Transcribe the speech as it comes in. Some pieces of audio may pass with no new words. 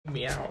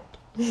me out.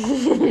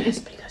 It's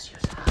because you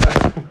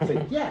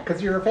signed. Yeah,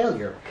 because you're a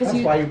failure. That's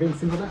why you're being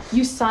singled out.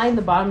 You sign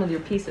the bottom of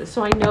your pieces,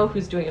 so I know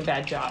who's doing a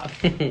bad job.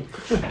 Yeah.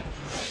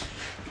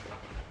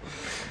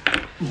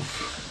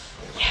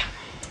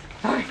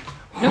 All right.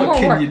 No what more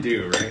can work. you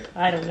do, right?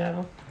 I don't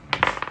know.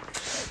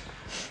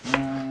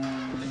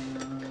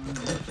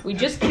 We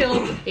just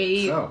killed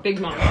a big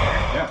monster.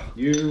 Yeah,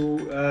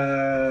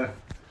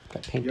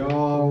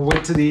 y'all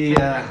went to the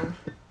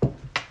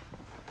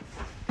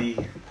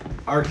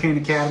Arcane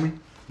Academy,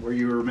 where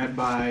you were met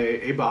by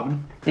a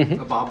Bobbin,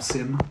 a Bob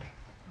Sim,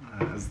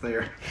 as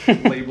they're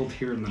labeled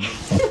here in the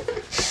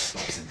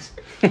notes.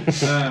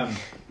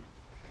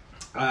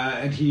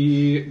 And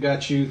he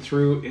got you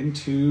through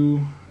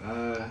into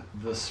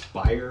the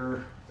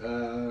spire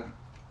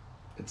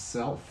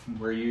itself,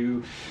 where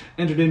you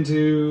entered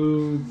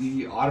into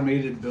the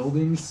automated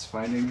buildings,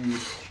 finding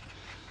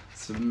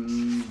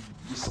some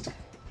just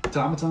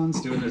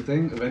automatons doing their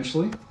thing.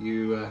 Eventually,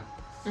 you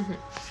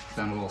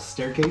found a little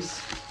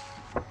staircase,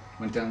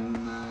 went down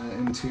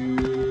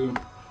into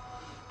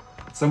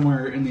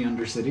somewhere in the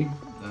Undercity,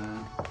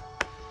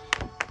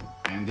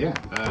 and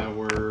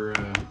were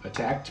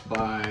attacked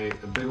by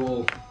a big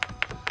ol'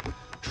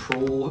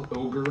 troll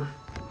ogre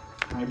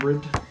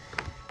hybrid.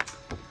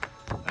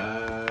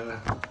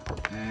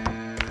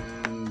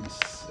 And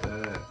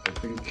I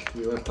think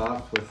we left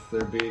off with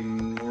there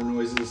being more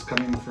noises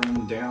coming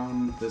from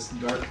down this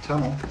dark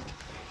tunnel.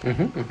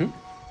 Headed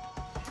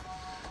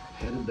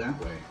that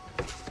way.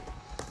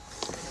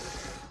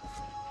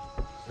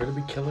 Where did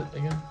we kill it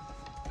again?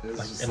 It's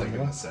Like just in the like in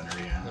middle? the center,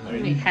 yeah. I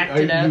mean, we hacked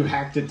it up. You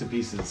hacked it to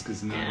pieces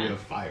because now we have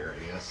fire, I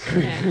guess.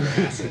 Yeah. Or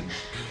acid.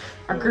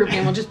 Our group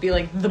name will just be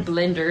like the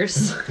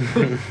Blenders.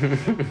 You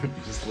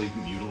just leave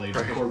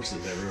mutilated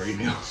corpses everywhere you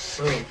go.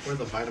 So, we're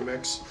the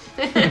Vitamix.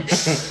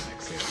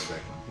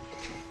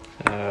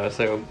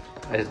 So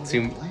I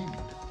assume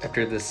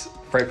after this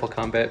frightful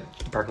combat,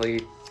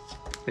 Barkley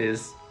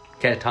is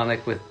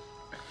catatonic with,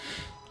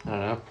 I don't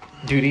know,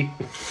 duty.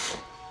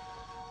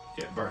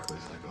 Yeah, Barkley's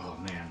like, oh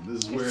man,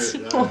 this is where...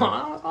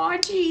 Oh,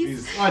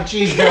 jeez. Oh,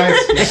 jeez, guys.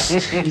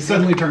 Yeah. He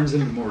suddenly turns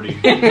into Morty.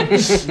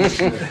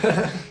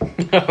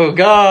 Oh,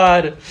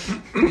 God.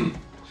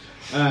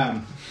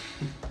 No,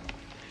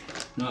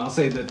 I'll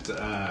say that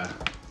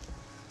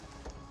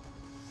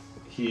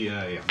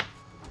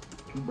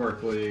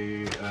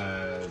Barkley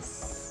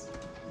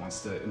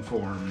wants to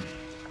inform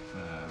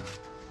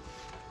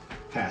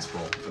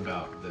Haspel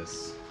about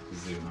this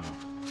Zumo.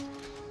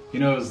 He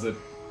knows that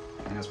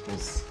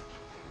Haspel's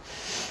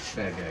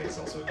bad guy is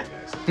also a good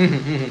guy.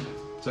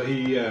 So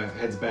he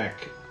heads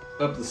back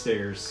up the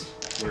stairs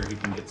where he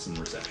can get some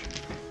reception.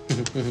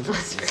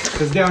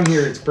 Because down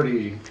here it's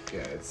pretty,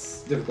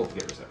 it's difficult to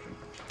get reception.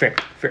 Fair.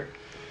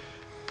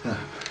 But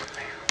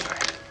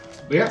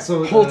yeah,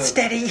 so... Hold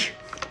steady.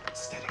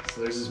 Steady.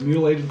 So there's this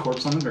mutilated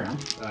corpse on the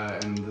ground,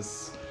 and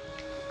this...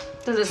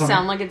 Does it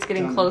sound like it's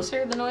getting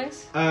closer, the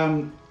noise?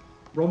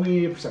 Roll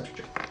me a perception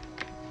check.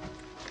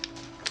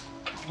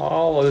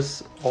 I'll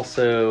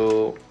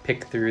also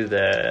pick through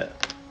the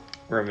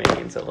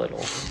remains a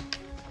little.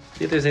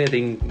 See if there's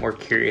anything more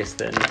curious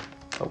than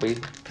what we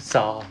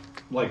saw.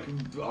 Like,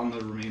 on the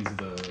remains of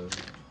the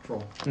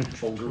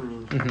troll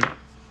group? Okay.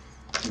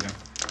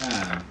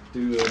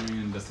 Do an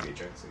investigate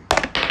check, see if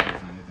you can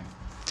find anything.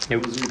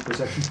 Nope. What was your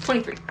perception?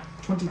 23.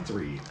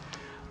 23.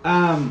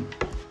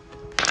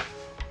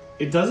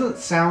 It doesn't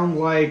sound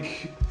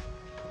like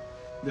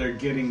they're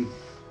getting...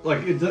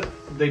 Like,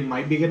 they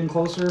might be getting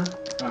closer.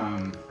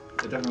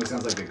 It definitely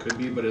sounds like they could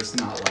be, but it's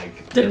not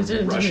like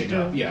they're rushing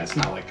up. Yeah, it's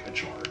not like a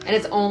charge. And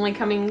it's only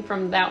coming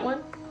from that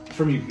one?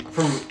 From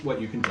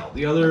what you can tell.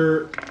 The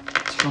other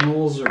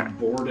tunnels are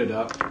boarded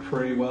up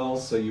pretty well,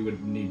 so you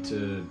would need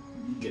to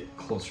get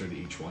closer to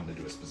each one to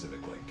do a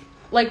specific link.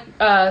 Like,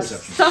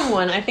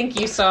 someone, I think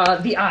you saw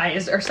the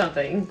eyes or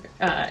something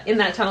in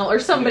that tunnel, or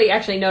somebody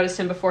actually noticed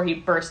him before he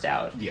burst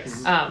out.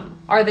 Yes.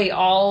 Are they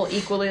all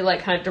equally,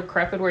 like, kind of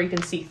decrepit where you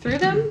can see through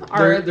them?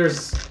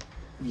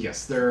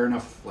 Yes, there are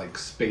enough, like,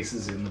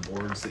 spaces in the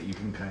boards that you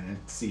can kind of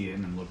see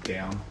in and look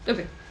down.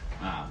 Okay.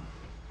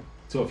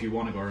 So if you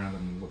want to go around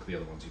and look at the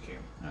other ones, you can.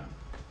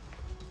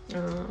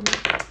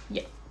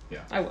 Yeah.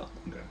 Yeah. I will.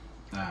 Okay.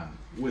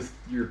 With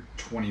your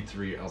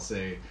 23, I'll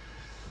say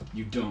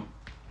you don't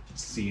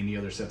see any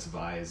other sets of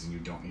eyes, and you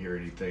don't hear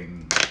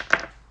anything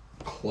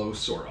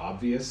close or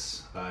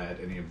obvious at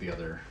any of the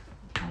other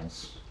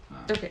tunnels.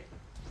 Okay.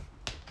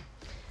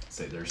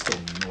 Say there's still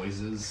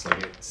noises,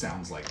 like it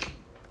sounds like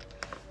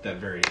that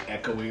very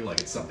echoey, like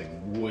it's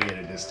something way at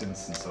a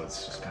distance, and so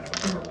it's just kind of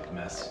a garbled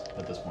mess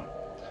at this point.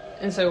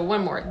 And so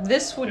one more.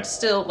 This would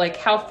still, like,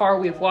 how far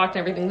we've walked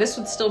and everything, this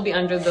would still be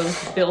under those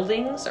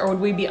buildings, or would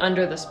we be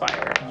under the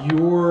spire?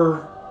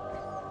 You're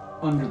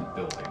under the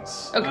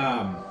buildings.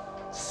 Okay.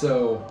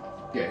 So,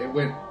 yeah, it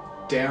went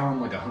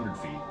down like 100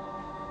 feet. If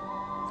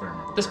I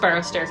remember. The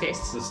spiral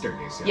staircase. The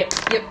staircase, yeah.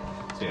 Yep.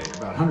 So, yeah, you're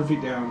about 100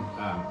 feet down,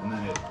 and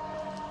then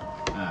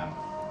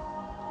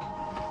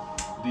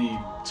the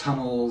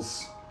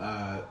tunnels,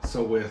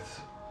 so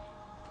with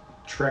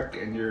Trek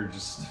and your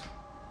just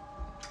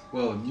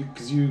Well,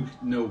 because you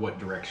know what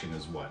direction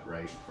is what,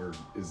 right? Or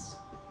is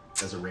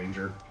as a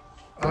ranger,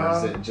 or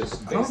is it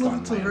just based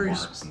on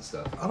landmarks and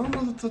stuff? I don't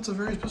know that that's a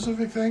very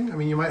specific thing. I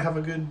mean, you might have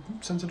a good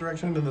sense of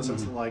direction in the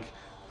sense that, like,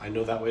 I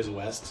know that way's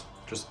west.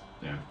 Just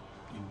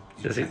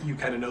you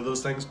kind of know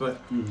those things, but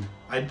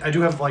I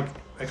do have like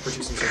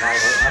expertise in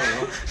survival. I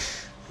don't know.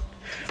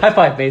 High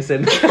five,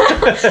 Mason.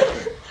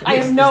 I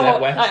have no.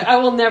 I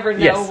will never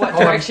know what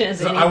direction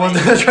is anything. I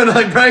wasn't trying to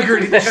like brag or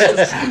anything.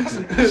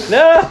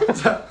 No.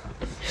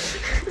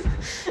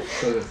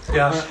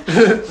 Yeah.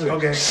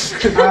 Okay.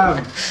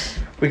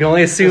 We can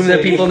only assume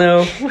that people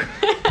know.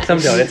 Some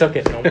don't. It's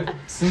okay.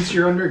 Since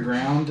you're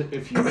underground,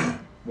 if you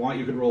want,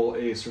 you could roll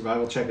a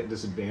survival check at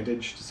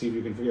disadvantage to see if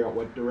you can figure out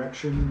what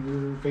direction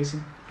you're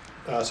facing.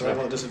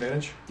 Survival at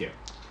disadvantage? Yeah.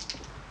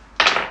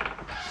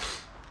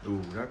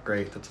 Ooh, not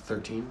great. That's a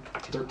 13.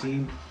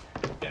 13?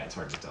 Yeah, it's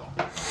hard to tell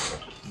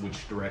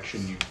which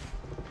direction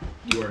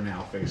you are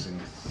now facing.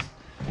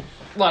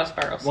 A lot of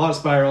spirals. A lot of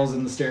spirals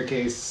in the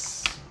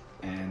staircase,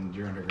 and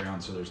you're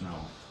underground, so there's no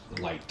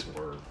light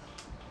or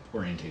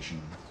orientation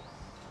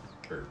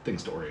or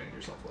things to orient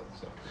yourself with.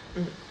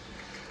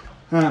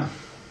 So,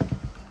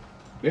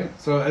 yeah.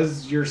 So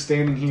as you're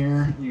standing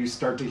here, you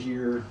start to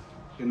hear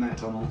in that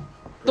tunnel.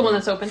 The one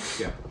that's open.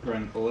 Yeah,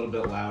 run a little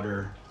bit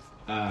louder.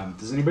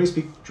 Does anybody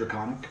speak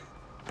Draconic?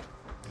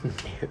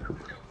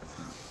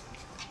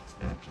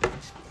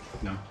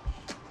 No.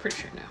 Pretty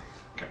sure no.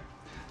 Okay.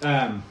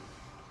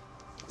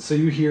 So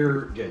you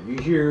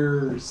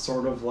hear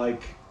sort of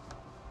like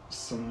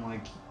some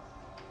like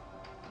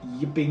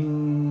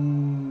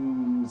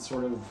yipping,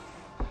 sort of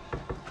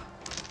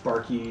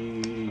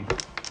barky,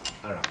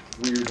 I don't know,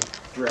 weird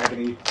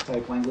dragony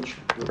type language,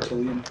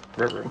 reptilian,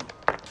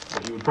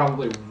 that you would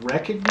probably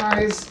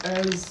recognize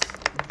as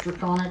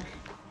Draconic. I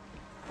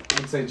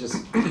would say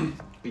just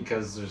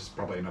because there's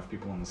probably enough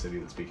people in the city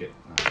that speak it.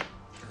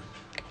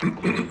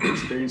 You've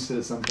experienced it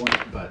at some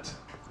point, but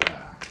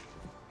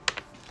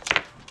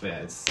yeah,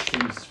 it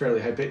seems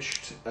fairly high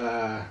pitched.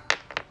 And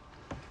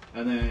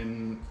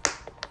then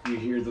you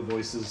hear the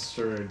voices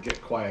sort of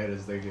get quiet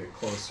as they get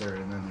closer,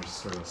 and then there's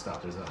sort of a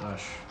stop. There's a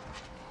hush,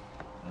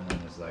 and then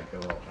there's like a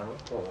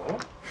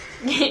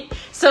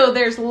So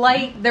there's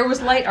light. There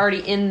was light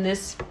already in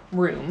this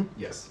room.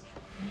 Yes.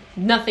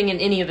 Nothing in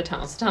any of the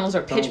tunnels. The tunnels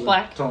are pitch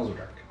black. Tunnels are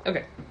dark.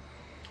 Okay.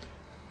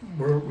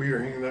 Were we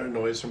hearing that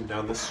noise from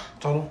down this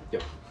tunnel?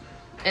 Yep.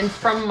 And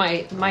from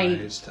my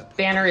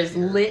banner is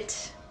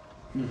lit.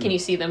 Mm-hmm. Can you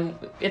see them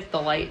with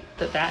the light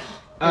that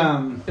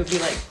it would be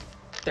like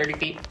 30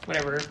 feet,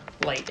 whatever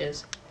light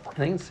is. I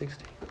think it's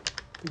 60.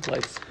 It's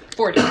lights.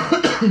 40.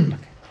 Okay.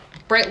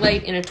 Bright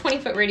light in a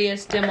 20-foot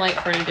radius, dim light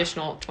for an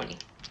additional 20.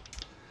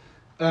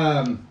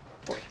 40.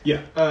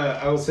 Yeah,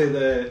 I will say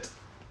that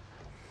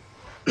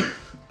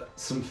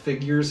some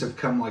figures have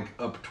come like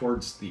up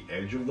towards the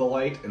edge of the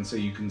light, and so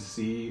you can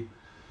see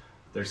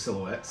their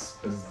silhouettes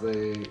as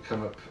they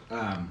come up.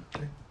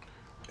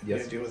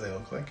 Yes. Any idea what they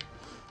look like?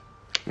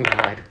 I'm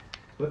gonna hide.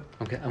 What?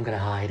 I'm gonna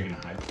hide. You're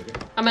gonna hide. Okay.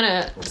 I'm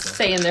gonna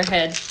say in their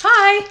head,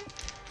 "Hi."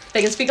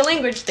 They can speak a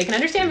language. They can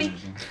understand me,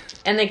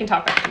 and they can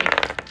talk back to me.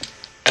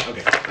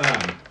 Okay.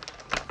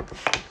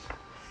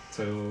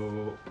 So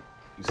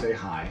you say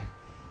hi.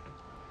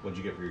 What'd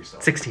you get for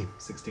yourself? 16.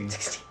 16?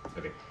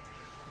 Okay.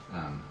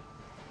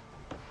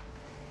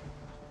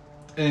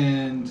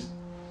 And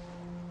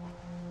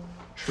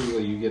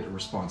truly you get a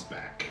response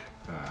back.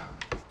 Hi?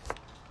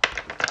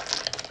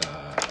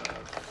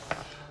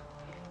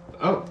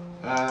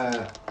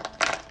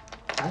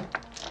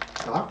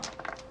 Hello?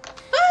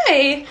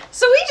 Hi!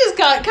 So we just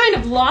got kind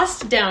of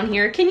lost down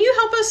here. Can you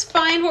help us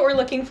find what we're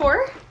looking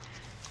for?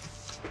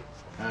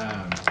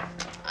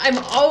 I'm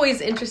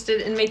always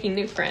interested in making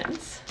new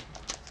friends.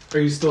 Are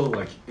you still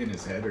like in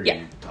his head, or are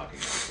Yeah. you talking?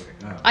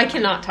 Okay. I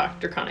cannot talk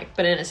Draconic,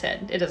 but in his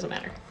head, it doesn't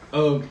matter.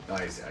 Oh,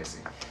 I see.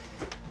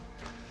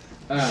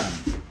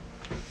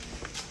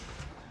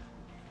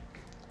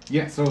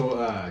 Yeah,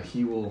 so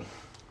he will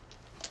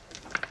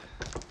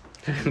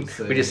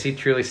say, We just see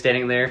Truly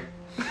standing there.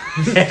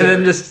 And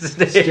then just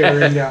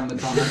staring down the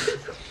tunnel.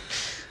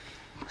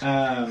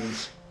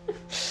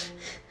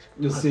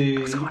 You'll see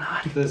What's going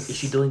on? this. Is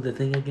she doing the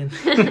thing again?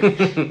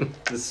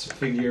 This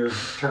figure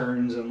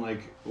turns and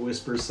like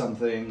whispers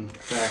something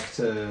back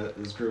to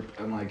this group,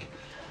 and like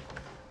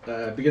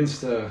begins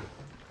to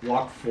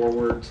walk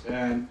forward.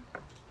 And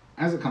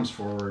as it comes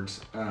forward,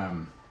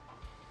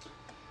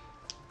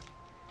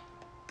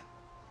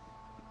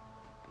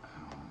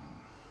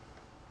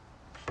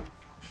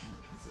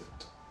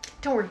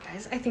 Don't worry,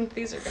 guys. I think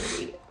these are going to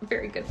be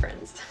very good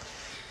friends.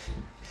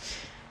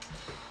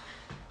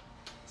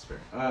 that's fair.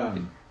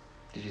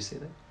 Did you say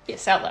that?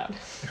 Yes, out loud.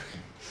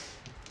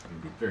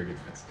 Very good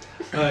friends.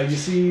 You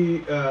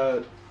see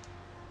a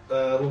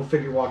little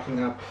figure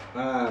walking up.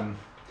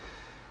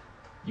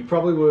 You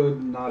probably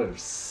would not have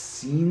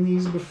seen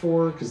these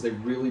before because they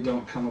really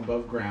don't come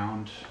above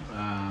ground.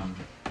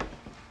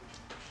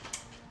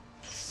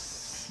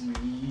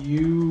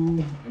 You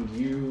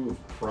have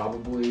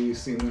probably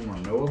seen them or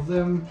know of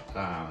them.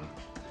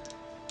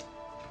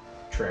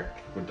 Trek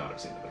would not have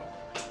seen them at all.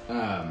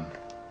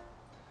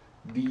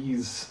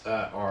 These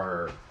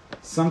are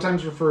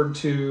sometimes referred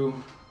to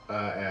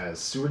as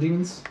sewer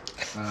demons.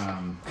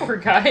 Poor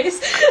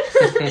guys.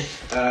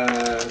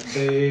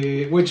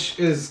 Which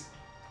is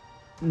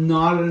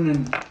not an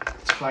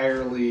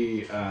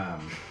entirely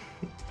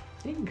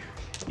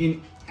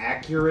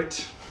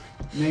inaccurate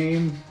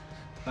name.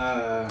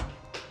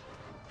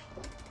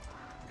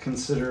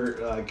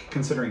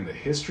 Considering the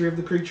history of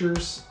the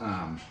creatures,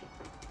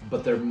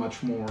 but they're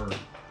much more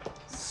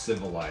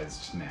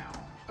civilized now.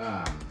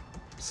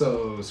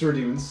 So sewer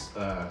demons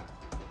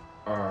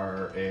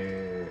are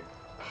a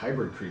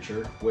hybrid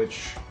creature,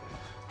 which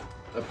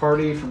a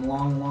party from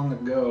long, long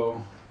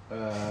ago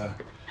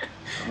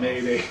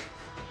made a...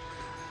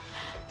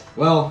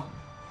 Well,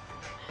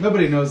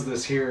 nobody knows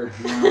this here,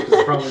 because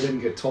it probably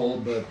didn't get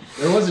told, but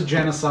there was a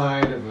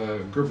genocide of a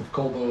group of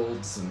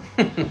kobolds,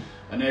 and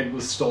an egg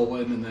was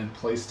stolen and then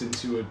placed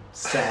into a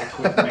sack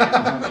with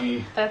man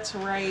honey. That's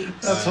right.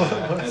 That's what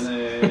it was. And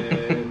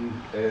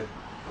then it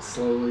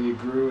slowly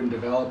grew and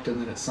developed, and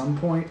then at some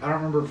point, I don't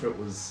remember if it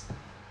was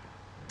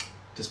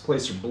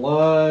displacer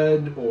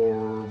blood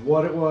or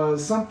what it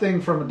was, something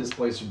from a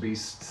displacer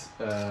beast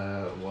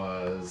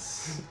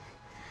was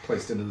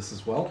placed into this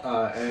as well.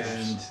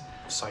 And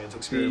science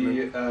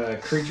experiment. The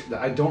creature,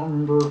 I don't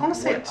remember. I want to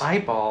say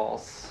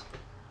eyeballs,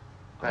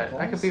 but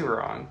I could be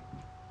wrong.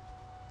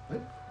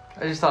 What?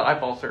 I just thought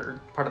eyeballs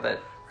are part of that.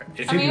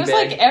 I mean, it was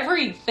like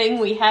everything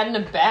we had in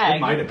a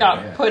bag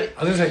got put.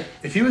 I was gonna say,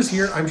 if he was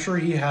here, I'm sure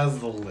he has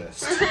the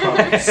list.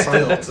 Probably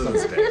still to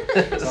this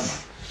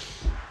day.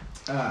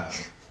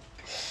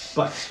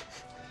 But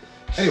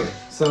anyway,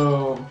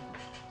 so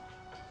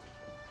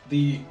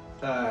the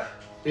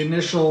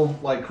initial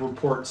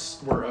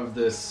reports were of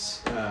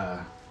this,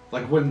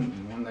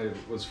 when it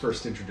was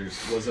first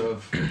introduced, was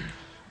of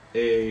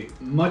a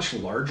much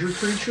larger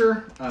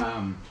creature,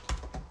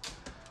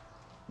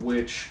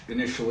 which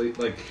initially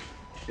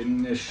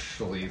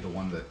the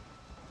one that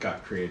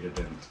got created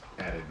and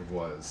added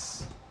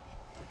was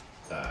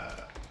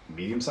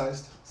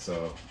medium-sized.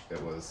 So it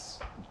was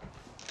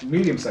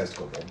medium-sized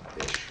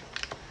kobold-ish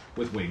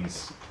with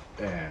wings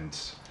and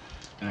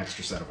an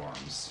extra set of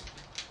arms.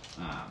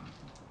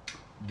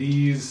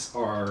 These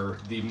are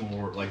the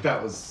more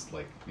that was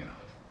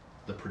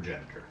the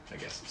progenitor, I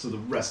guess. So the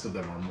rest of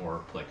them are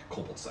more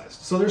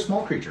kobold-sized. So they're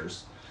small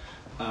creatures.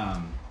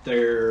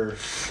 They're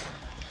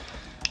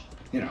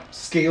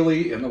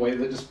scaly in the way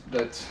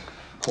that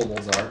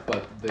kobolds are,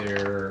 but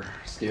their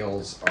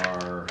scales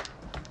are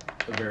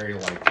a very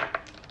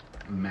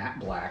matte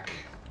black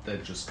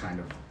that just kind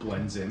of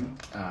blends in.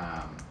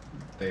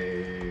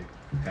 They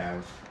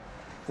have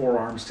 4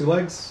 arms, 2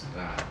 legs.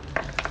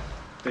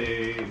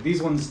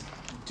 These ones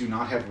do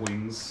not have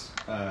wings,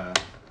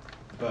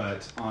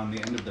 but on the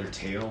end of their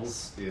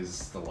tails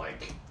is the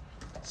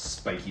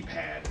spiky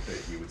pad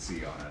that you would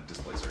see on a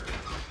displacer.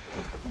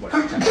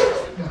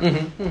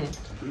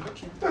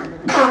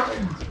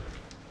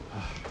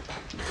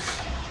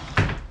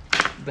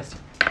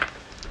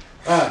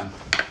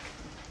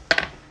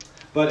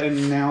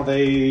 And now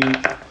they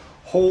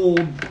hold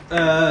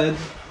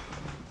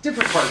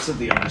different parts of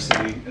the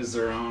Undercity as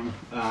their own.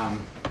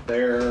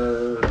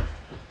 They're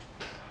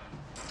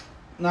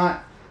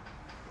not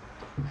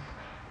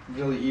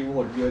really evil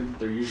or good.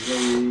 They're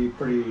usually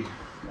pretty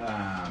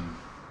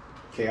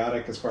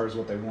chaotic as far as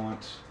what they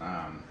want.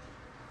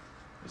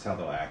 Is how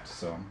they'll act.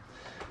 So,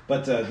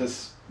 but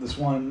this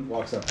one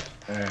walks up,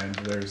 and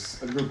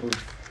there's a group of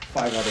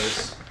 5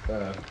 others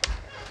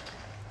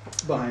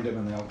behind him,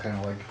 and they all kind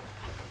of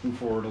move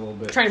forward a little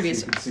bit, trying to be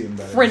so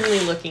as friendly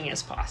looking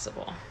as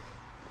possible.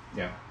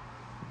 Yeah.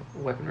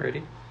 Weapon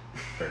ready.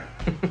 Fair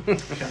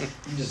enough. Okay.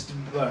 Just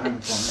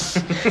behind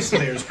the corner.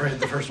 Slayer's Parade,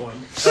 the first one.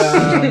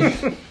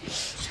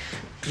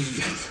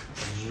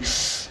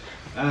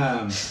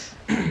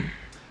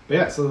 But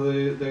yeah, so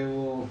they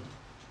will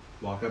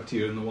walk up to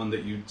you, and the one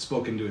that you'd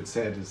spoken to its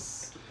head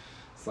is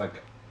hi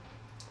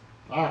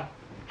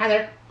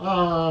there.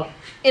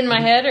 In my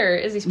head, or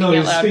is he speaking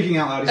out loud? No, he's speaking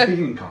out loud. He's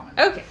speaking in common.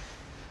 Okay.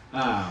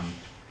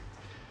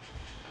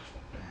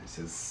 He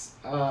says,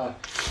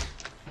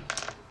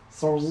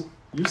 So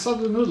you said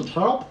you needed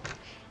help?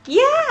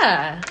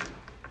 Yeah.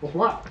 With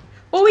what?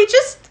 Well, we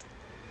just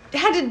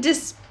had to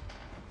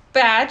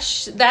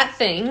dispatch that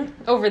thing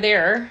over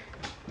there.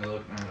 they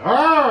look,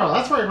 Oh,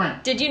 that's where he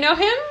went. Did you know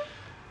him?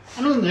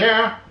 I mean,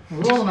 yeah, he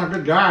wasn't a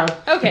good guy.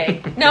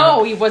 Okay.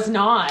 No, he was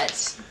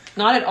not.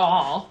 Not at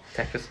all.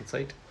 Tactus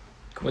Insight.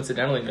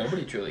 Coincidentally,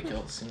 nobody Julie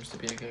killed seems to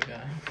be a good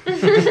guy.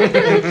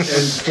 and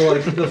so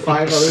the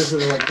 5 others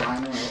that are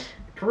behind them,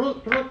 Can we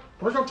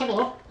go take a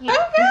look?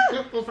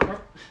 Okay.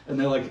 and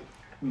they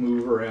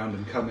move around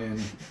and come in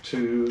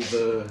to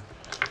the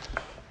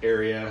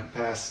area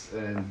past,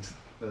 and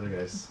the other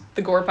guys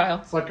The gore pile.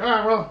 It's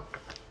well,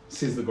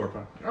 sees the gore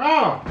pile.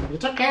 oh, you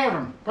took care of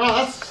him. Well,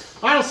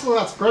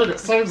 that's great. It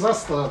saves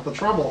us the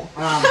trouble.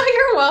 Oh,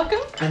 you're welcome.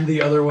 And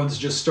the other ones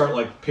just start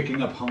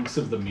picking up hunks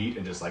of the meat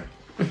and just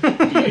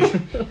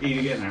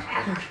eating it.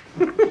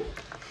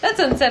 That's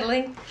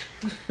unsettling.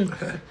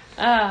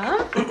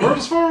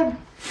 Where's food?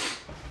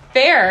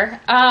 Fair.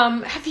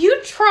 Have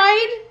you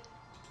tried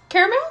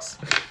caramels?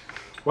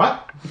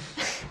 What?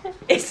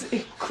 It's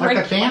great.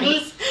 Like the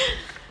candies?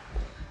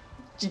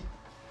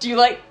 Do you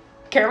like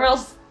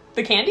caramels,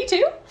 the candy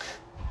too?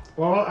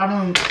 Well, I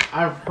mean,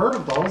 I've heard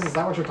of those. Is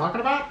that what you're talking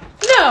about?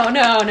 No.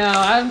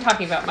 I'm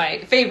talking about my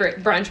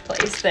favorite brunch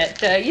place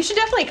that you should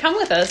definitely come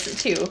with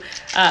us to.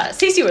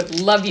 Cece would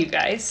love you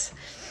guys.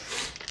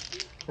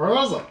 Where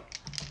is it?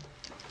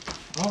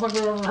 I don't think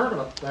we've ever heard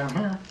of it down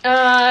here.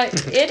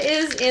 It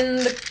is in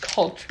the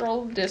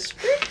cultural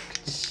district.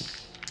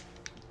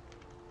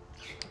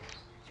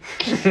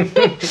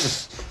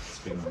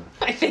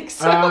 I think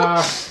so.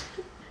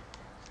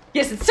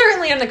 Yes, it's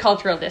certainly in the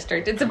cultural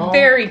district. It's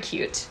very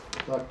cute.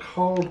 The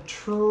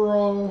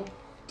cultural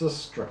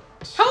district.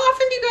 How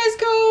often do you guys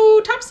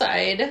go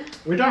topside?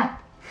 We don't.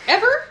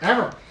 Ever?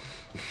 Ever.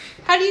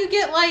 How do you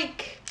get,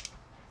 like,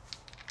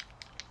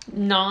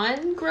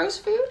 non-gross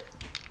food?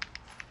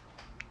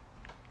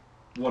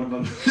 One of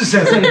them just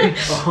has a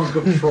hunk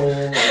of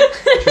troll,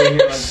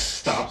 like,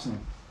 stops and,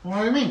 What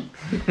do you mean?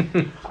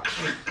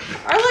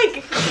 Or,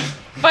 like,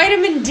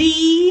 vitamin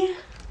D?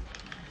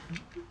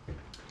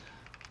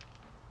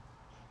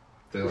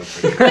 they're like,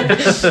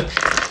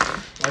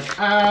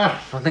 I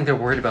don't think they're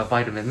worried about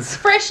vitamins.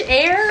 Fresh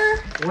air?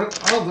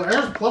 the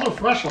air's bloody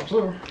fresh up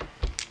too.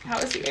 How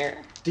is the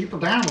air? Deeper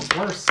down is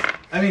worse.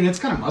 I mean, it's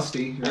kind of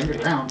musty. You're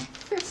underground.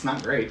 It's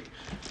not great.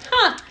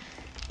 Huh.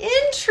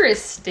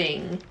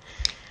 Interesting.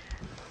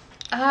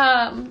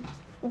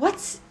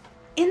 What's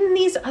in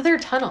these other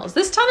tunnels?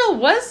 This tunnel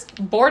was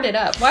boarded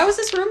up. Why was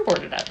this room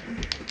boarded up?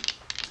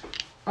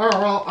 Oh,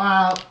 well,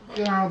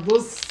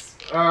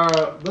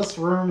 this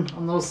room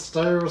and those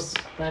stairs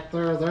back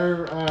there,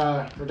 they're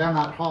down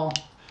that hall.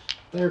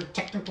 They're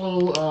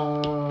technically,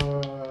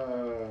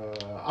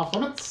 off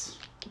limits.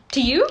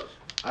 To you?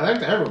 I think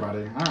to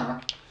everybody. I don't know.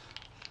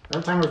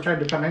 Every time we've tried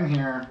to come in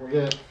here, we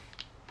get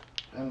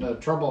into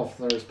trouble if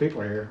there's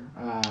people here.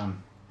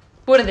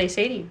 What do they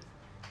say to you?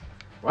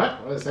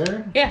 What? What is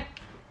there? Yeah.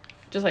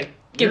 Just like,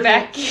 get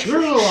back. You're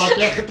like,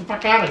 yeah, get the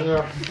fuck out of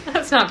here.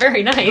 That's not very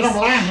You don't nice.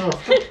 belong here.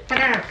 Get the fuck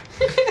out.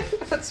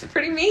 That's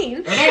pretty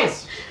mean. It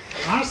is.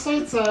 Honestly,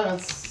 it's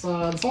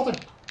insulting.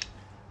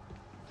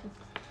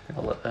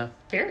 I'll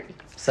Very.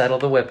 saddle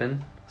the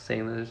weapon,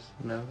 saying there's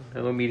no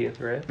immediate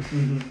threat,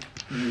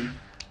 and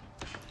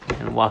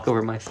walk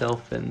over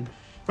myself and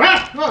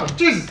Ah! Oh,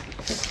 Jesus!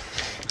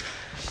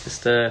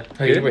 just Oh,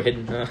 you were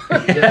hidden, huh?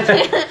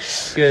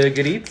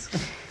 good eats.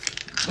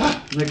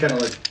 And they kind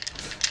of like,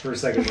 for a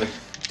second, like,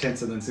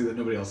 tense and then see that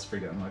nobody else is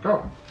freaked out. I'm like,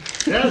 oh.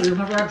 Yeah, you've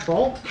never had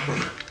troll?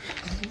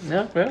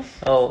 No, well,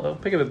 I'll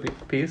pick up a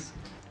piece,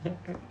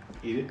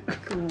 Eat it.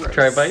 Gross.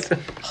 try a bite.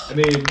 I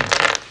mean,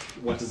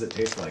 what does it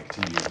taste like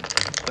to you?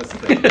 That's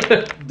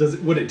the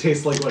thing. Would it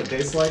taste like what it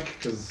tastes like?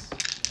 Because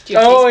Do you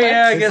have Oh taste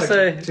yeah, I buds? guess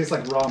it tastes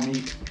like raw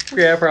meat.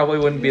 yeah, probably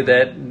wouldn't be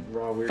that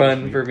Raw weird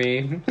fun meat. for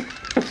me.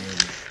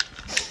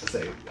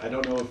 I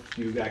don't know if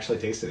you actually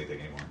taste anything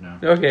anymore.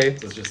 No. Okay,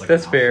 So it's just like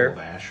that's a mouthful fair. of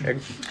ash.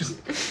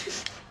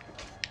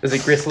 Is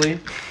it gristly?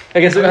 I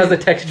guess it has the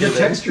texture. The then.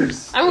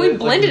 textures. I mean, we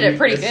blended it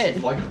pretty it's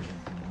good. Like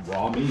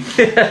raw meat.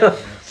 Yeah.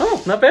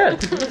 Oh, not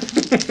bad.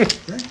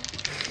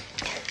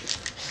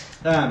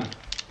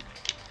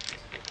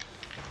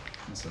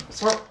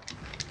 So,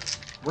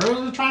 where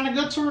are you trying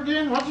to get to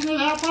again? What do you need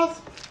help with?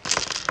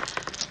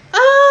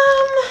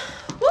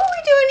 What are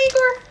we doing,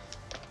 Igor?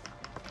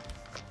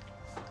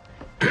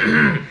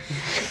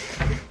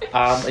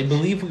 I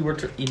believe we were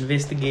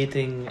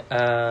investigating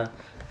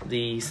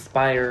the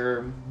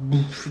spire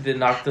that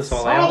knocked us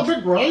all Oh, out. the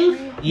big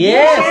grave?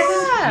 Yes.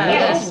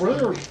 Yes. Yeah,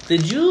 weird.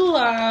 Did you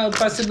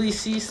possibly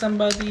see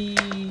somebody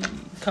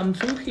come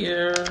through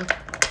here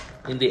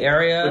in the They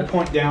area?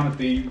 point down at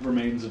the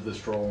remains of this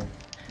troll.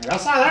 I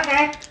saw that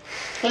guy.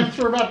 Came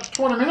through about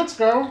 20 minutes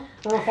ago.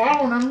 We were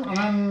following him, and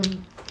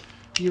then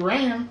he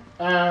ran.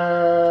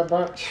 But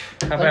How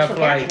thanks about for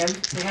like?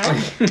 catching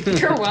him,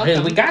 You're Hey,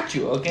 welcome. we got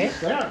you, okay?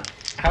 Yeah.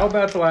 How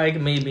about like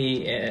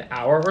maybe an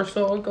hour or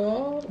so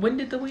ago? When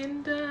did the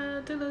wind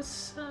tell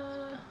us?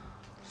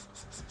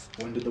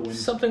 When did the wind?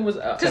 Something was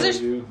up. Because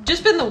there's you-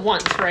 just been the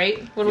once,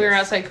 right? When we were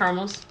Yes. outside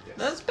Carmel's. Yes.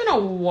 That's been a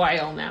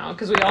while now.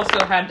 Because we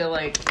also had to,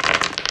 like,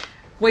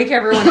 wake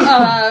everyone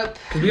up.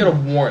 Because we got a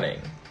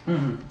warning.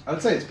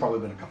 I'd say it's probably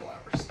been a couple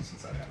hours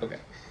since that happened.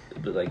 Okay.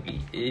 But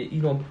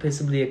like,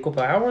 possibly a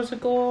couple hours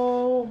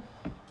ago.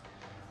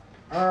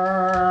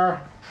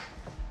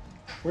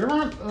 We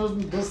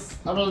weren't this.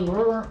 I mean, we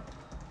weren't.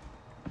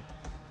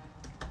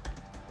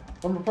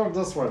 Let me put it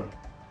this way: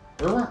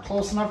 we weren't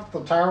close enough to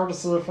the tower to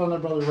see if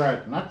anybody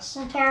right next to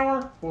the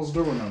tower was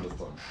doing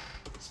anything.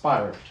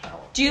 Spire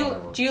tower. Do you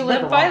whatever. do you It's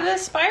live big by rock. the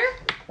spire?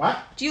 What?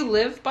 Do you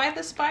live by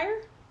the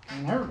spire? I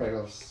mean, everybody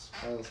lives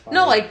by the spire.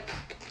 No, like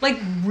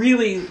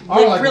really live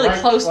like really right,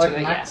 close like to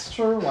it. Yeah. next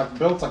to, like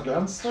built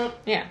against it.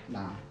 Yeah.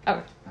 No.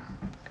 Okay.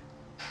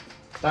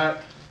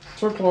 That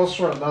too close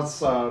to it.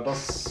 That's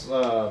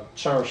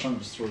Cherish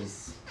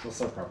Industries. That's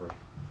their property.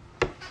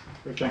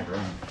 We can't go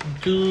in.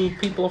 Do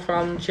people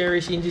from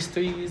Cherish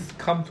Industries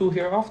come through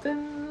here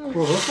often?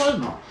 Well, this way,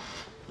 no.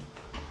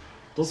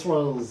 this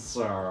was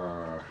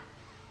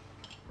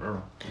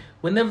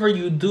Whenever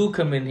you do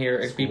come in here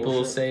and people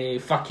Bullshit. say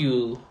 "fuck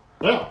you,"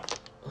 yeah,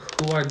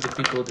 who are the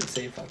people that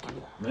say "fuck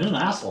you"? mean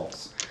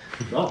assholes.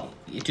 No,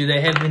 Do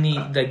they have any?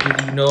 Like,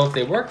 do you know if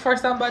they work for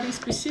somebody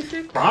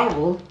specific?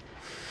 probably.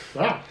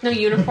 Yeah. No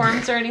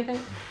uniforms or anything?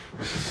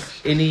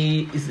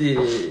 Any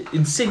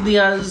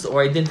insignias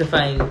or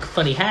identifying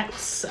funny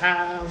hats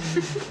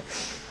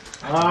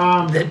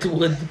that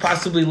would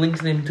possibly link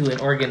them to an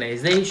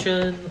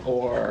organization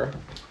or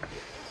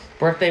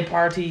birthday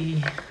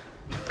party?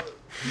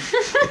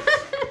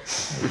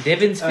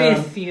 Devon's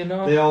fifth, you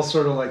know. They all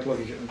sort of like look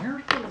at you and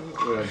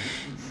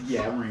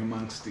yammering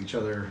amongst each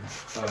other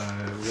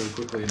really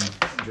quickly in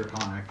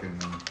Draconic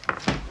and.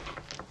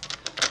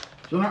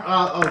 You know,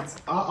 I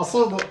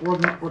said that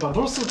when I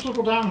do some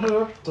people down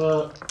here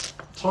to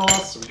tell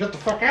us to get the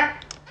fuck out,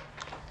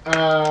 a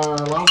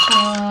lot of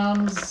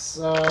times,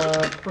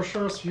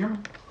 pressure is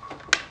human.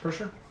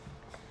 Pressure.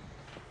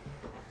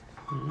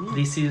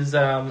 This is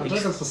I think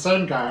it's the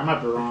same guy. I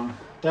might be wrong.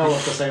 They all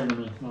look the same to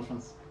me. No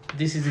offense.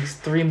 this is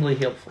extremely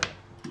helpful,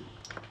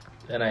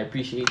 and I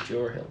appreciate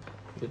your help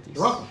with this.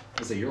 You're welcome.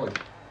 I say you're like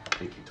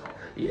 8 feet tall. Right?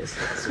 Yes.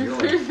 So you're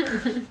like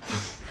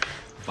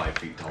 5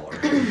 feet taller.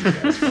 These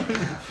guys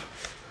 5.5.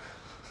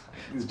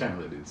 These are tiny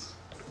little dudes.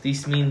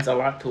 This means a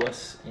lot to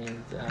us,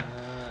 and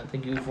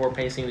thank you for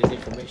passing this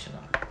information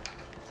on.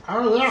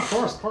 Oh yeah, of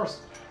course.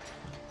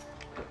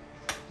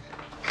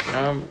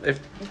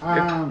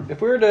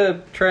 If we were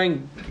to try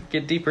and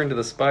get deeper into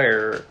the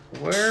spire,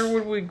 where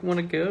would we want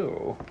to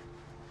go?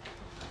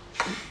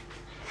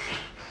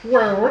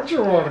 Where would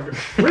you want to go?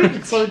 We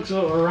can take you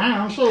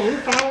around so you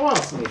follow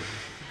us.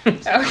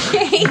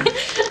 Okay.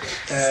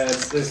 And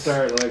they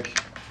start like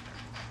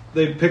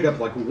they pick up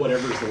like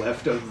whatever's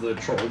left of the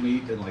troll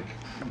meat and like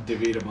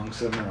divvy it amongst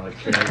them or like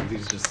carry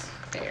these just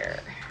There.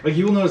 like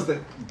you will notice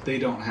that they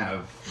don't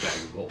have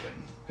bags of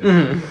holding.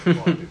 Like, a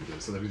lot of people do.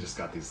 So they've just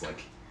got these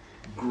like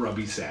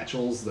grubby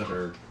satchels that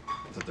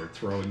they're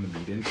throwing the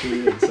meat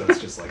into, and so it's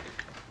just like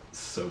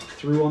soaked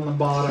through on the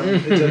bottom.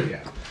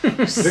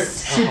 It's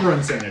super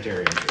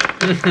unsanitary.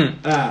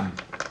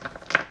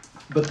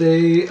 But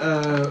they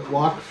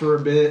walk for a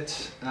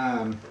bit.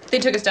 They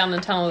took us down the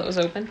tunnel that was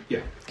open. Yeah,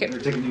 Okay. they're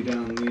taking you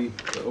down the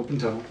open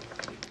tunnel.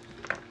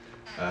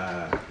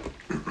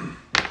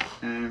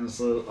 And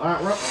so,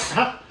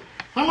 How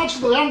much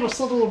of the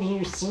Undercity have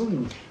you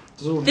seen?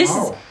 Do you This is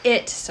know?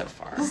 it so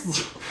far. This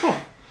is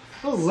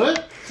it?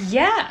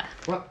 Yeah.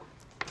 What?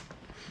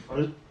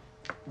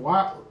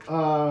 What?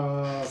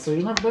 So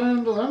you've never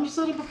been to the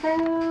Undercity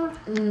before?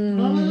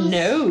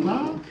 No.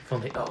 No? If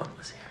only Owen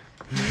was here.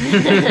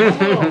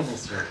 Oh,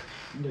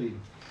 indeed.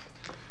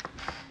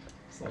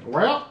 It's like,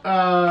 well,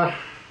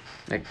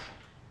 Like,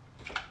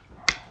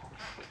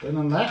 then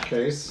in that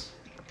case,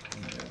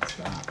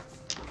 stop.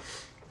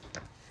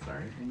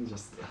 Sorry, let me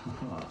just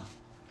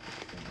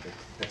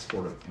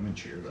export an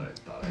image here that I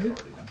thought I had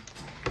already done.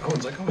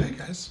 Owen's like, oh, hey,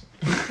 guys.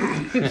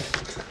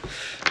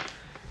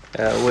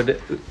 would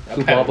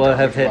Ubaba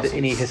have had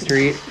any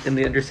history in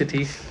the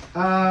Undercity?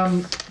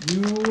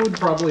 You would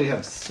probably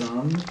have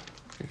some.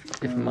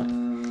 If my,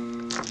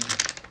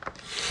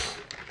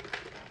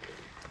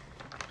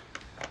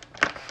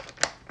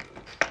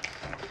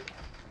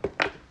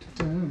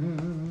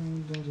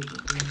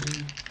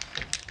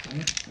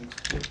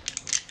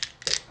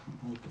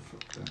 what the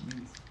fuck that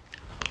means.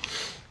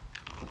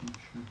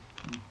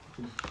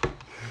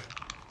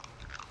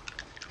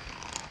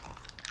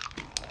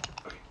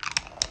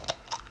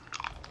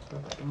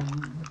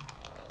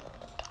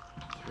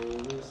 Throw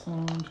this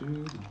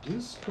onto the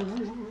Discord.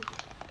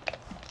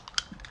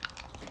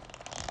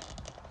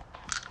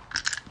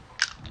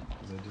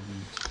 Because I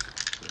didn't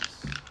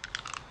this.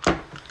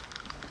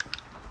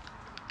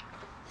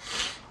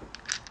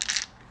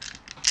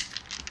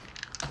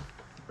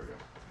 There we go.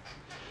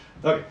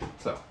 Okay,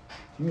 so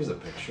here's a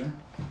picture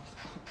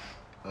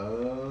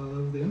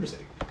of the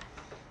Undercity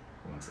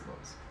once it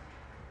was.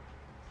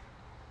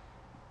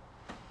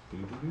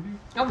 Doo-doo-doo-doo.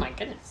 Oh my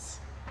goodness.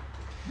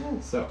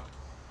 So,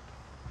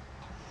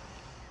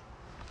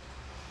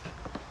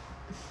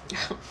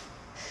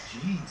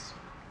 jeez.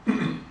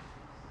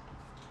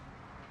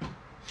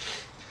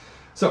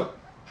 So,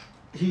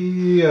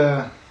 he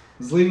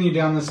is leading you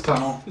down this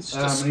tunnel, It's just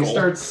a and skull. he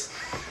starts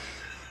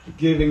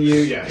giving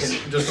you,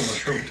 Just a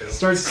mushroom tail.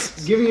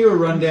 starts giving you a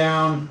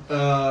rundown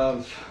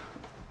of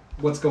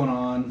what's going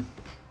on,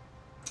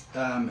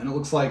 and it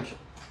looks like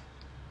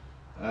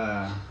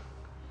the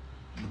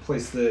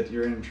place that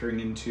you're entering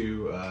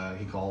into,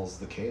 he calls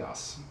the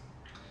Chaos.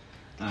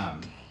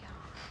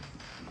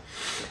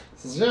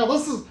 says, yeah,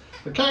 this is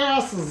the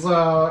chaos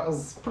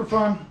is pretty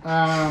fun.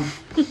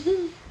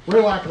 We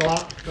like it a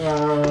lot.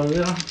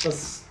 Yeah,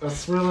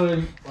 it's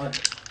really like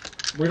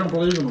we don't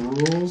believe in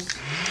rules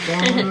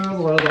down here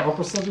the way the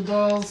upper city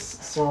does.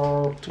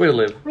 So it's a way to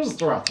live. we're just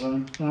do our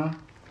thing, you know.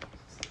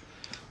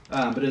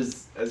 But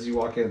as you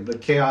walk in, the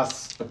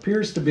Chaos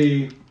appears to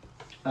be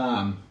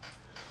a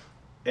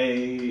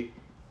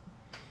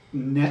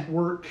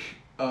network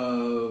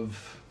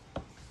of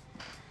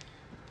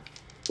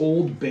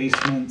old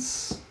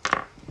basements,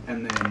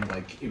 and then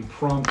like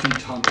impromptu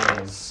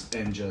tunnels,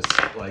 and just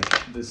like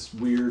this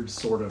weird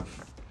sort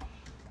of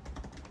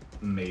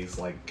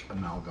maze-like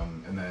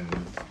amalgam, and then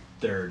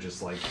there are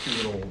just like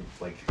little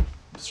like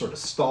sort of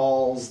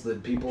stalls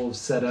that people have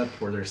set up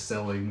where they're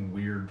selling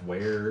weird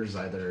wares,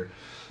 either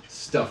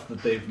stuff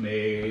that they've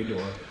made,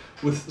 or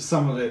with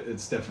some of it,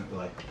 it's definitely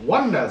like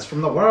wonders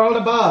from the world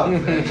above.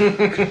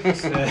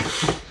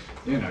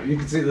 You know, you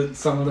can see that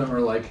some of them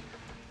are like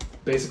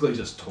basically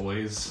just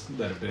toys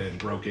that have been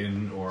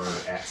broken or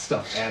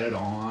stuff added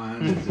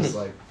on. And just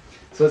like,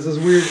 so it's this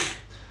weird.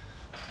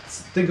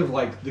 Think of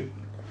like the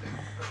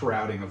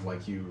crowding of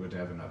like you would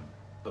have in a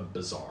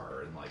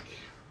bazaar in like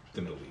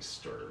the Middle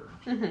East or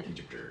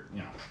Egypt, or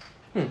you know,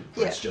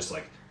 where it's just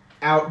like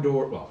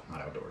outdoor. Well, not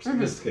outdoors. In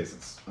this case,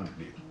 it's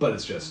underneath, but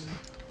it's just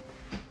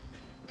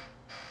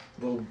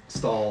little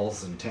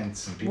stalls and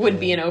tents and people. Would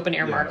be an open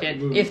air market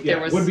if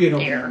there was would be an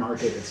open air air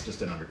market. It's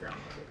just an underground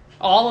market.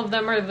 All of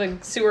them are the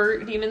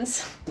sewer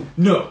demons?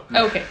 No.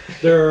 Okay.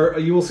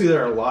 You will see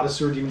there are a lot of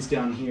sewer demons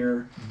down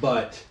here,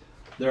 but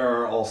there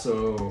are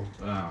also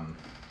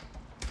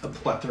a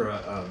plethora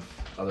of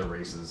other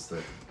races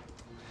that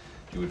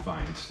you would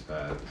find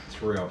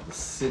throughout the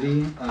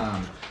city.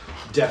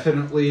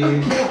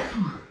 Definitely,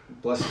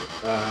 bless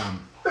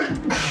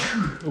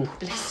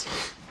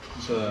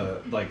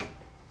you. Like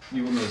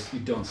you will notice you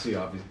don't see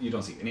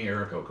any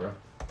Aarakocra.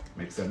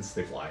 Makes sense.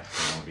 They fly. They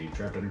don't want to be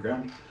trapped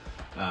underground.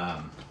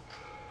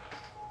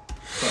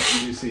 But you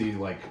do see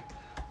like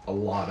a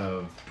lot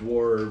of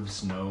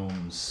dwarves,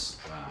 gnomes,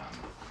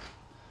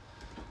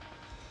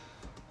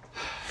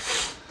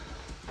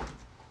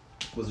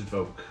 lizard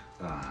folk,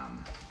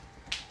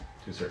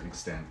 to a certain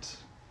extent,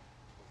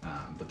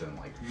 but then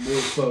like mole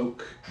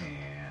folk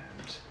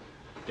and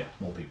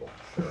mole people.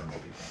 There are mole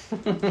people.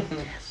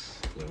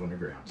 Live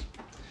underground.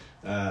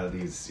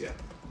 These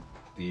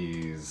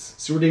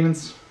sewer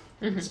demons,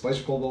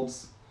 splicer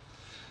kobolds.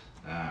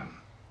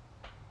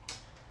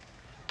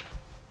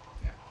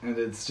 And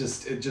it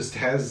just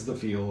has the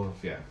feel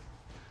of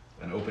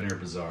an open air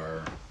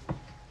bazaar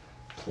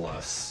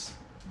plus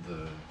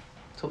the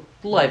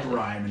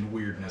grime and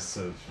weirdness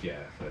of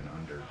an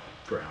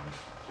underground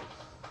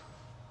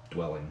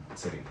dwelling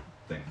city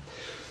thing.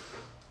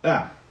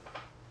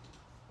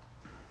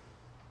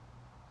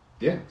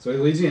 So he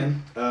leads you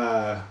in,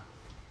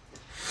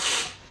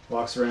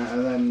 walks around,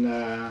 and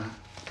then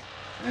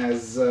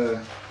as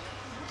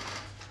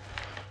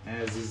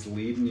he's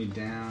leading you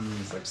down,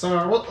 he's like, So,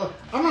 I'm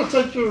going to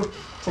take you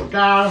to a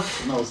guy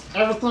who knows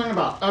everything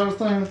about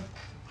everything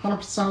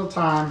 100% of the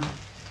time.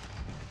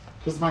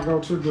 He's my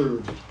go-to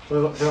dude.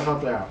 He'll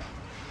help you out.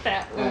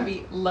 That will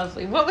be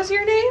lovely. What was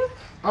your name?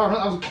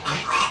 Oh,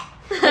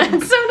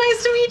 It's so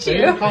nice to meet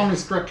they you. call me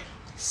Skrick.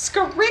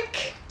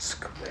 Skrick.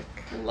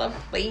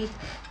 Lovely.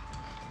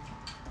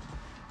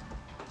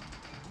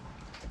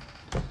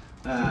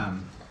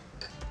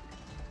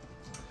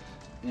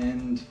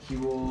 And he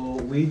will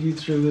lead you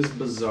through this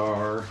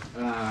bazaar.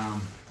 As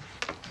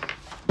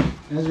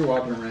you're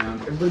walking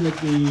around, everybody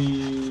make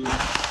me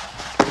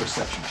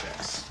perception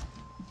checks.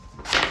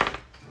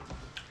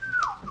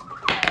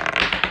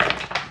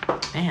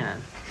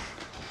 Man.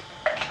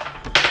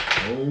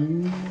 Oh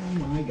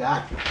my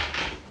god.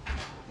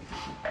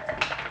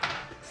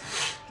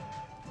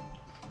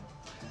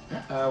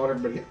 What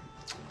everybody get?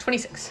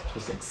 26.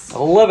 26.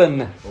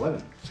 11.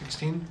 11.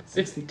 16?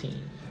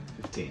 15.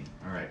 15.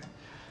 Alright.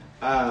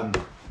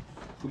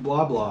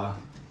 Blah blah.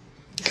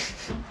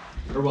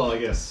 Or well, I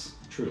guess,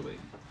 truly.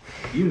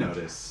 You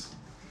notice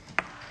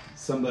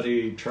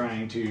somebody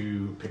trying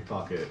to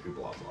pickpocket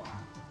blah blah.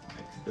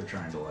 Like, they're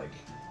trying to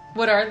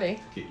What are they?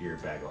 get your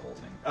bag of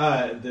holding.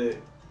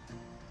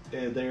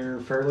 They're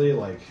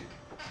fairly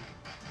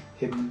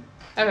hidden.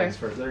 Okay.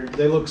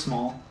 They look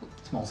small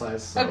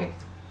size. So Okay.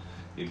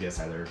 you'd guess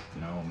either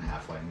gnome,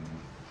 halfling,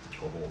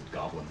 kobold,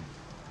 goblin.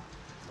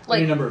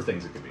 Like Any number of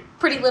things it could be.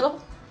 pretty little?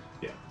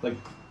 Yeah,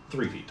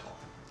 3 feet tall.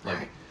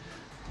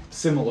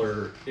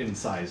 Similar in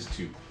size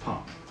to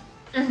Pum.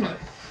 But,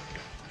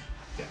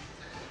 yeah.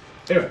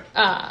 Anyway.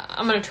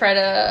 I'm gonna try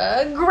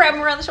to grab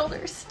him around the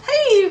shoulders.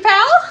 Hey,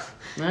 pal!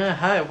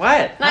 Hi,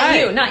 what?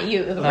 Not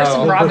you, the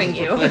person robbing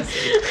you.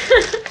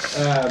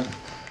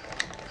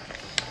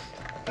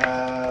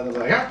 They're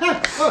like,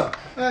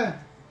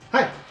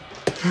 hi.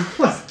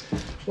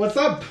 What's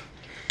up?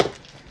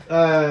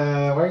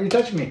 Why are you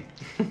touching me?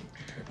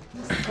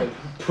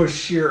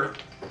 Push your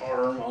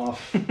arm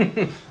off.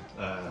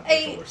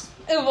 Hey,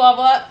 blah,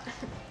 blah.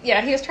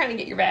 Yeah, he was trying to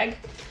get your bag.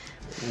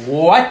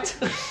 What?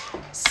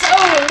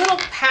 So, little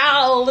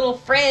pal, little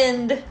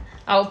friend.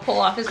 I'll pull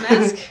off his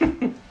mask.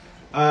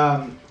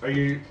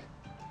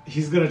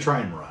 He's gonna try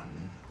and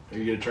run. Are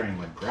you gonna try and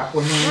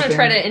grapple him? I'm gonna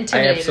try to I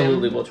intimidate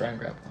absolutely him. will try and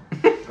grab him.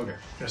 Okay.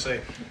 I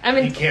say, I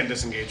mean, he can't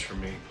disengage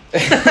from me. I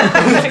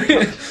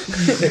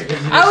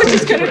was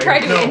just gonna try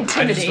to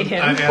intimidate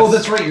him. Oh,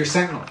 that's right. You're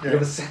sentinel. You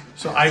have a sentinel.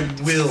 So I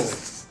will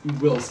You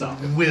will stop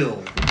him. get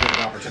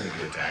an opportunity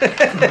attack.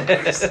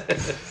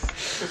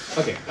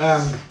 Okay.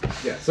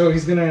 Yeah. So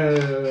he's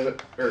gonna,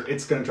 or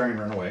it's gonna try and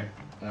run away.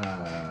 Can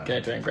I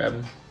try and grab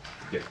him?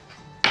 Yeah.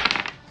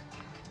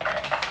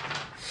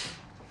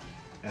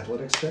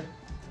 Athletics check.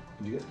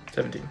 Did you get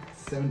 17.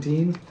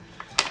 17?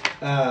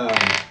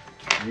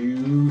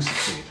 You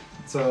succeed.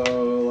 So,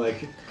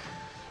 like...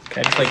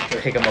 Can I just, like,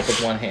 pick him up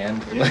with one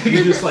hand? Yeah,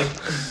 you just, like,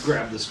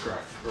 grab the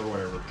scruff or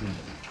whatever.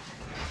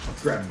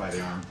 Grab him by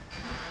the arm.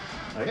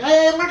 Like,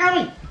 hey, look at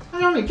me!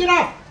 Look at me! Get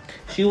up!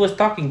 She was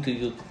talking to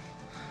you.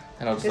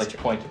 And I'll just, like,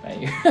 point him at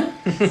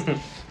you.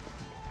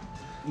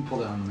 You pull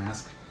down the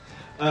mask.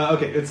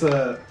 Okay, it's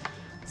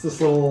this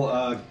little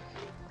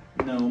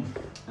gnome,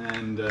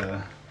 and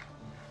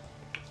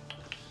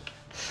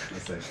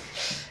let's say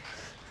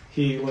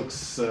he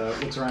looks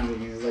around and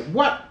he's like,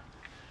 "What?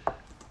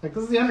 Like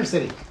this is the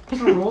Undercity.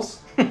 There's no rules.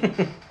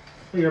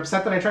 Are you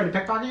upset that I tried to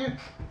pickpocket you?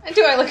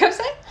 Do I look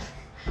upset?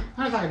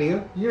 I'm not talking to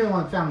you. You're the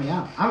one that found me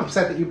out. I'm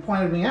upset that you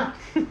pointed me out,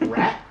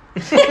 rat." I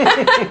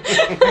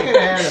could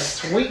have had a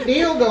sweet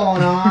deal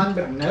going on,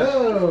 but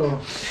no.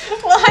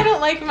 Well, I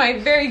don't like my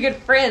very good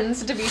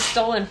friends to be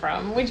stolen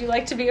from. Would you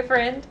like to be a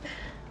friend?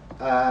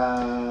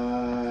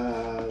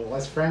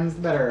 Less friends,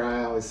 the better,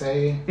 I always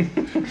say.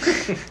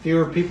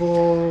 Fewer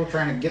people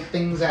trying to get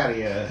things out of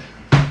you.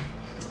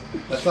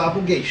 Less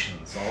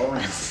obligations all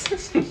around.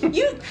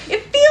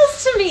 It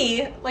feels to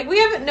me like we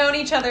haven't known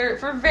each other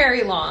for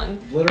very long.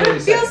 Literally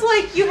It feels seconds.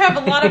 like you have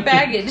a lot of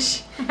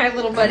baggage, my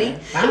little buddy.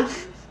 Huh?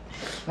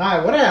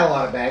 I would have had a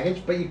lot of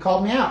baggage, but you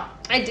called me out.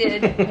 I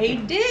did. I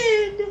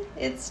did.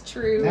 It's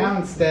true. Now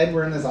instead,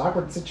 we're in this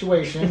awkward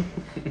situation.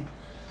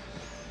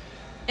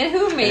 And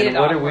who made And it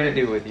what are awkward? we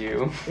to do with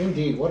you?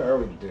 Indeed, what are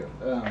we to do?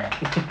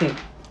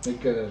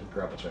 Make a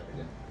grapple check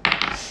again.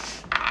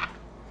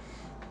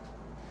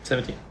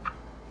 17.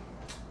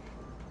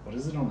 What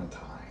is it on the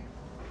tie?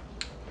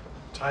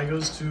 Tie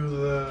goes to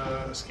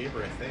the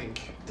escaper, I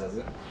think. Does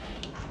it?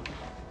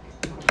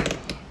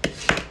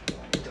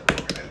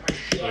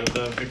 Or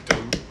the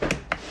victim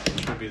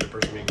would be the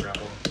person being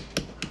grappled.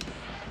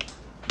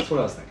 That's what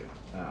I was thinking.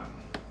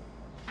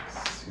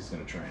 He's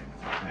going to try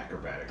and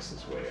acrobatics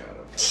his way out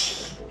of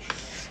this bullshit.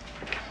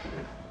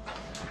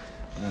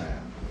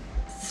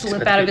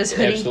 Slip out of his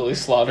hoodie. Absolutely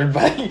slaughtered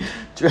by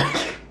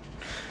Drake.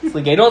 It's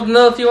like, I don't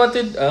know if you want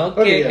to...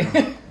 Okay.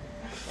 yeah.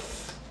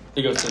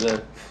 He goes to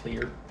the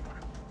clear.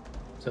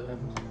 So that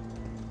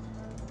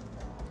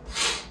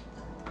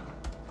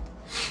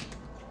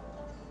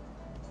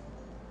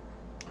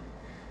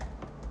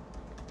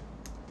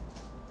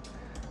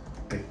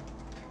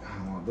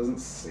It doesn't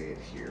say it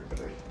here, but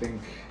I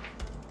think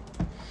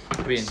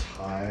I mean,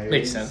 ties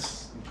makes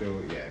sense. Go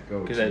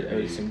because to I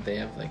the- assume they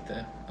have like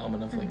the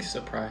element of like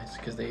surprise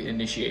because they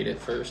initiate it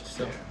first.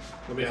 So Yeah.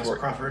 Let me ask Before-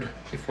 Crawford.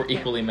 if we're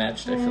equally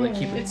matched, I feel like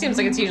keep It it. seems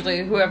like it's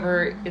usually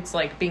whoever it's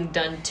like being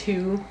done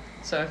to.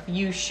 So if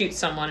you shoot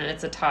someone and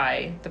it's a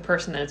tie, the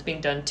person that it's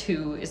being done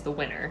to is the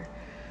winner.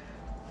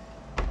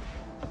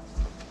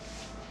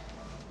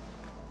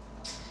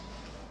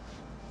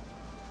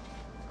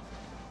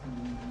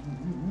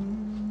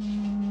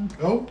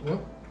 Oh,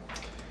 well.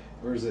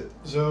 Where is it?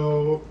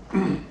 So,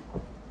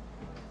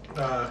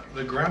 the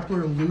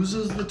grappler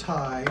loses the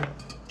tie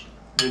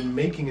when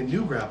making a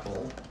new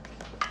grapple,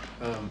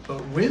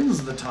 but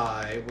wins the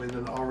tie when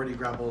an already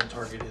grappled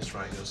target is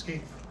trying to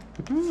escape.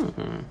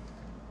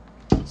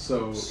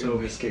 So So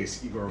in this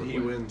case, Igor would He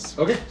win. wins.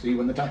 Okay, so you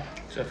win the tie.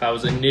 So if I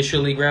was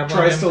initially grappling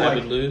Tries him, to, I like-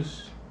 would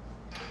lose.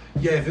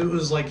 Yeah, if it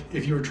was like,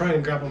 if you were trying to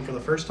grapple him for the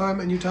first time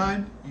and you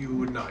tied, you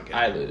would not get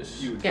I it.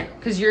 lose. You would Yeah, fail.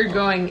 because you're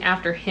going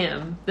after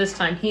him. This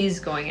time he's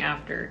going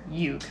after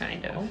you,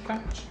 kind of. Okay.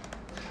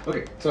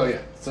 Okay, so yeah,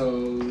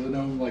 so the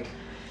gnome like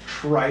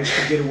tries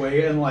to get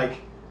away and like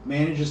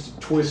manages to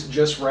twist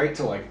just right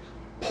to like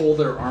pull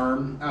their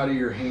arm out of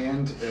your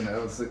hand, and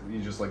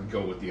you just like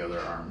go with the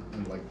other arm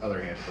and like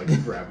other hand like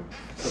grab him.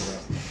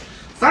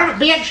 Son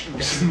of a bitch!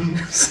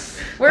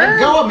 Where Let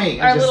go of me!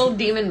 our And just- little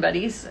demon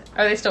buddies?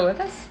 Are they still with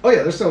us? Oh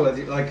yeah, they're still with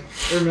you. Like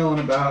they're milling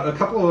about. A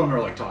couple of them are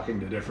like talking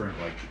to different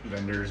like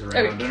vendors around,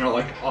 Okay. and are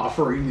like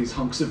offering these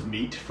hunks of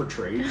meat for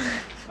trade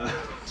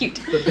Cute.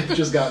 that they've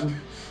just gotten.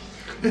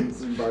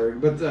 It's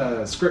embargoed. But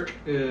Skrick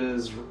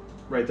is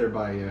right there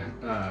by you,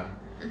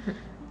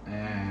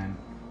 and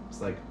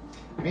it's like,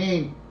 I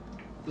mean,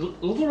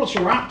 little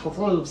Sharant with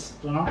lives,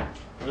 you know.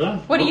 Yeah.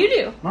 What do you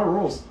do? No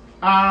rules.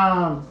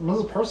 Was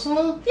it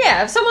personal?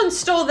 Yeah, if someone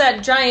stole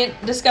that giant,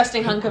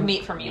 disgusting hunk of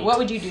meat from you, what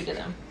would you do to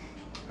them?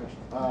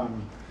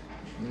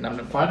 No.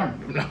 Fight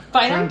him. Fight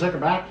Try and him? take it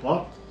back.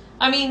 Look,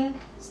 I mean,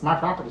 it's my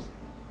property.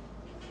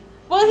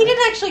 well, he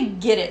didn't actually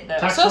get it, though.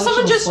 So if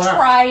someone Taxation just slap.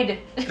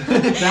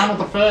 tried... Down with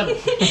the Fed.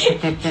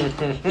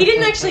 He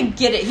didn't actually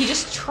get it. He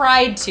just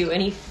tried to,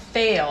 and he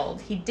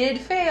failed. He did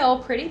fail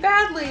pretty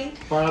badly.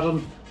 Bad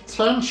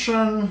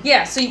intention.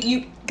 Yeah, so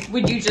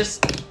would you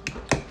just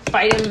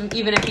fight him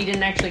even if he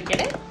didn't actually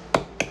get it?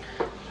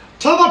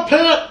 To the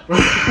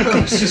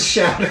pit! Just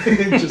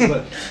shouting. Just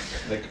like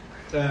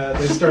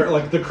they start,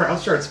 like, the crowd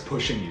starts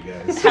pushing you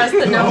guys. How's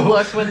the gnome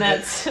look when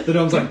that's... The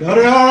gnome's like, no,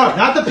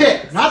 not the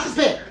pit! Not the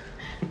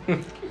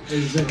pit!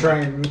 He's gonna try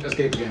and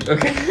escape again.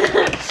 Okay.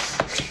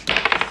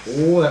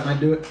 Oh, that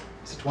might do it.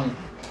 It's a 20.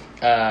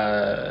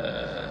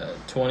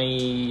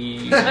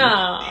 20.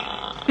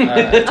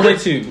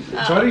 22.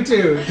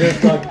 22.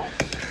 Just like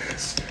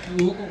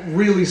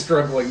really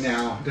struggling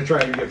now to try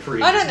and get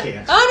free.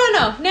 Oh,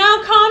 no.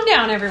 Now calm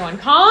down, everyone.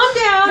 Calm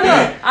down.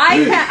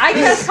 I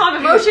cast calm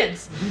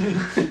emotions.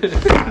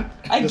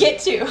 I get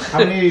to. How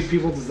many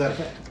people does that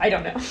affect? I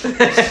don't know.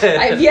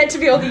 I've yet to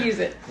be able to use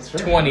it.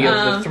 20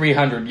 of the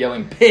 300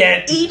 yelling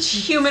pit. Each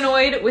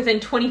humanoid within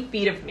 20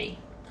 feet of me.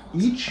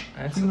 Each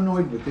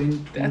humanoid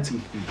within 20 feet.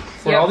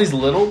 For all these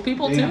little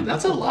people, too? Damn,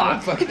 That's a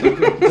lot. Do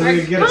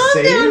they get a Calm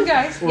save? down,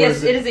 guys. Or Yes,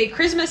 is it is a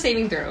charisma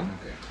saving throw.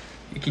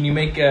 Okay. Can you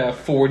make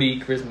 40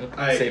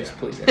 charisma saves,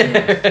 please?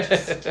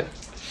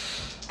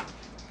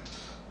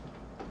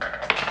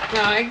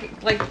 No,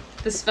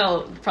 the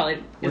spell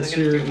probably What's isn't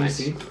your going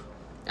to do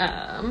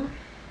much.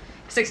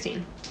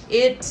 16.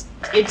 It's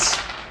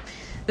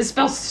the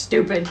spell's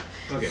stupid.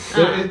 Okay.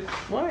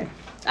 Why?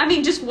 I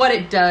mean, just what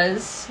it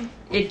does.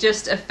 It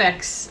just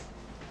affects.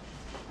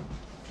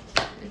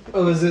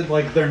 Oh, is it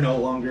like they're no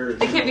longer?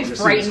 They can't be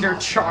frightened or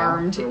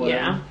charmed.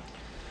 Yeah.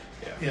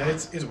 Yeah,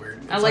 it's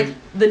weird. I like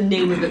the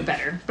name of it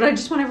better, but I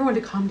just want everyone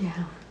to calm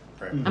down.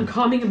 Right. I'm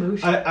calming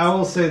emotions. I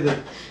will say that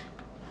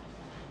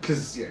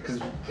because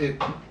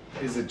it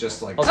is it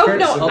just like Oh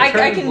no, I can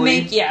Alternatively-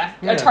 make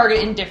a target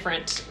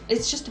indifferent.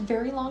 It's just a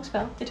very long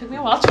spell. It took me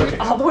a while to read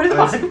all the way to the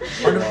bottom.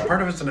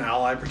 Part of it's an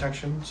ally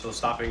protection, so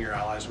stopping your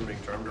allies from being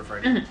charmed or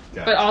frightened.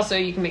 Got But it. also,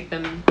 you can make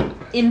them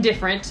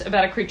indifferent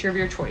about a creature of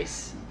your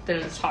choice that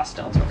is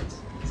hostile towards.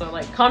 So,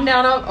 calm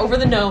down over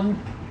the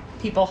gnome,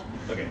 people.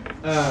 Okay.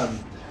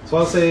 So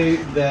I'll say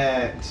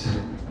that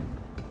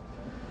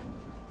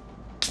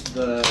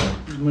the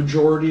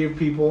majority of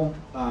people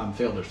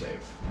fail their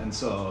save, and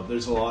so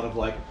there's a lot of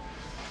like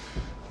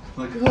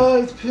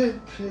oh, it's pit.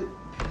 Okay.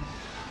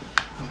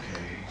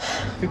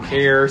 Who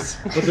cares?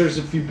 But there's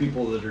a few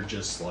people that are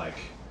just like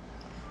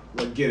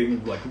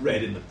getting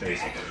red in the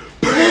face.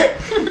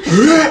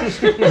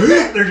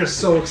 They're just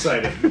so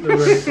excited. They're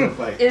ready for a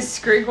fight. Is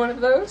Scrig one of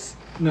those?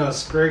 No,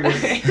 Scrig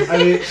was.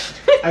 I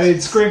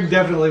mean, Scrig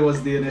definitely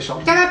was the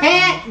initial.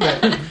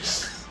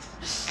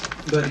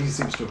 But he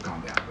seems to have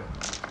calmed down a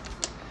bit.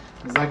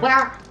 He's like,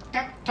 well,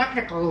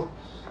 technically,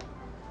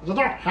 you don't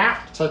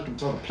have to take him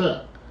to the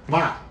pit.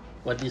 But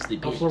What is the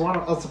if pit? you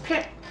want to, it's a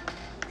pit.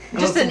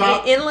 Just It's an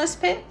about- endless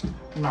pit?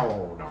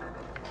 No.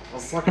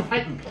 It's like a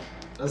fighting pit.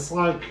 It's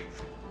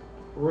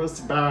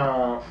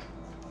about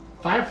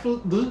 5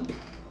 feet deep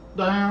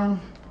down,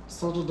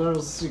 so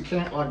that you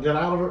can't get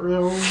out of it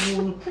real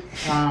easily.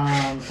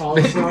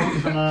 Also,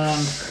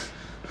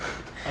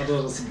 and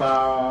then it's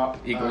about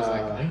Igor's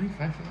really?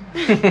 5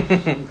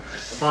 feet?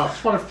 about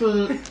 20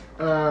 feet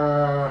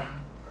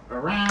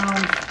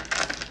around,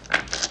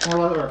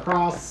 more or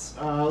across.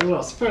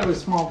 It's a fairly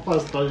small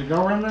place, but you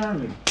go in there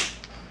and you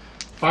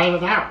fight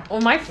it out.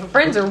 Well, my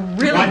friends are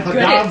really Like the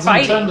good at gods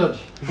fighting. intended.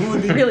 Who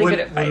would be Really would, good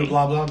at would fighting.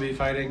 blah blah be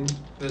fighting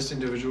this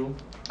individual?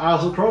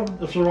 Who could,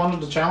 if you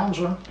wanted to challenge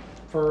him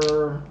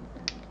for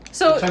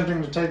So,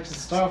 attempting to take his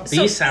stuff.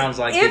 These sounds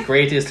like the if-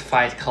 greatest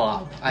fight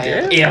club I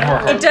have ever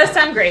heard. it does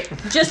sound great.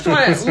 Just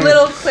want a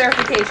little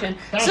clarification.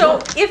 So,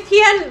 if he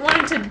hadn't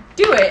wanted to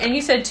do it, and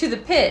you said to the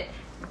pit,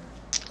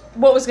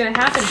 what was going to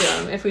happen to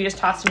him if we just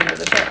tossed him into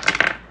the pit?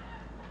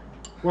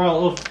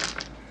 Well,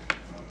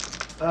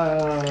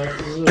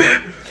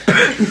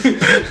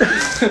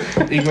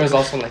 Igor's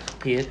also like,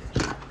 pit.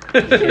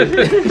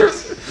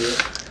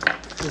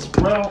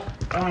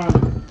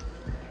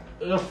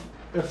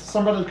 if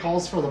somebody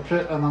calls for the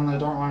pit and then they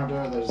don't want to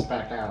do it, they just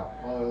back out.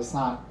 Well, it's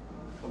not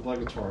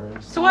obligatory.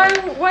 So why,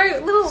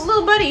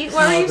 little buddy,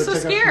 why are you so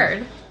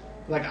scared?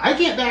 Like, I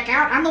can't back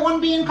out. I'm the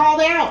one being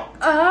called out.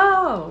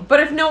 Oh, but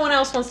if no one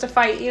else wants to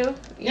fight you,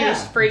 you're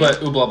just free. But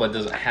Ublaba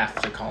doesn't have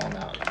to call him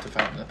out to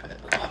fight in the pit.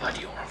 Ublaba,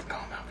 do you want to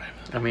call him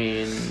out? I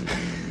mean,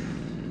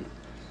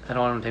 I don't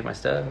want him to take my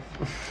stuff.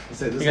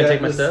 Say, this You gonna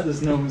take my this, stuff?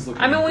 This gnome is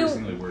looking I mean,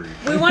 increasingly worried.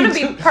 we want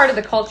to be part of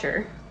the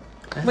culture.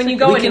 When you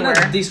go We anywhere.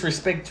 cannot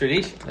disrespect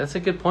tradition. That's a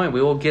good point.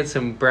 We will get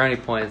some brownie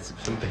points,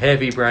 some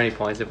heavy brownie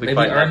points if we Maybe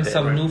fight that earn pit,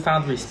 some right?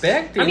 newfound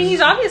respect. I mean,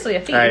 he's obviously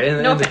a thief. All right,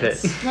 in no the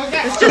offense. pit.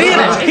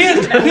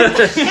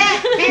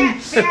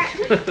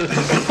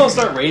 I'll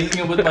start raising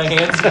him with my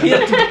hands.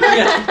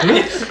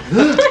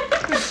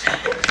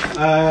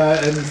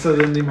 And so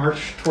then the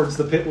march towards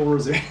the pit will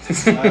resume.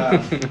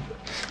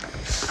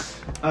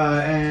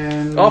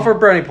 And All for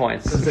brownie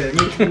points. as they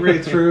make their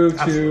way through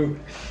to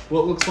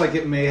what looks like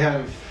it may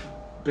have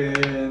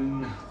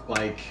been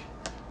like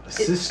a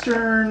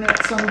cistern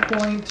at some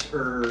point,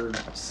 or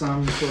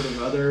some sort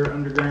of other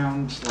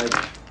underground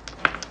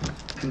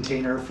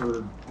container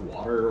for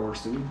water or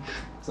sewage,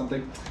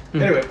 something.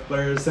 Anyway, but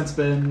it's since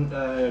been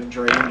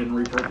drained and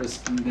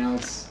repurposed, and now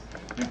it's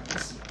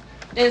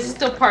It's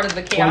still part of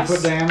the 20 chaos.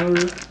 foot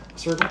diameter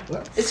circle.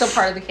 What? It's still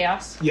part of the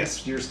chaos.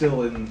 Yes, you're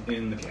still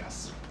in the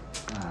chaos.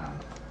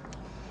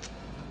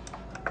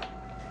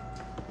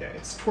 Yeah,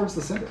 it's towards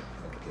the center of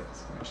the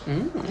chaos,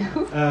 actually.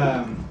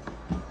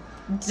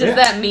 Does Yeah.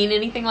 that mean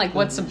anything?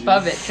 What's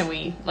above it? Can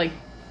we, would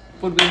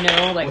we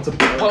know, What's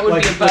above? what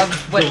would be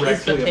above what is the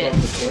directly pit?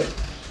 above the foot?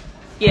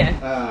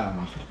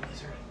 Yeah.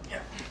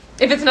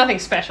 If it's nothing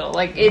special,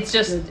 like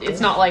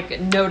it's not like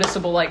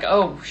noticeable. Like,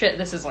 oh shit,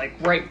 this is like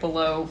right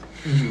below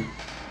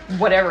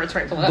whatever it's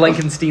right below.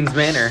 Blankenstein's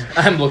Manor.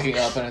 I'm looking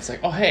up and it's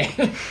like, oh hey.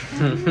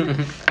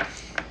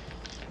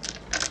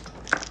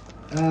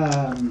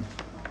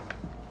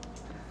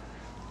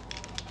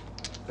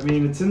 I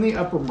mean, it's in the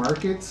upper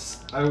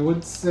markets. I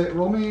would say,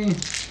 roll me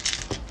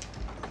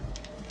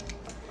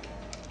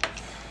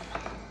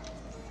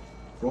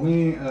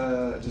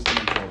just an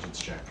intelligence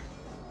check.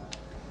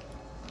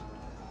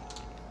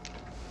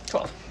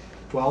 12.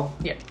 12?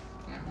 Yeah.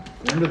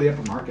 You're into the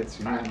upper markets,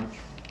 you know how much.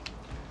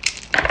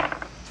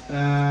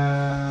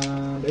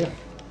 Yeah.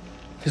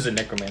 There's a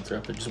necromancer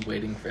up there just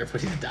waiting for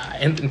everybody to die,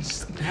 and then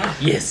just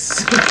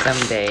yes.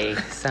 Someday.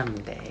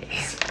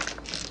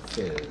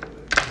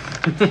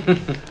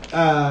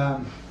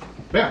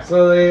 Yeah,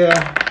 so they,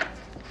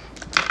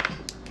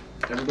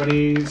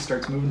 everybody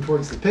starts moving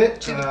towards the pit.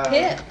 To the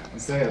pit. I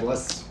say,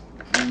 unless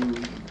you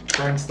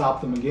try and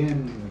stop them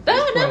again.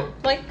 No.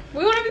 Like,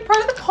 we want to be part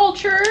of the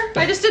culture.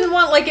 I just didn't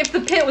want, like, if the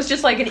pit was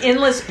just like an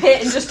endless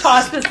pit and just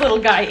toss this little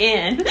guy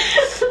in.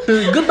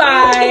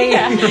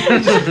 Goodbye.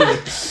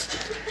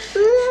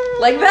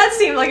 Like, that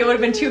seemed like it would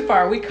have been too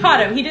far. We caught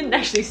him. He didn't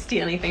actually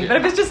steal anything. But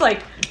if it's just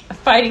like a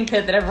fighting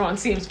pit that everyone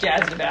seems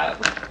jazzed about.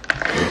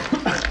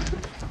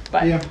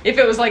 But if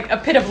it was like a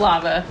pit of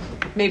lava,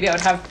 maybe I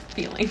would have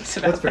feelings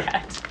about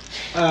that.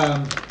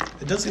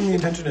 It does seem the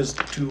intention is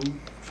to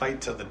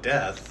fight to the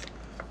death.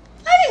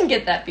 I didn't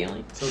get that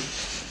feeling. So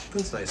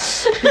that's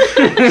nice.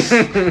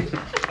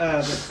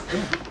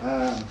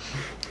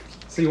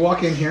 So you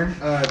walk in here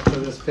to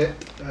this pit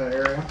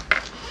area,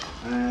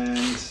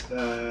 and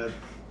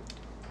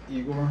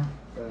Igor,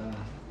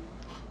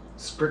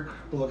 Skrick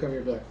will look over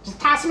your back. Just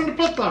toss him in the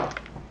pit, though.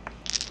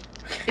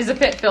 Is the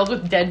pit filled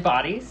with dead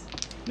bodies?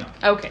 No.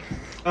 Okay.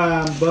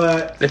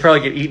 But They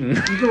probably get eaten.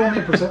 you can roll me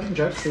a perception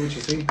check, see what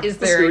you see. Is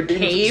there a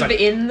cave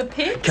in the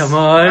pit? Come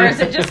on. Or is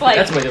it just like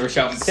That's why they were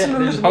shouting pit. They're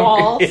smooth just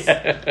walls?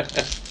 hungry.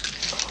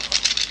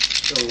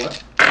 So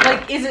what?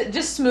 Like, is it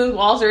just smooth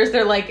walls, or is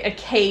there like a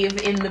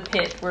cave in the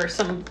pit where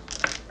some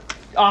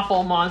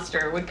awful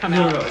monster would come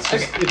out? No. It's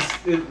just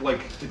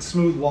it's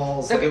smooth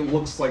walls. Okay. It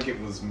looks like it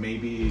was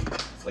maybe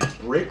like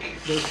brick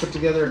that was put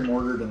together and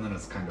mortared, and then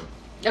it's kind of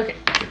Okay.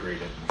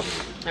 degraded. All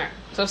right.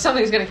 So if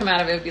something's going to come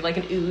out of it, it would be like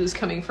an ooze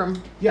coming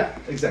from. Yeah,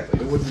 exactly.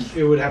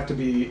 It would have to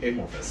be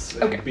amorphous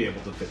and Okay. be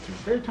able to fit through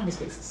very tiny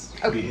spaces.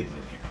 Okay. Be hidden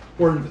in here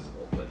or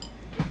invisible, but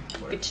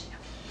whatever. Bitch.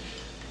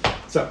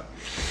 So,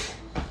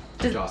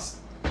 Does- Joss,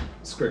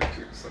 Skrick,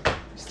 like,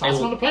 Toss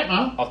him in the pit,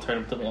 man. I'll turn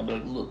him to me. I'll be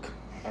like, look,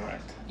 all right,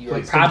 you're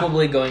Please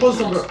probably going to please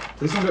don't do lose. it.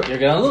 Please don't do it. You're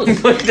gonna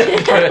lose.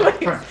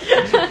 Turn.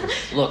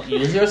 Look,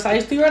 use your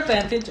size to your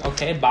advantage.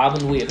 Okay, bob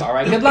and weave. All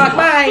right, good luck.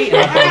 Bye. And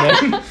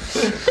I'll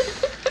throw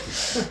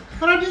them.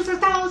 But I just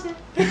 1,000.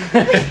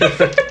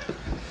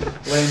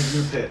 Lands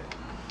in the pit.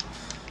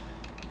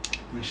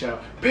 And they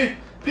shout, pit,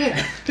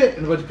 pit, pit,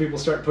 and a bunch of people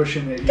start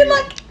pushing at you. Good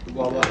luck.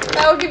 Blah, blah.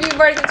 That will give you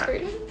bardic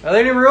inspiration. Are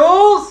there any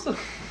rules?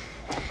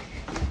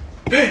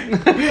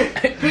 Pit,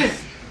 pit, pit.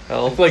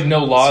 Well, It's like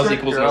no laws Skrick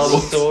equals no draws a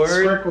rules. sword.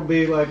 Skrick will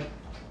be like,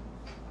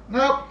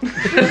 nope.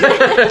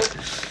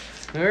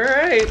 All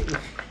right.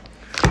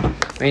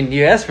 I mean,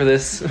 you asked for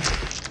this.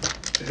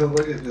 He'll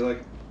look at you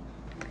like,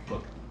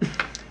 look,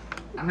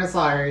 I'm just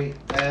sorry.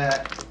 I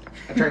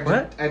tried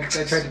What?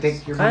 to tried to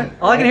take your money.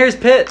 All I can hear is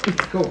pit.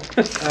 cool.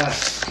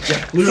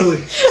 Yeah,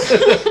 literally,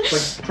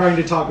 like trying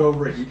to talk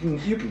over it. You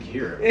can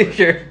hear it, but,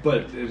 Sure.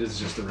 but it is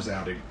just a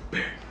resounding.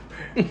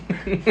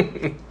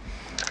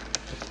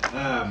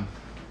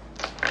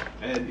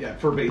 And yeah,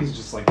 for a bit, he's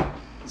just like,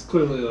 he's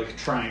clearly like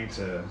trying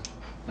to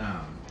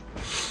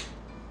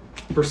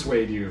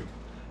persuade you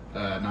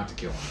not to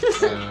kill him.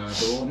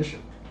 The roll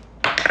initiative.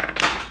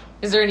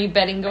 Is there any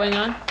betting going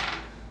on?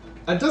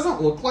 It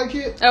doesn't look like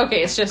it.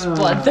 Okay, it's just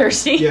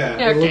bloodthirsty. Yeah,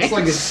 Okay. it looks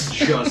like it's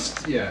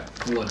just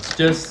blood.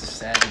 Just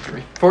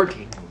savagery.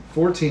 14.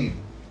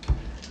 14.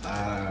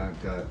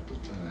 Got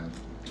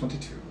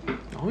 22.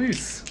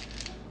 Nice.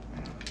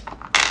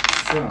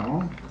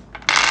 So,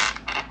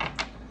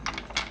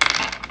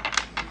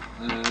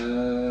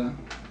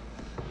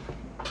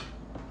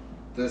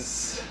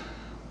 this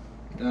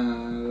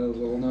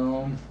little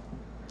gnome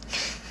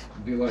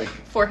would be like,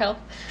 4 health.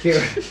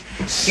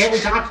 Can't we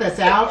talk this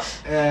out?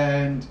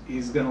 and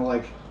he's gonna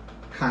like,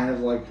 kind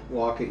of like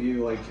walk at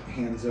you, like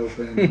hands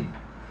open.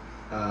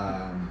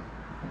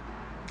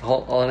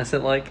 All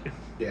innocent like.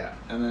 Yeah,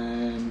 and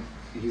then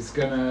he's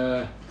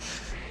gonna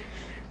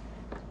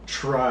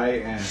try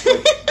and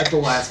like, at the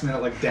last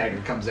minute, like dagger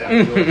comes out,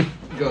 and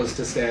goes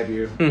to stab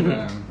you.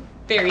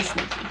 Very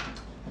sneaky.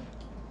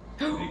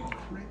 Oh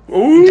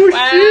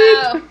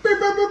Wow.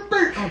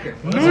 Okay.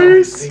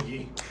 Nice.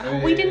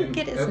 Thingy. We didn't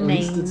get his At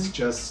least name. it's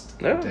just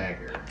No. a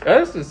dagger,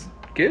 This is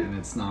good. and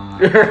it's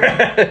not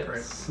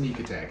Right. sneak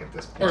attack at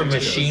this point. Or a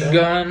machine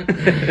gun.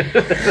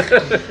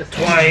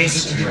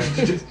 Twice.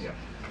 Yeah.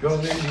 Go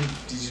on, did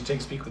you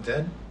take Speak with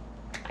Dead?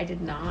 I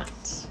did not.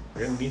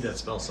 We're gonna need that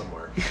spell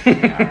somewhere.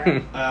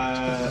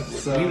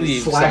 So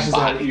slashes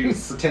out at you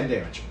for 10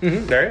 damage.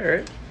 Mm-hmm. All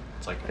right.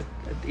 It's like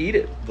I'd eat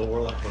it. the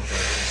warlock with a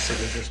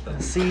signature spell.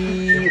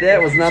 See,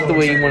 that was not the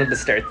way you wanted to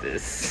start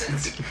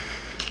this.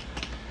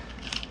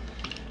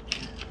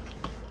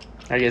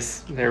 I guess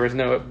there was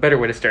no better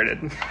way to start it.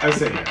 I would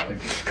say,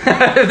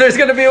 yeah. If there's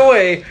gonna be a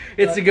way,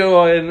 it's to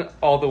go in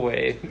all the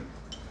way.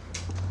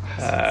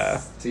 To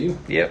you.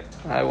 Yep,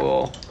 I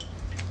will.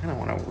 I don't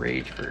want to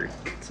rage for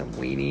some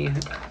weenie.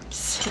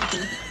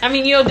 I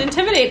mean, you'll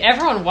intimidate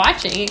everyone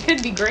watching. It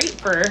could be great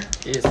for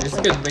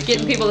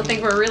getting people to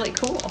think we're really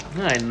cool.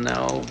 I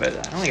know,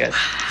 but I only got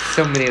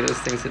so many of those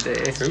things a day.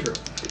 True.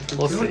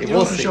 We'll see. You We'll don't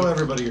have to see. show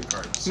everybody your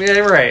cards. Yeah,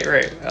 right.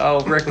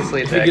 I'll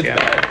recklessly attack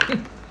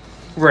him.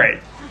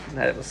 Right.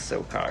 That was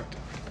so cocked.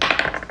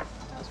 That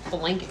was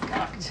blanket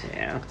cocked.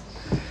 Yeah.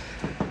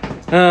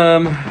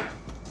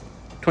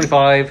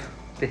 25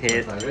 to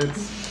hit. 5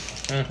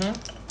 hits.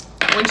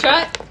 Mm-hmm. One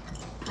shot?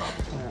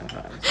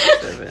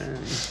 7.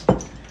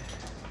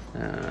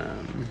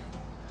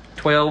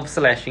 12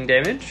 slashing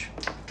damage.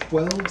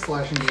 12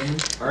 slashing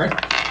damage. Alright.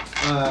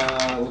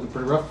 Looking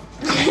pretty rough.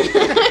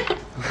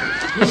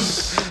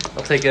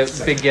 I'll take a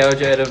big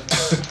gouge out of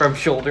from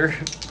shoulder.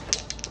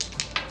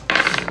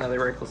 Another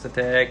reckless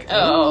attack.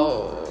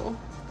 Oh.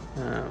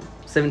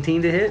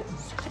 17 to hit.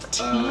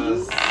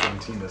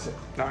 17 does hit.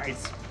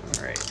 Nice.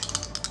 All right.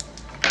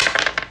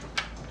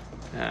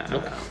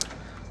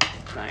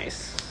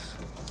 Nice.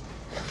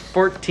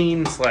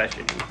 14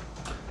 slashing.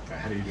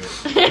 How do you do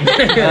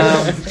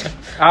it?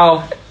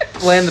 I'll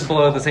land the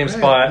blow at the same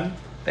spot,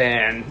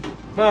 and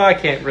well, I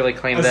can't really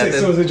claim I that. say,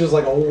 so is it just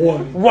like a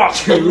 1? Wah,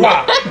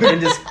 wah,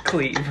 and just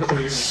cleave.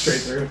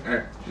 Straight through.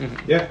 Alright.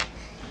 Mhm. Yeah.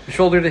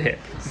 Shoulder to hip.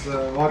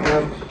 So walk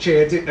up,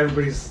 chant it,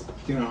 everybody's,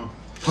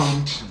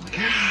 pumped. Like,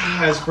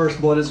 as first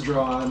blood is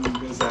drawn,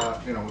 goes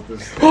out, with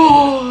this.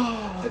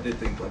 I did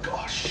think like,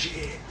 oh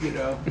shit,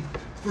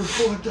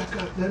 first blood,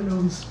 that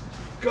gnome's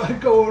got it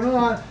going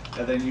on.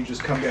 And then you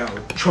just come down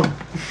with trunk,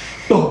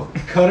 boom,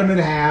 cut him in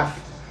half.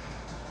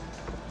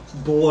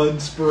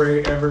 Blood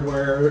spray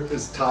everywhere.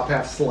 His top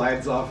half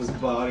slides off his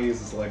body as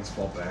his legs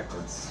fall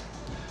backwards.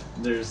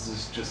 There's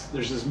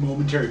this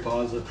momentary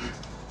pause of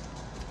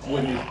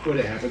when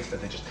it happens,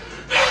 but they just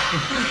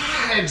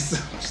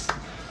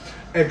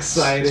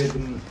excited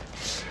and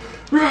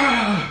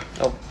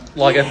I'll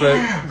log up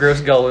a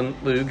gross gull and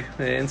lug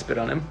and spit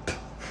on him.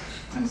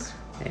 Nice.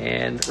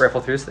 And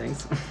rifle through his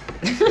things.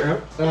 Yeah.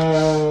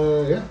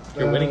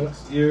 You're winning.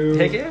 You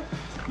Take it.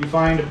 You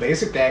find a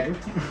basic dagger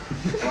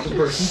on the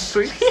person,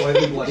 Sweet.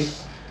 slightly bloody.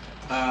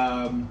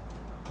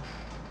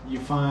 You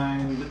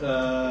find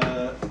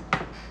a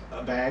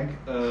bag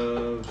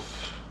of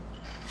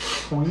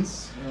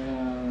coins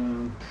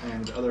and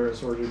other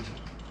assorted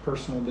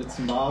personal bits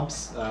and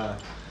bobs.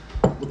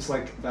 Looks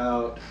like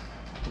about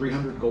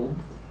 300 gold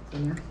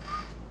in there.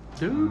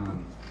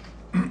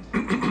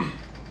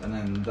 And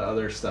then the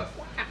other stuff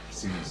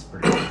seems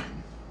pretty good.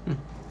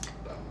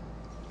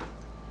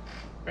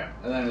 Yeah,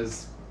 and then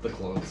the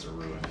clothes are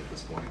ruined at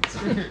this point. So.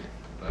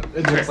 But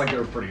it looks like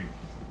they're pretty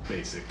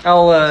basic.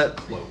 I'll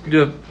cloak.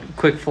 do a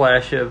quick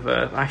flash of.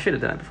 I should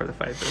have done it before the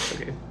fight, but it's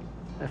okay.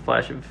 A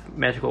flash of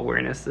magical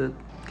awareness to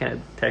kind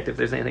of detect if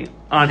there's anything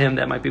on him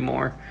that might be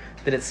more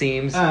than it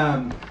seems.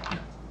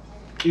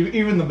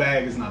 Even the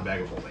bag is not a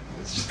bag of holding.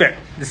 It's just Fair.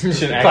 This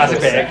is an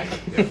classic actual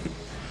bag. Yeah,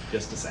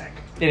 just a sack.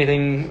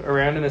 Anything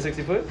around in the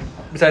 60 foot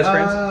besides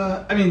friends?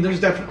 I mean, there's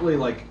definitely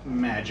like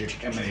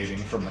magic emanating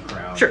from the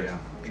crowd. Sure. Yeah,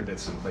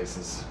 bits and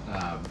places.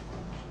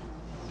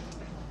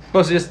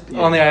 Mostly just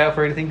on the eye out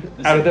for anything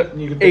out of the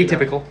You can pick it up.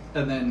 atypical.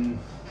 And then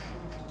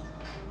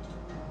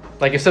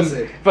Like if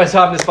Sick. if I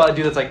saw him in the spot a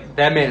dude that's like,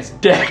 that man's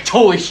decked,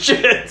 holy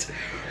shit!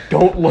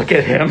 Don't look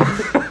at him.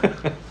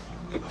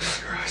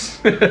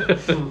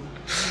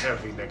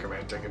 Heavy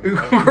necromantic.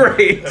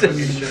 Great.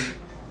 Evocation.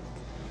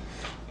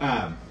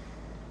 but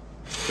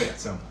yeah,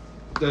 so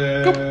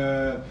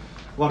a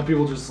lot of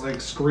people just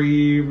like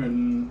scream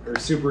and are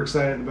super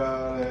excited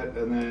about it,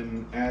 and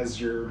then as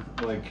you're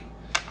like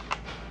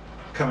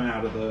coming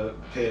out of the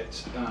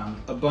pit,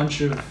 a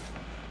bunch of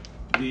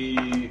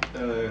the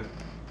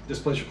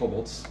displaced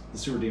kobolds, the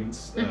sewer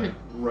demons,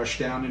 rush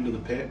down into the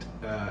pit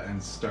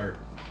and start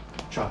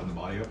chopping the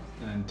body up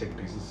and taking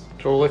pieces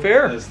Totally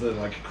fair. as the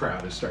like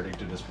crowd is starting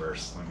to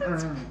disperse.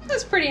 Like,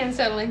 That's pretty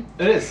unsettling.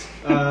 it is,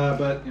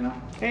 but you know,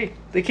 Hey,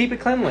 they keep it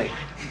cleanly.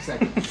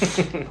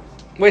 exactly.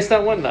 Waste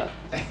not, one not.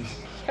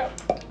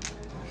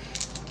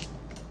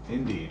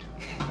 Indeed.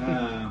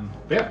 Yeah.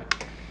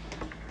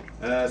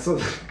 So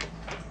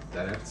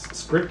that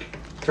Scrick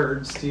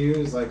turns to you.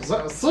 He's like,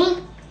 "See,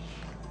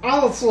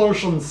 all the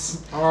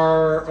solutions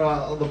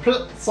are the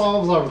pit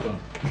solves everything.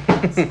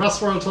 It's the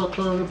best way to take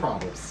care of your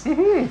problems."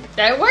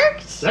 That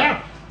worked?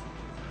 Yeah,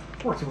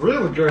 worked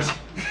really good.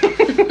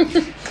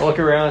 I'll look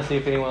around and see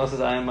if anyone else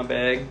is eyeing my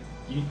bag.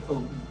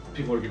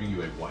 People are giving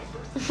you a wide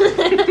berth.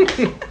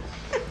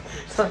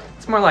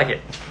 It's more like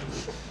it.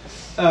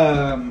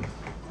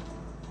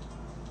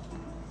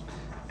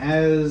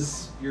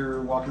 As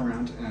you're walking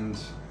around and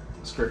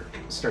Strick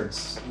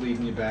starts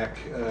leading you back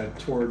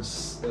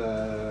towards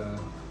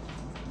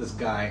this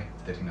guy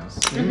that he knows.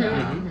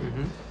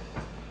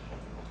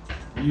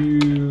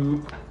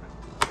 You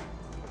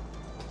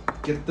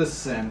get the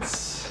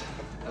sense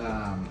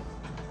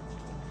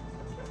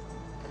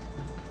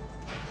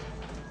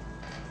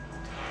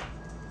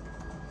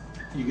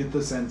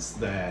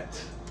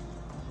that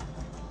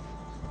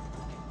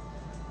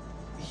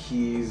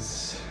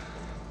he's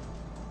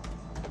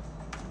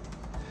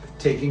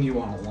taking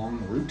you on a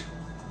long route.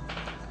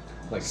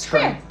 Like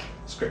Strick,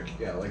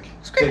 yeah, like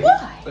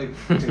why? Like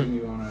taking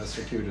you on a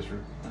circuitous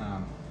route.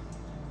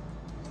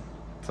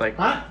 It's like,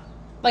 Huh?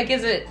 Like,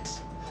 is it?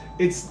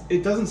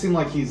 It doesn't seem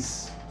like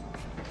he's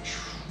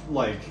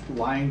like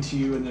lying to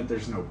you and that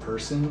there's no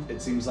person.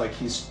 It seems like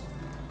he's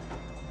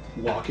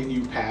walking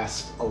you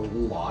past a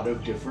lot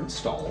of different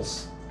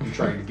stalls and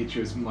trying to get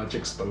you as much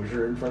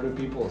exposure in front of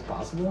people as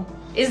possible.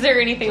 Is there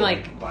anything to,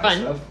 like buy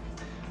fun? Stuff.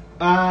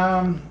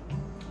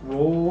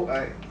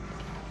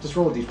 Just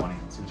roll a d20.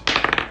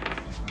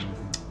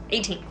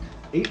 18.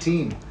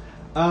 18.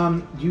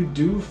 You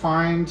do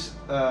find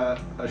a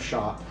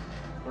shop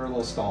or a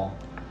little stall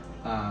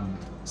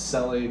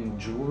selling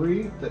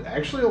jewelry that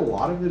actually a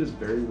lot of it is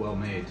very well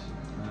made,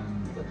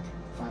 like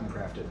finely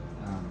crafted.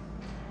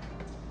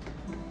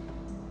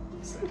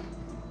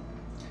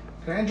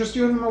 Can I interest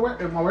you in my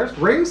wares?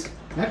 Rings,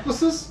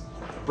 necklaces,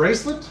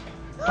 bracelet,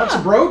 perhaps a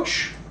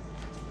brooch.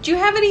 Do you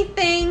have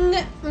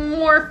anything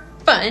more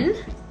fun?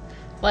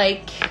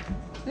 Like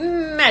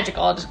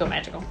magical? I'll just go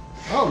magical.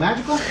 Oh,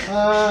 magical?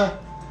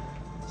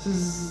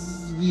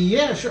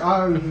 Yeah, sure.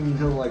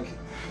 He'll like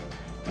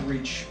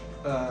reach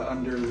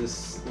under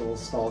this little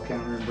stall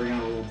counter and bring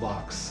out a little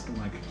box and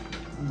like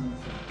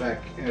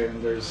back,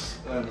 and there's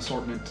an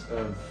assortment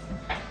of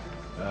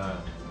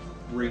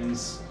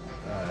rings.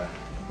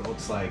 It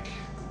looks like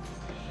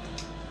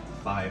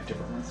 5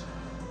 different ones.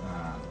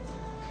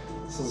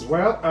 Says,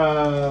 well,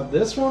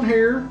 this one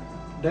here,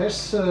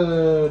 that's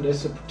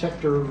a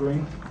protector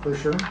ring for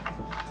sure.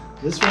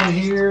 This one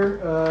here,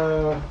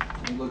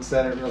 he looks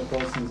at it real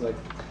close and he's like,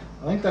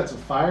 I think that's a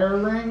fire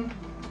ring.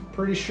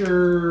 Pretty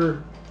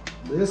sure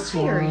this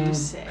Fire, one. you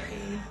say?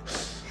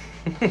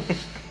 I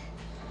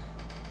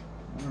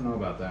don't know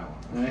about that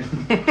one.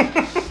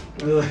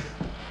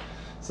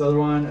 This other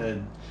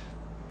one,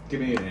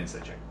 give me an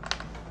insight check.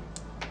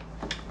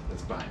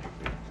 That's behind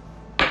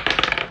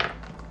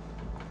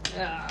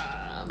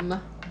you.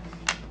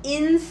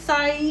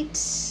 Insight.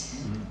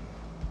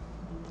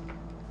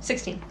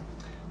 16.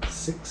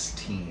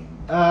 16.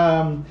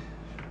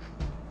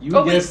 You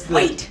would guess that.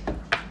 Wait!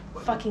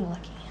 Fucking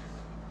lucky.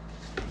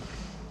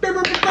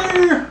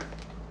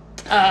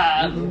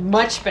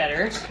 Much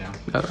better. Yeah.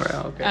 oh,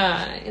 right,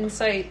 okay.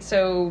 Insight,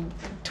 so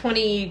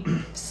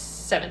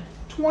 27.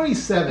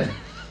 27.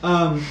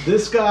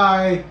 This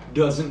guy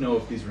doesn't know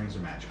if these rings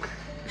are magical.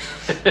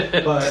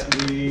 But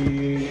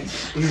he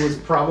was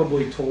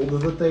probably told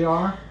that they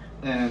are,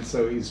 and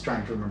so he's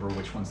trying to remember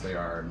which ones they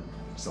are and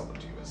sell them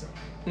to you as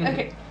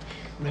Okay.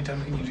 How many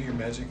times can you do your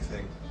magic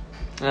thing?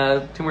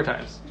 2 more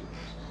times.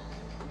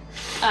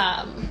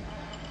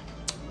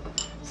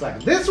 It's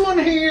like, this one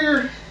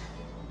here,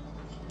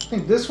 I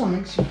think this one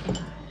makes you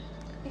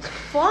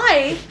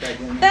Fly?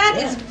 That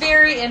is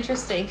very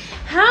interesting.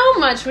 How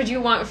much would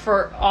you want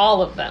for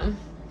all of them?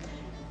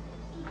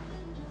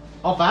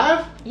 all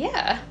 5?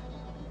 Yeah.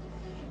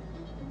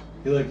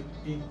 You're like,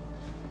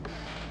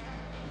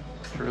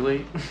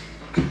 Truly.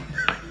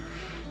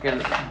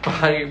 Gonna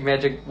buy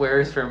magic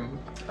wares from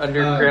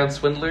underground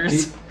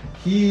swindlers.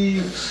 he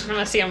I'm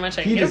gonna see how much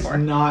I he can get it does for.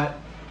 not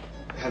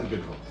have a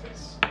good poker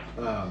face.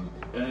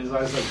 And his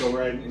eyes like go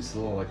right, and he's a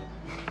little like,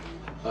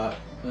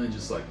 and then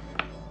just like,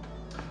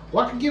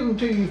 well, I could give them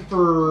to you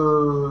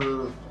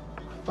for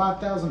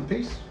 5,000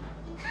 apiece.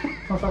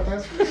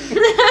 25,000. You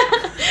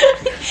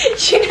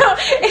know,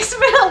 it's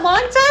been a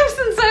long time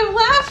since I've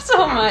laughed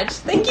so much.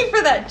 Thank you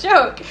for that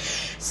joke.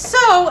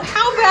 So,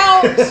 how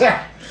about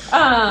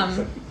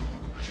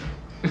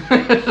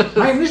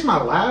Man, this is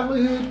my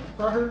livelihood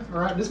right here.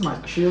 All right, this is my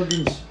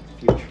children's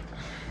future.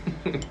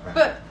 Right.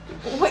 But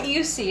what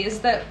you see is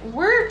that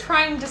we're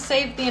trying to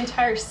save the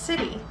entire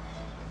city.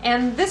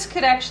 And this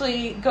could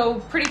actually go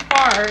pretty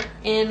far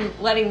in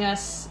letting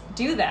us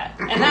do that.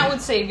 And that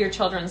would save your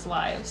children's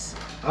lives.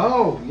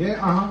 Oh,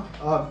 yeah,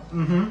 Roll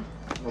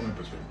me a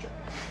persuasion check.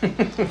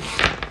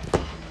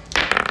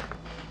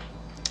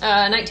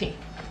 19.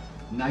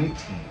 19.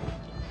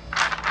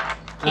 Can't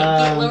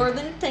get lower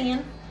than a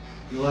 10.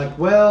 You're like,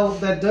 well,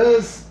 that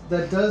does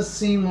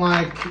seem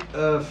like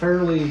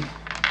fairly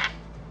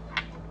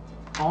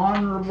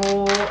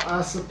honorable,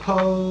 I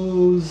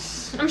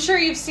suppose. I'm sure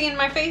you've seen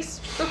my face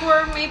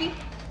before, maybe.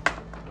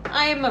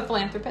 I am a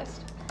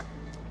philanthropist.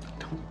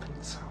 Don't think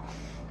so.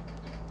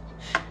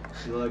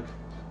 You're like,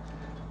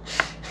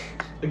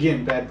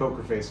 again, bad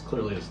poker face.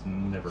 Clearly, has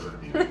never heard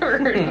of you. Never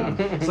heard of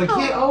it. It's like,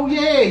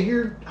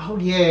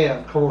 yeah,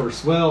 of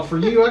course. Well, for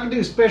you, I can do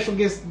a special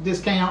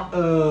discount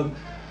of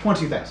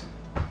 20,000.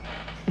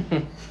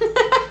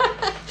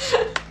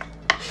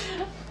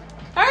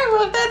 Alright,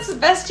 well, if that's the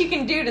best you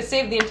can do to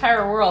save the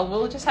entire world.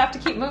 We'll just have to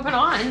keep moving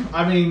on.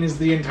 I mean, is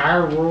the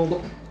entire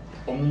world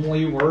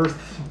only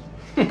worth...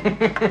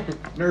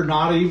 They're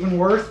not even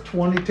worth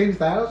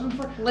 22,000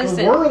 for Listen,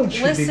 the world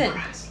should listen. be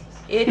priceless.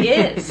 It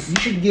is. You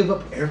should give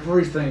up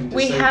everything to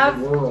save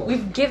the world.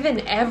 We've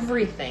given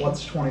everything.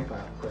 What's 25?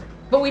 Great.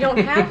 But we don't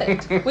have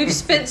it. We've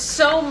spent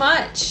so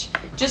much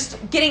just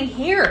getting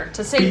here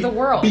to save the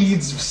world.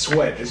 Beads of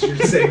sweat as you're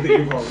saying that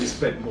you've already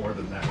spent more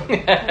than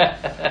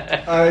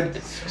that.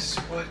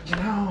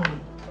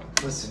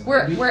 Listen.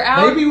 We're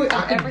out. Maybe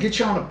I could get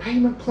you on a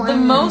payment plan. The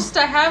most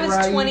I have is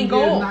where 20 you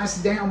gold. Get a nice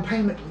down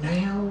payment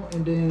now,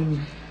 and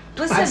then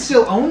Listen, I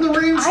still own the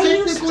rings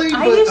technically,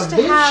 but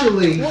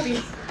eventually.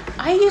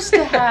 I used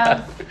to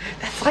have.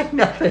 That's like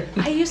nothing.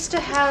 I used to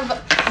have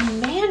a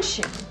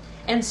mansion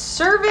and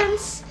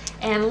servants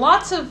and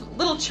lots of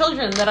little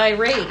children that I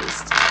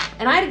raised,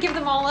 and I had to give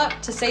them all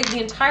up to save the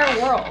entire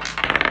world.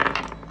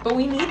 But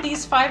we need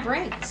these 5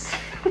 rings.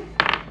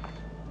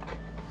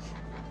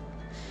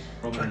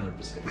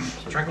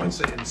 Try going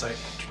to insight,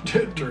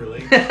 truly.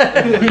 Did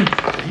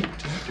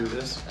he do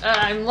this?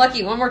 I'm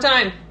lucky. One more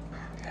time.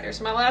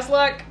 Here's my last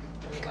luck.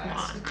 Come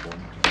on.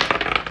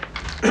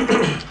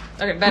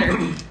 Okay, better.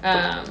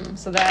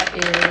 So that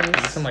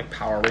is Some like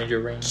Power Ranger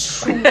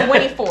range.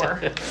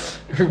 24.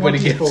 Everybody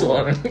gets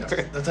 24. one.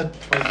 That's a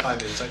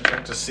 25 insight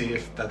check to see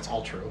if that's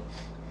all true.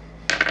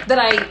 That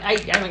I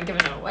haven't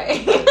given it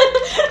away.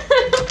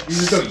 You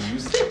just don't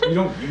use it. You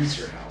don't use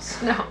your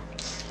house. No.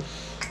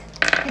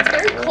 It's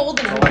very cold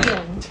and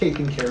revealing.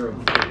 Taken care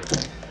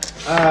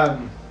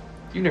of.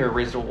 You never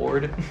raised a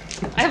ward.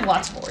 I have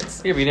lots of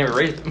boards. Yeah, but you never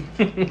raised them.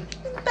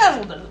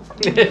 Basil does it for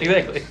me.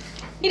 Exactly.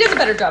 He does a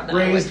better job than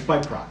Raised by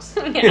proxy.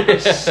 I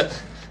would.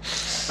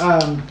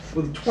 Yeah.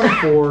 With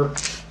 24,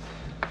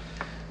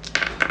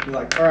 you're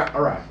like,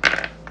 all right.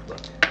 Look,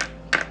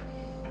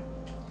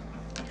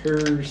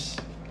 here's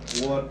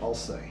what I'll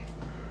say.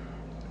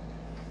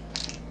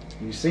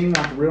 You seem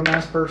like a real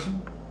nice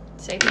person,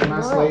 Save real the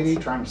nice world. lady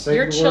trying to save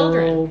Your the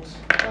children. world.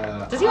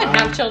 Does he even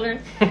have children?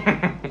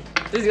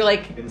 Does he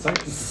like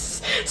Insight.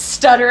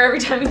 stutter every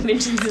time he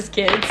mentions his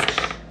kids?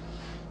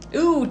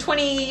 Ooh,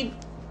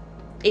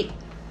 28.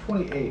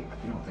 28. You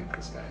don't think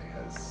this guy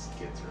has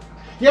kids or not?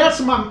 Yeah,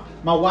 so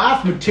my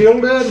wife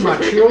Matilda and my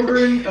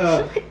children,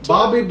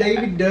 Bobby,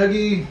 David,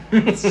 Dougie,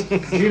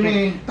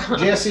 Jimmy,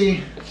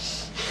 Jesse,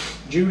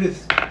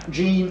 Judith,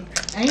 Jean,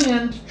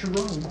 and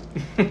Jerome.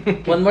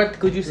 One more.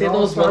 Could you say You're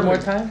all those one more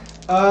starving.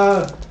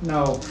 time?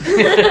 No.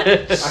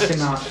 I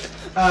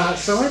cannot.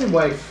 So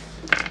anyway,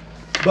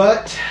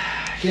 but,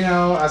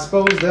 I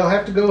suppose they'll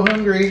have to go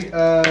hungry.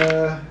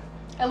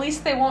 At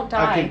least they won't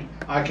die.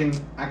 I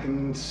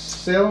can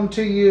sell them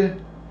to you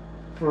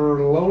for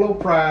a low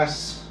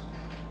price.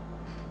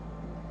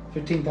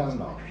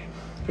 $15,000.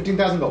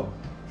 15,000 gold.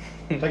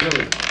 Take it or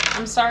leave it.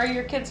 I'm sorry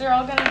your kids are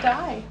all gonna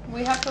die.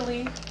 We have to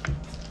leave.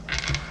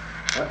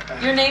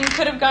 Your name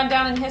could have gone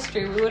down in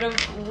history. We would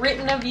have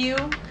written of you,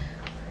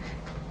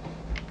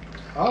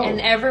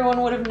 and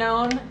everyone would have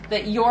known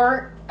that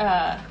your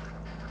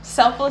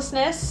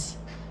selflessness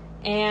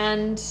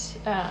and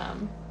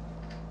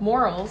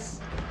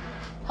morals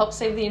helped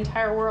save the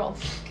entire world.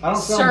 I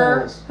don't sell Sir,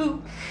 morals.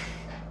 who?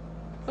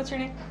 What's your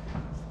name?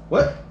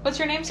 What? What's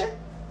your name, sir?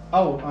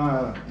 Oh,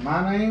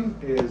 my name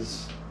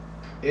is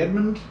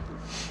Edmund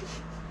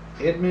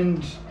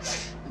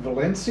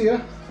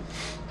Valencia.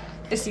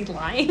 Is he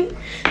lying?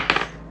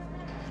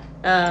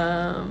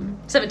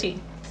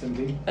 17.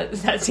 17.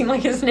 Does that seem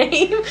like his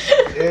name?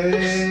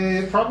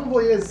 It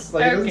probably is.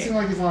 Like, it doesn't Okay. seem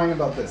like he's lying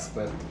about this,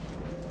 but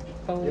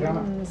you don't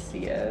know.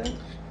 Valencia.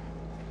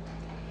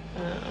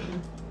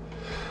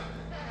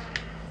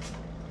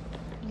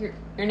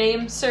 Your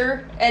name,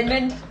 Sir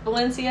Edmund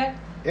Valencia,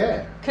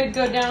 Yeah. could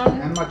go down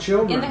And my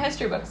children. in the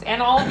history books,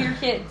 and all of your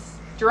kids.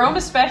 Jerome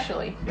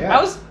especially. Yeah.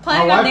 I was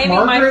planning my on wife, naming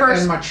Margaret, my first.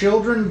 and my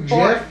children,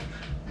 born. Jeff,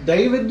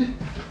 David,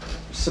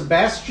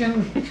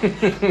 Sebastian.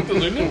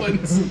 Those are new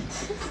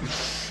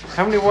ones.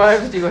 How many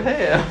wives do you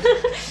have?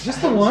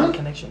 Just the one.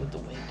 Connection with the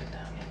wind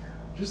down here.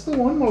 Just the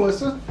one,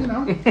 Melissa.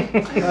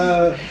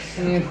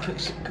 And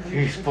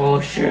He's full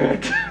of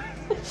shit.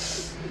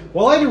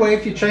 well, anyway,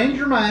 if you change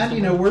your mind,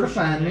 you know where to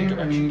find me.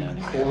 I mean,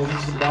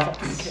 close the box.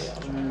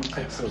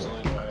 Takes a while.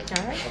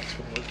 All right.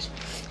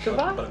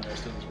 Goodbye.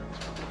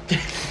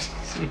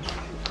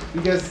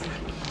 You guys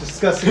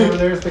discussing over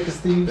there, thick as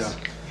thieves?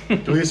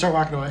 Do we start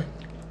walking away?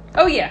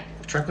 Oh yeah.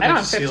 Trek would I don't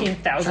like to have steal.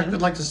 15,000. Trek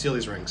would like to steal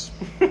these rings.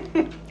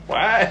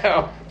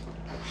 Wow.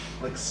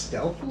 Like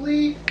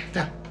stealthily?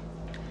 Yeah.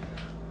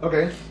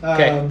 Okay.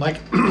 Okay.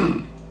 Like,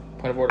 Point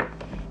of order.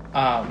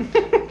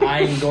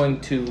 I am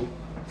going to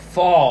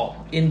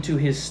fall into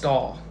his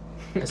stall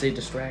as a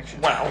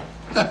distraction. Wow.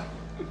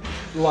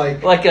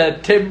 Like, Like a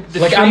Tim. the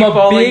Like tree I'm a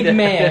falling big down.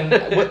 man.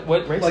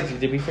 What race Like- is he?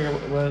 Did we figure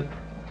out what?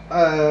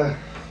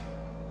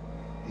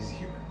 he's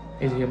human.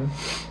 Is he human?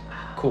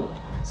 Cool.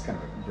 It's kind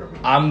of rubber.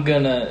 I'm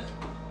gonna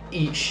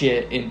eat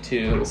shit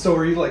into. So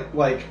are you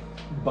like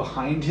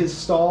behind his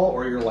stall,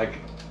 or you're like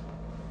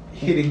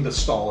hitting the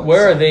stall?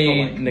 Where are itself they to,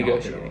 like, knock it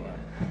negotiating? over?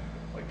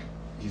 Like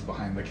he's he's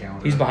behind the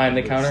counter. He's behind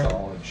the counter?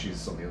 Stall, and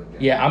she's on the other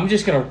end. Yeah, I'm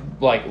just gonna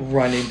like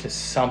run into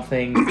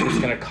something that's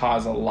gonna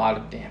cause a lot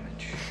of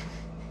damage.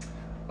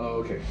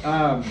 Oh, okay.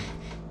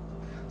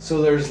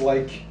 So there's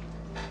like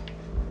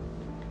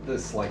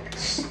this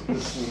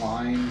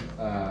line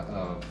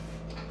of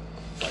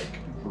like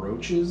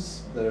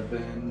brooches that have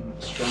been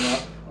strung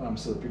up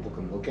so that people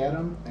can look at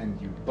them, and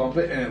you bump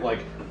it and it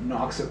like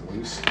knocks it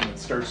loose and it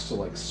starts to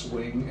like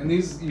swing. And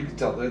these, you can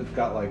tell they've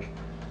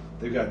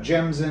got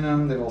gems in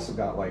them. They've also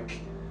got like,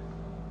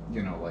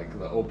 you know, like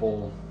the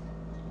opal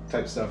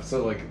type stuff.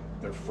 So like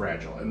they're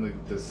fragile, and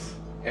this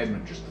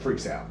Edmund just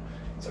freaks out.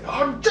 It's like,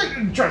 oh,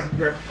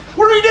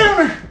 what are you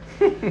doing?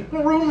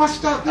 Don't ruin my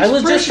stuff. I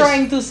was just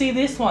trying to see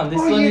this one. This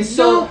one is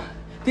so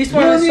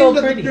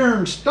pretty. The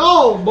darn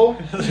stall, boy.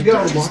 You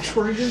gotta watch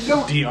where you're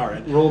going. DR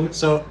it. Roll.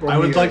 So roll I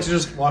would me like a- to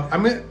just walk.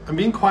 I'm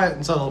being quiet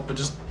and subtle, but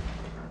just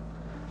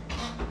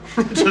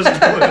just do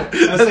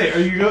it. I say, are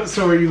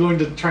you going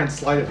to try and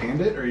sleight of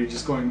hand it, or are you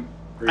just going?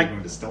 Are you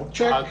going to stealth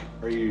check?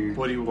 Are you?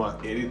 What do you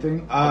want?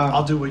 Anything?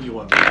 I'll do what you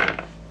want me to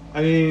do.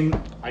 I mean,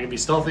 I can be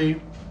stealthy.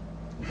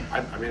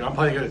 I'm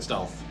pretty good at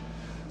stealth.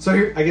 so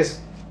here, I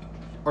guess,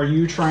 are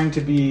you trying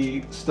to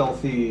be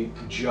stealthy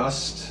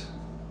just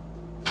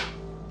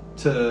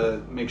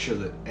to make sure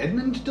that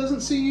Edmund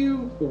doesn't see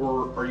you,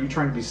 or are you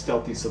trying to be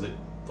stealthy so that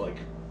like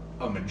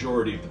a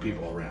majority of the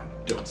people around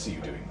don't see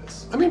you doing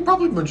this? I mean,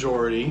 probably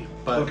majority,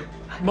 but Okay.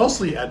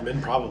 mostly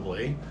Edmund,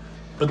 probably.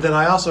 But then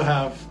I also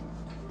have.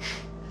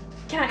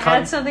 Can I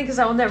add something? Because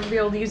I will never be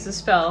able to use the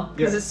spell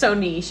because Yeah. it's so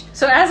niche.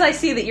 So as I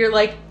see that you're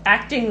like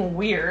acting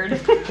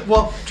weird,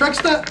 Well,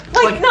 Trek's not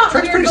Like, not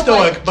Trek's weird, pretty but,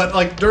 stoic, like- but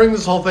like during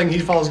this whole thing, he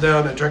falls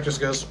down and Trek just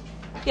goes.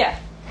 yeah.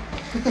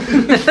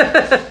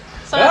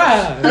 So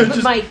Ah.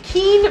 with my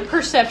keen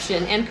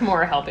perception and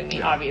Kimura helping me,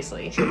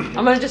 obviously, I'm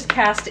gonna just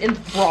cast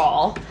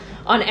Enthrall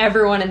on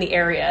everyone in the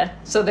area,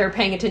 so they're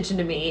paying attention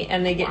to me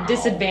and they get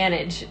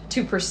disadvantage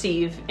to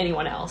perceive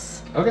anyone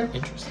else. Okay.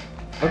 Interesting.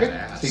 Okay.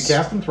 So you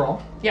cast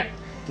Enthrall. Yep.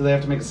 Do they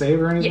have to make a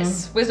save or anything?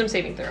 Yes. Wisdom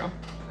saving throw.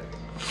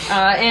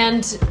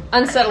 And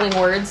unsettling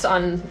words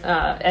on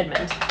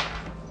Edmund.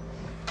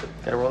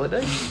 Gotta roll a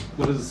dice.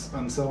 What is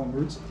unsettling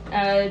words?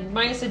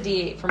 Minus a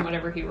D8 from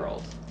whatever he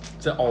rolled.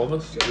 Is that all of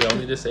us? We all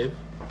need to save?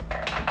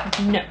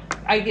 No,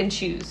 I can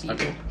choose you.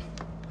 Okay.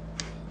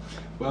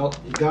 Well,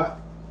 he got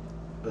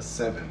a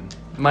 7.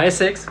 Minus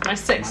 6. My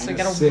 6, so I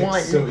got a Minus 6,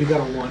 1. So he got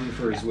a 1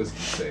 for his wisdom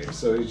save.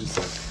 So he's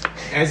just like,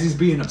 as he's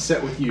being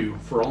upset with you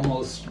for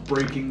almost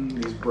breaking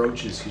these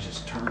brooches, he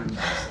just turns and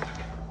he's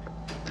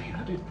like, man,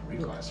 I didn't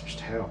realize just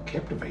how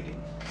captivating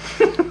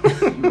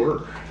you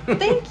were.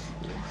 Thank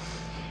you.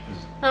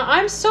 Now,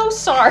 I'm so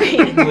sorry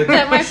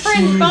that my friend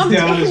Smooths bumped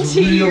down his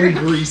into your... really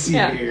greasy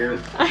Yeah. hair.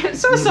 I'm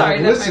so He's sorry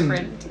like, that "Listen, my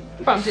friend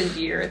bumped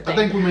into your thing. I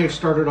think we may have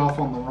started off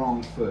on the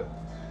wrong foot.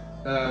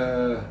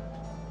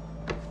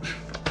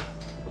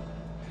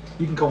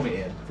 You can call me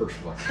Ed, first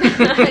of all.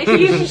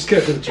 you, Just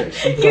get to the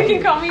chase. you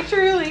can call me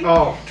Truly.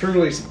 Oh,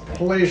 truly, it's a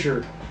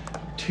pleasure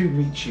to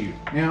meet you.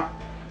 Now,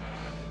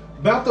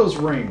 about those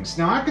rings.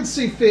 Now, I could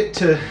see fit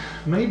to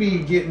maybe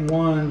getting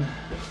one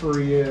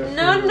for you.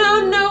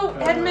 No,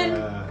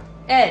 Edmund.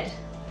 Ed.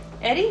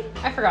 Eddie?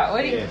 I forgot.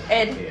 What do you...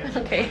 Ed. Ed.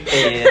 Okay.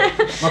 Ed.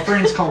 My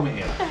friends call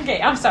me Ed.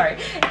 Okay, I'm sorry.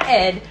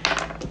 Ed.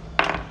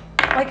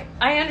 Like,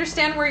 I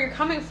understand where you're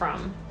coming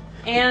from.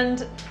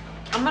 And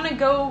I'm gonna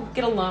go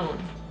get a loan.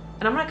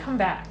 And I'm gonna come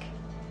back.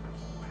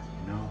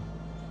 You know,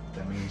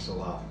 that means a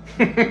lot.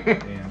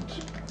 And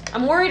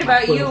I'm worried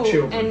about 12 you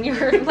children. and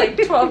your, like,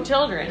 12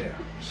 children. yeah,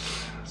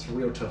 it's a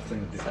real tough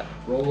thing to do. So-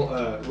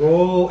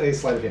 Roll a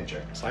sleight of hand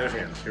check. Sleight of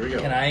hand. Here we go.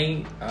 Can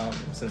I,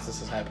 since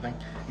this is happening,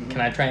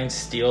 can I try and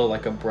steal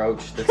like a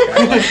brooch that's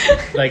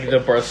got like the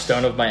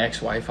birthstone of my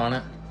ex-wife on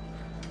it?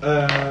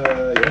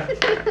 Yeah.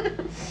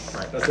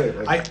 Right, that's it.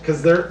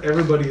 Because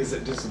everybody is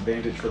at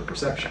disadvantage for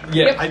perception.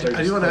 Yeah. I They're do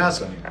just want to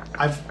ask.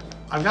 focused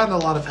I've gotten a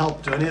lot of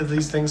help. Do any of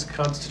these things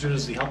constitute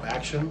as the help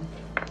action?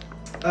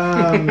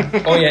 on you.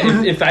 Oh yeah,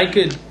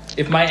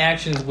 if my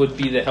actions would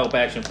be the help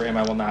action for him,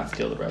 I will not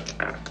steal the brooch.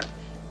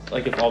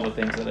 Like if all the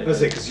things that I Let's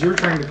do. say, because you're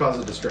trying to cause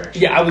a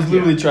distraction. Yeah, I was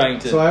literally trying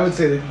to. So I would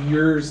say that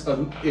yours,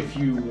 if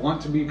you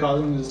want to be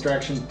causing the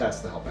distraction, that's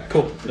the help action.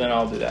 Cool. Then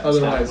I'll do that.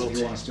 Otherwise, I will if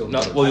you want to steal the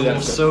No, brooch- we'll do I that will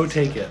instead. so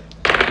take it.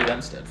 I'll do that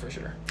instead for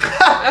sure.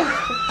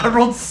 I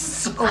rolled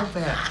so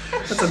bad.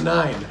 That's a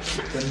 9.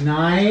 The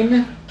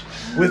 9.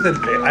 With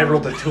advantage. I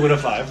rolled a 2 and a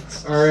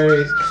 5. All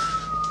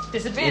right.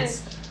 Disadvantage.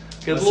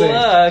 Good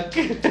Let's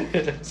see.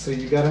 luck. So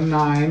you got a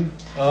 9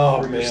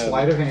 Oh, for your man.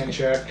 sleight of hand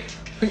check.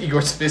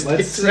 Igor's fist Let's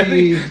gets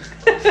ready see.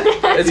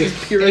 as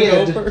he's peering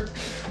Ed over.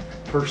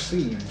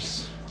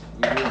 perceives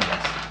you doing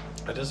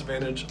this. A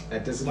disadvantage.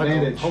 At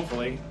disadvantage.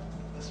 Hopefully.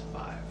 That's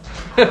 5.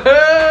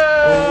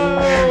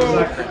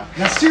 Oh.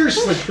 Now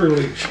seriously,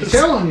 truly, I'm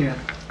telling you,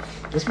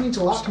 this means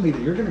a lot to me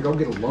that you're going to go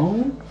get a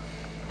loan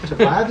to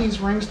buy these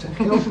rings to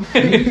help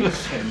me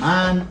and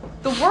mine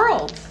The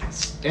world.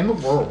 and the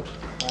world.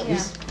 Yeah.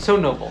 So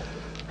noble.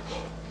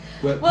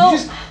 But Well, you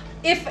just,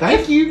 if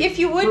thank you. if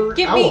you would for-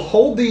 give I will me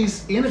hold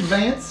these in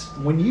advance.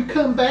 When you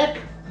come back,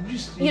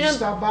 You just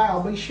stop by.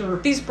 I'll be sure.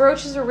 These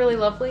brooches are really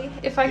lovely.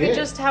 If I could Yeah.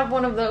 just have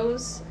one of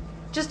those,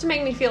 just to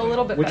make me feel a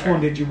little bit Which better.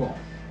 one did you want?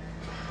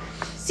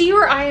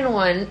 Seer Iron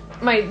one,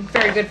 my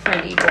very good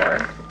friend Igor.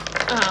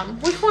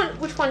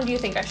 Which one do you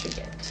think I should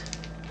get?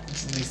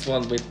 This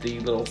one with the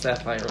little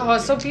sapphire. Oh,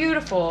 it's so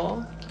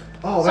beautiful.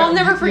 Oh, So I'll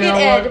never forget you know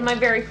Ed, what? my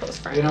very close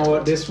friend. You know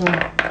what? This one,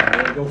 I'm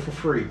gonna go for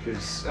free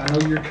because I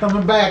know you're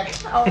coming back.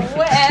 Oh,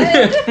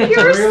 Ed,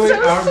 you're Really,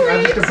 so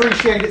I just sweet.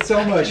 appreciate it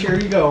so much. Here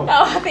you go.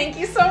 Oh, thank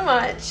you so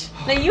much.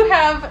 Now you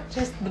have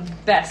just the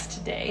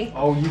best day.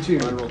 Oh, you too.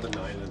 I rolled a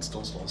 9 and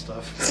still stole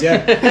stuff.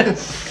 Yeah.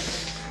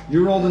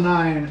 You rolled a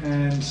 9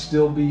 and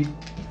still beat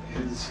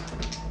his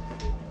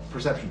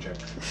perception check.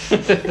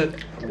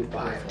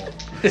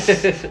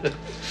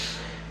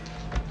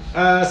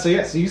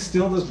 So you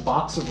steal this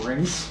box of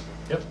rings.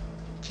 Yep.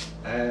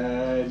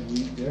 And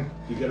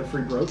you get a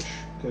free brooch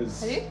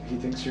because I do? he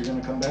thinks you're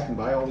gonna come back and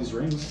buy all these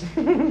rings.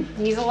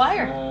 He's a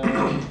liar.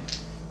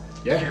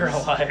 Yeah, You're a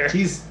liar.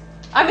 He's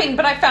I mean,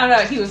 but I found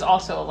out he was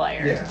also a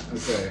liar. I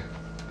say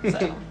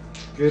So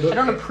good. I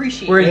don't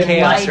appreciate We're in being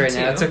chaos lied right to.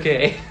 now. It's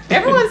okay.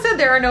 Everyone said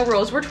there are no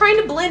rules. We're trying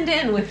to blend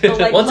in with the What's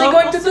he local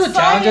going to do? society.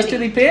 Challenge us to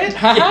the pit?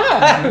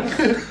 Haha!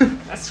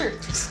 That's true.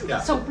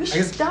 Yeah. So we I should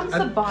guess dump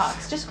the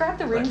box. Just grab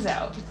the rings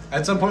out.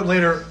 At some point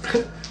later,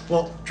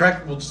 well,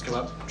 Trek will just come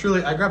up.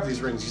 Truly, I grabbed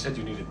these rings. You said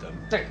you needed them.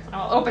 There,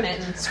 I'll open it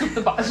and scoop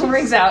the box,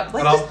 rings out.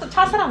 Like, But I'll- just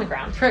toss it on the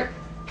ground. Trick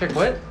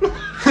what?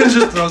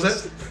 Just throws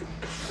it.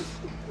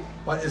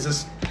 What is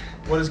this?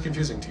 What is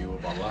confusing to you,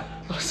 blah blah?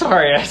 Oh,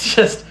 sorry,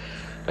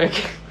 I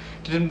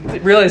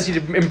didn't realize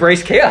you'd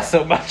embrace chaos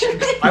so much.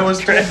 I was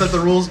told that the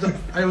rules.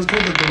 I was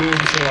told that the rules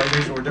of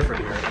civilization were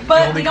different here. And the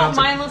But only we don't conse-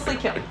 mindlessly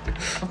kill.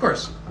 Of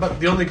course, but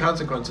the only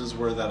consequences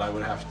were that I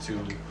would have to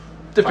Defend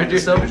find this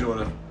yourself? individual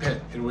in a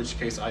pit. In which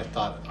case, I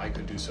thought I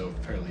could do so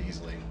fairly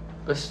easily.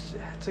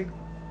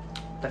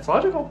 That's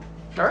logical.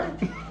 All right.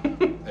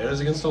 It is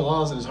against the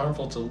laws and is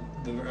harmful to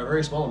a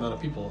very small amount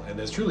of people, and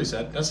as truly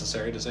said,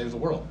 necessary to save the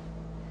world.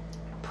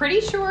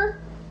 Pretty sure.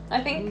 I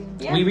think.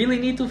 Yeah. We really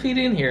need to fit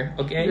in here,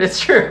 okay? It's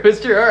true.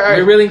 It's true. All right.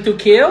 We're willing to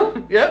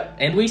kill, Yep.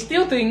 and we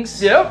steal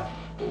things. Yep.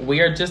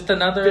 We are just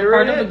another Fit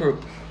part right of in. the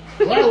group.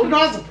 Well, you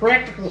guys are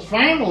practically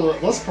family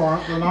at this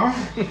point, you know.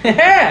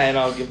 And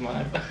I'll give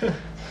mine.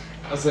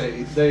 I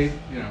say they,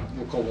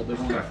 we'll call they've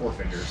only got 4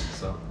 fingers,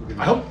 so we'll give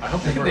I hope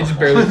they It were. just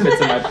barely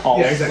fits in my palm.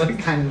 Yeah, exactly.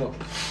 Kind of.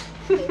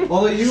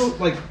 Although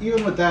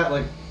even with that,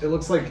 it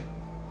looks like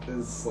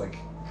it's like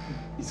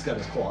he's got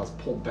his claws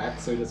pulled back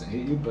so he doesn't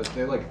hit you, but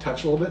they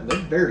touch a little bit. And they're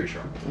very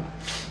sharp.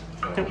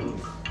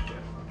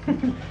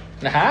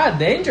 Aha,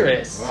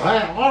 dangerous.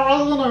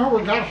 Well,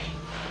 we got.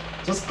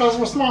 Just because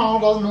we're small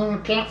doesn't mean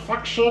we can't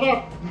fuck shit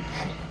up.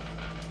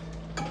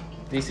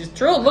 This is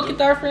true. Look at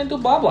our friend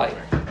Boblite.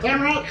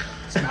 Damn right.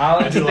 Small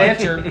in do like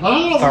stature.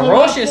 Oh,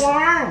 Ferocious. 4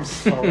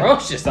 arms.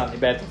 Ferocious on the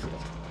battlefield.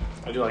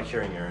 I do like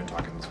hearing Aaron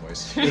talk in this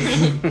voice.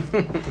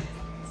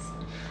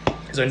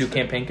 Is our new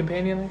campaign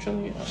companion,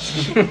 actually?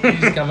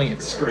 He's coming in.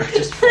 Script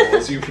just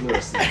follows you for the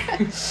rest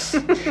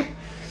of the day.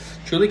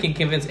 Truly can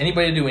convince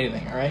anybody to do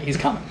anything, alright? He's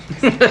coming.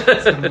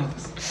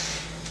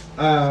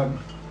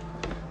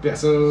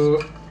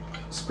 So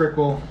Scrick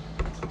will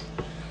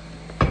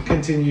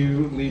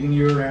continue leading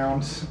you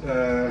around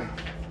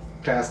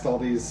past all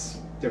these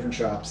different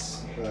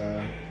shops,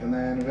 and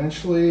then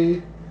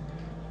eventually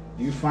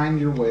you find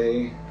your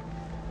way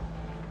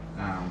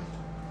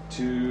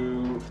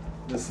to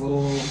this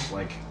little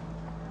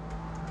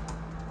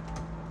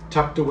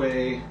tucked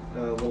away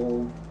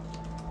little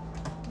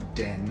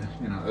den.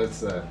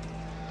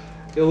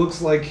 It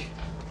looks like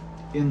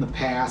in the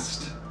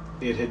past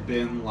it had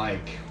been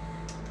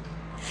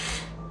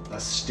a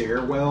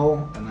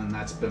stairwell, and then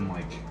that's been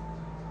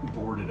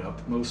boarded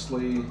up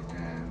mostly,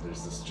 and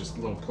there's this just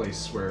little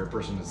place where a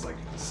person is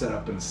set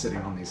up and sitting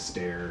on these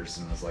stairs,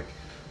 and there's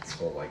this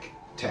whole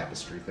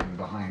tapestry thing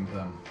behind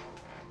them.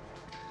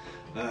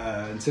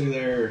 And sitting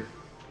there,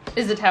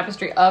 Is the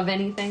tapestry of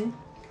anything?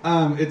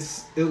 it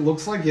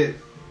looks like it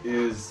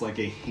is a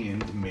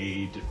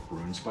handmade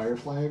Runespire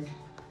flag.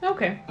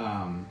 Okay.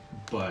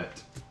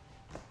 But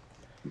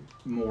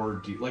more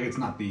deep, it's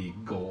not the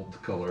gold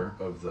color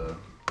of the,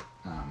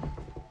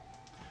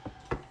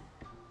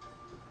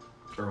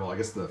 I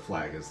guess the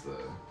flag is the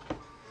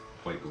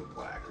white, blue,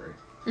 black, right?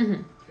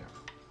 Mm-hmm. Yeah.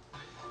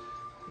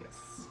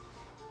 Yes.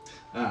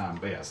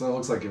 But yeah, so it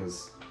looks like it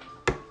was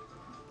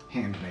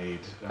handmade.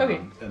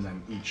 Okay. And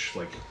then each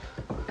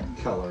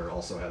color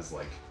also has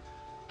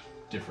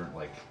different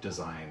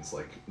designs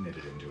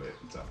knitted into it.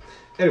 So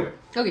anyway,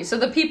 Okay, so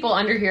the people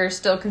under here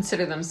still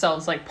consider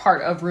themselves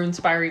part of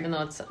Runespire, even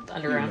though it's even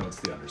underground. though it's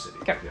the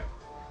Undercity. Okay. Yeah.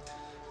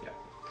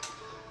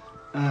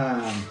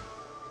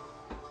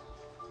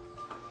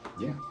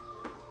 Yeah.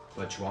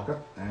 But you walk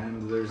up,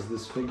 and there's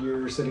this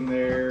figure sitting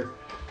there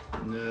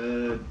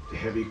in a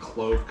heavy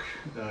cloak.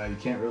 You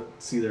can't really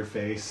see their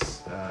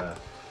face.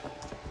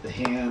 The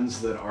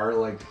hands that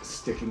are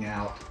sticking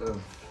out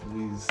of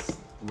these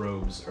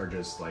robes are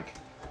just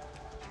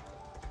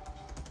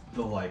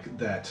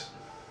that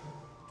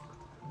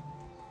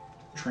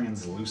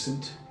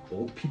translucent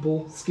old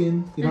people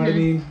skin. You know what I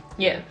mean?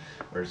 Yeah.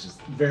 Where it's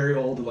just very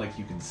old, and like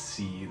you can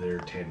see their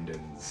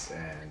tendons,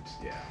 and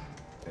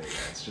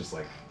it's just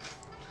like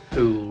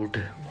Old.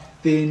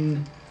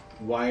 thin,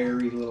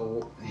 wiry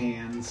little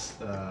hands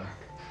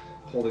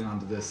holding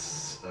onto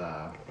this.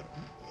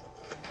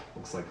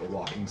 Looks like a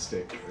walking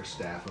stick or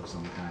staff of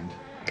some kind.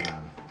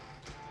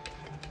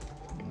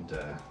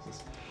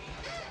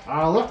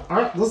 Look,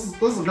 alright, this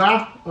is a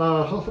guy.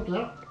 He'll help you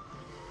out.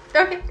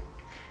 Okay.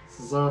 This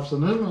is if you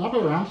need me, I'll be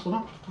around, so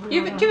no. Do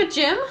you have a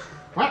gym?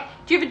 What?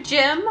 Do you have a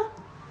gym?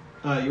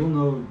 You'll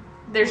know.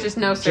 There's just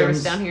no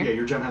service gems, down here. Yeah,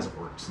 your gem hasn't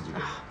worked since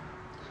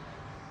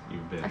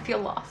you've been. I feel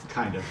lost.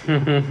 Kind of.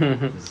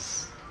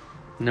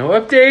 No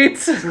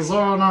updates. This is,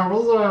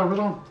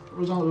 no,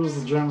 we don't use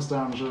the gems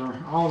down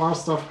here. All of our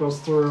stuff goes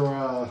through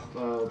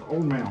the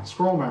old mail,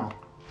 scroll mail.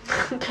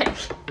 Okay.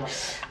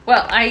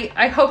 Well,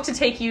 I hope to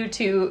take you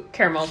to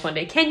Caramel's one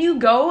day. Can you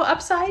go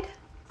upside?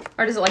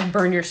 Or does it like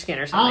burn your skin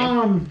or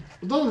something?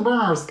 It doesn't burn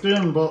our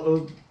skin, but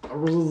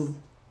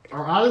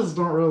our eyes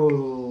don't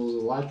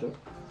really like it.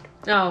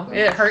 No,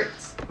 it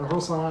hurts. It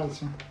hurts our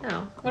eyes. Yeah.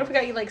 No. What if we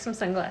got you like some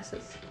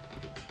sunglasses?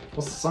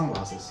 What's the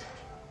sunglasses?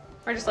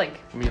 Or just like,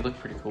 I mean, you look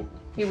pretty cool.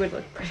 you would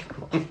look pretty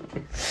cool.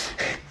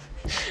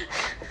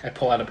 I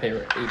pull out a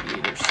pair of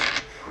aviators.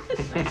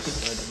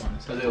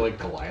 Are they like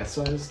Goliath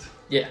sized?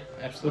 Yeah,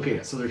 absolutely. Okay,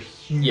 yeah, so they're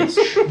huge. Yes,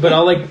 but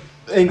I'll like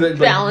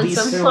Balance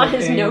these- them on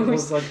his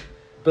nose.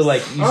 But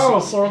like, you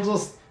So it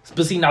just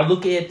but see now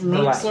look at the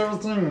makes light.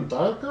 everything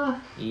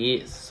darker?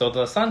 Yes, so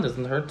the sun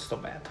doesn't hurt so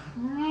bad.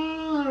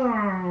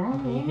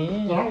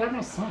 Yeah, that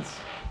makes sense.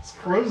 It's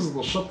crazy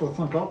the shit they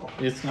think up.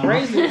 It's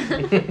crazy.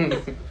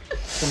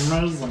 It's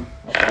amazing.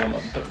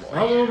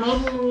 Maybe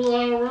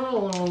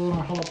we'll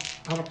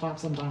have a talk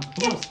sometime.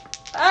 Who knows?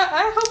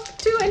 I hope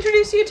to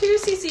introduce you to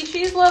Cece.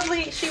 She's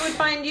lovely. She would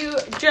find you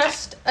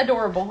just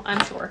adorable,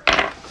 I'm sure.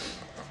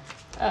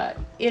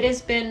 It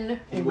has been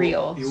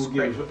real. You will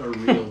give a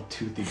real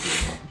toothy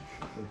grin.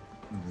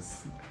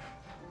 This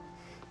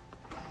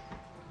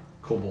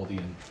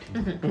koboldian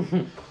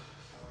teeth.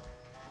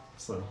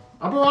 So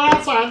I'll be right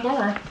outside, don't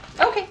worry.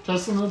 Okay.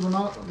 Just need to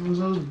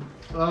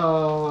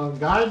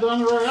guide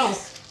anywhere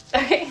else.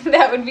 Okay,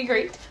 that would be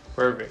great.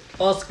 Perfect.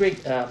 Oh, it's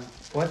great.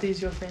 What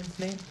is your friend's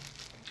name?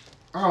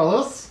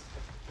 Oh,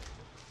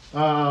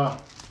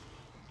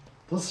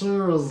 this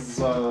here is,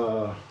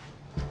 I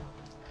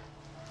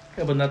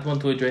would not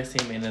want to address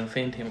him and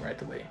offend him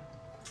right away.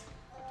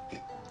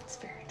 It's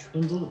very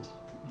true. indeed.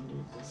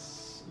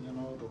 This,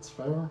 that's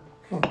fair.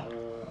 I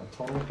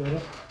totally get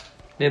it.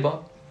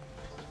 Nibab?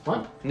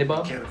 What?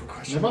 Nibab? Mechanical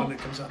question Nibba? when it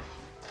comes up.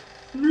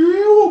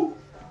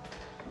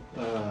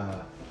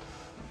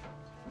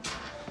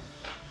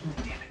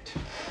 Damn it.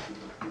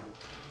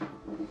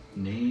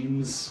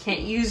 Names.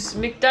 Can't use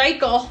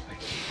McDykel.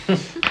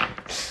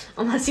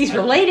 Unless he's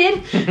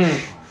related.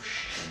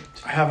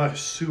 I have a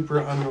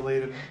super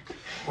unrelated,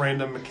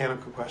 random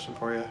mechanical question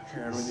for you,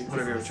 Aaron.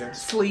 Whenever you have a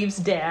chance. Sleeves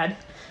dad.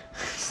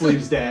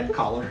 Sleeves dad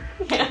collar.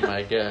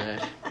 My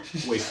God.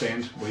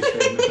 Waistband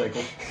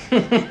cycle.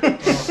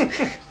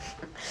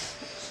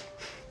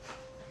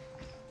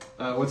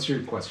 What's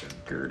your question?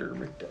 Girder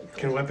McDyke.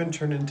 Can weapon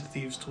turn into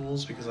thieves'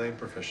 tools? Because I am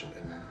proficient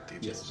in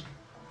thieves' Yes. tools.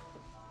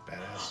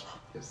 Badass.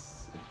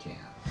 Yes, it can.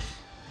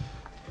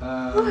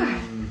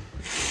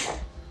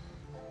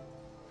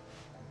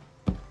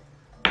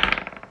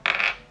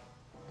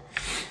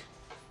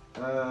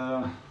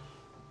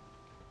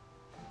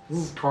 This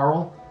is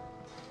Carl.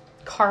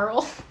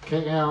 Carl.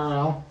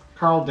 K-A-R-L.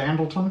 Carl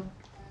Dandleton.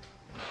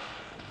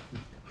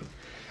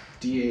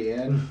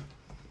 DANDLETON.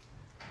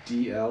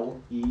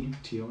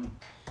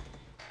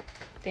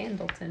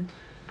 Dandleton.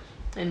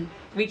 And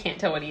we can't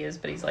tell what he is,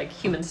 but he's like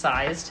human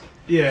sized.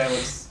 Yeah, it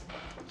looks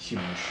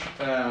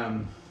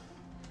humanish.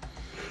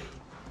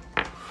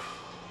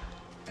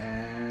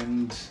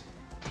 And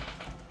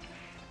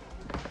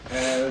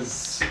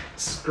as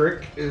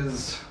Skrick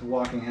is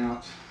walking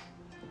out,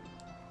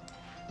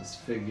 this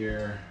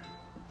figure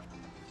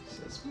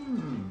says,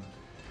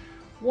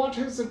 what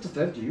is it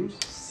that you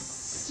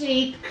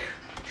seek,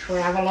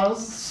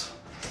 travelers?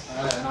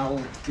 And I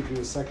will give you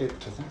a second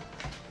to think.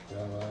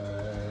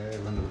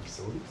 Run to the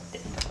facilities.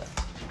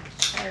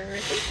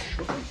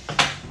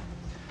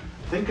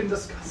 Think and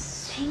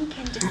discuss. Think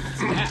and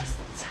discuss.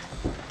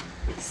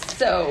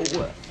 So,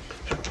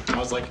 I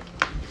was like,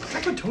 I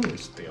could totally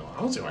steal. I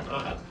don't see why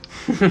not.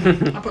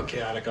 I put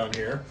chaotic on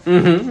here.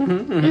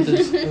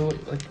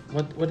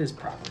 What is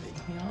property?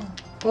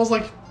 I was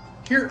like,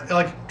 here,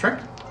 like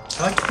Trek.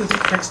 I like to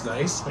think Trek's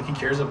nice. Like he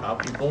cares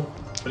about people,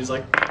 but he's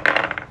like,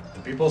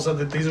 the people said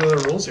that these are the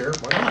rules here.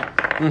 Why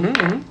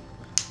not?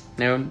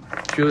 Now,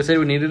 Julia said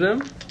we needed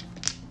them.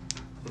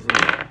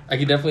 I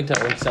could definitely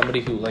tell like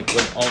somebody who like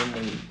would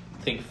only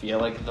feel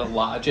like the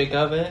logic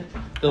of it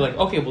They're like,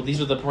 okay, well,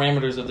 these are the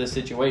parameters of this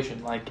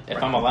situation. Like,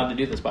 if I'm allowed to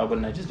do this, why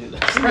wouldn't I just do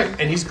this? Right,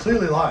 and he's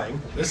clearly lying.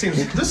 This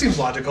seems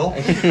logical.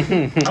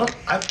 This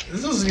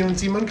doesn't even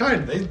seem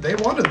unkind. They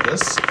wanted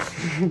this.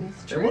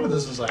 They wanted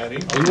this society.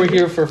 We were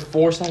here for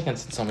 4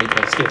 seconds and somebody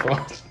tried to skip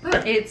us.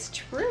 Right. It's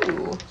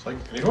true. It's like,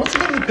 and he wants to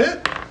go to the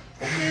pit.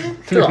 Okay.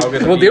 They're all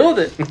gonna We'll be, deal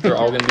with it. They're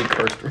all going to be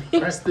cursed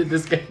rings that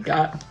this guy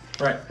got.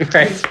 Right.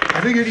 Right.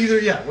 I figured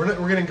either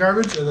we're getting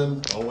garbage and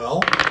then oh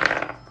well,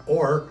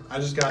 or I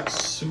just got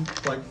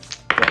soup like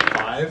what,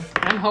 5.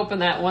 I'm hoping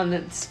that one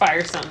that's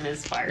fire something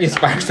is fire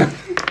Inspire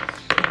something.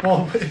 something.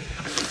 Well,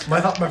 my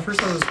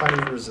first thought was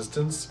fighting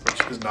resistance,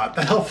 which is not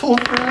that helpful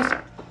for us.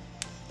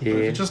 But Yeah. if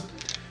it just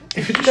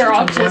They're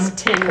all shoots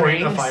just 1 tin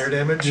point of rings. fire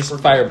damage, Just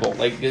we're- firebolt.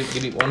 Like, give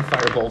me 1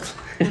 firebolt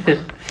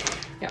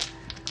Yeah.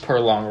 per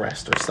long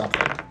rest or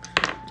something.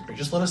 Or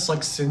just let us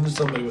like singe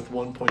somebody with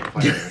 1 point of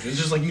fire damage. It's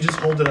just like you just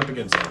hold it up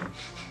against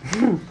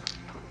them.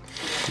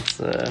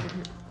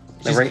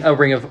 It's a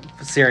ring of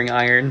searing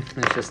iron.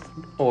 It just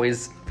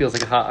always feels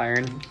like a hot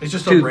iron. It's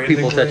just a Two branding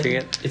people ring. touching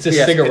it. It's a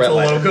Yeah. It's cigarette a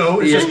lighter. logo.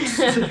 It's Yeah. just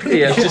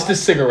Yeah. It's just a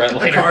cigarette a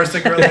lighter. car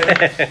cigarette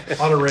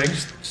lighter on a ring.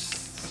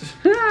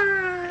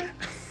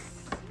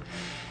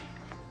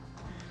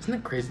 Isn't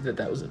it crazy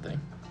that was a thing?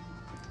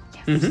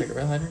 Mhm.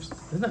 Cigarette lighters?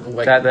 Isn't that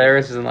like... That there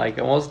is in like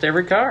almost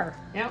every car.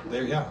 Yep.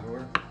 There, yeah.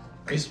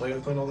 I used to play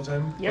with mine all the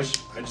time. Yep. Which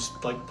I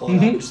just like pull it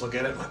out and just look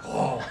at it. I'm like,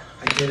 oh,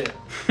 I get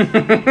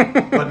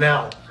it. But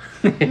now,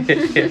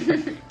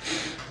 It's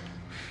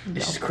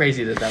just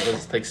crazy that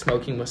was like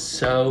smoking was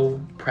so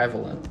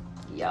prevalent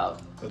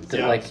Yup. that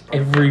yeah, like it's probably-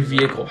 every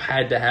vehicle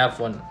had to have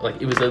one.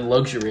 Like it was a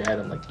luxury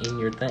item, like in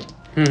your thing.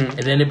 Mhm. And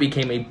then it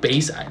became a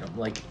base item.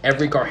 Like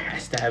every car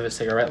has to have a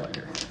cigarette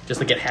lighter, just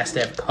like it has to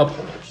have cup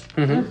holders.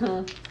 Mm-hmm.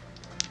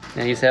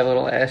 And you used to have a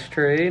little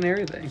ashtray and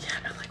everything.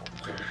 Yeah, I'm like,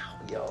 wow,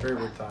 yo. very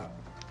weird thought.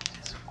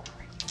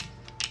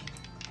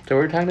 So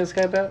what are we talking to this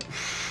guy about?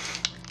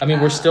 I mean,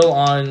 we're still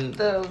on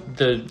The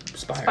the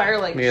spire. fire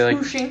like We like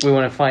swooshing. we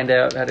want to find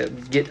out how to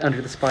get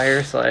under the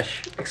spire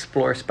 /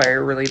 explore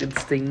spire related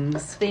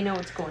things. They know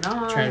what's going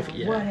on. Trying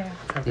to, Whatever.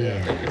 trying to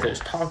figure out if there's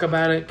talk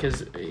about it,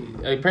 because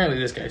apparently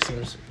this guy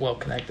seems well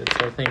connected.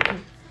 So I think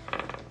I'm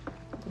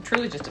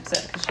truly just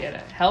upset because she had a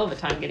hell of a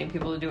time getting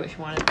people to do what she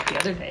wanted the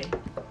other day.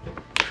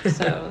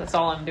 So that's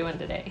all I'm doing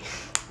today.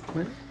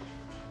 What?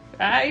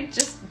 I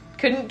just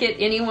couldn't get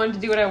anyone to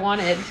do what I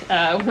wanted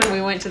when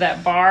we went to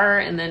that bar,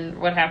 and then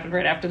what happened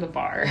right after the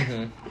bar.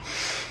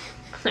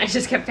 I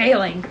just kept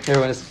failing.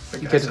 Everyone is The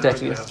good guy at said I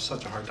was attacking gonna have us.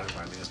 such a hard time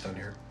finding us down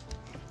here.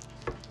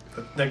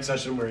 The next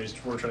session where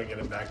we're trying to get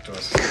him back to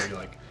us is gonna be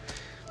like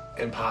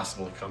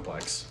impossibly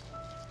complex.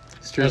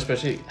 It's true.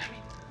 especially,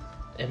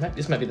 I mean,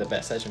 this might be the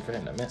best session for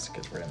him to miss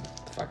because we're in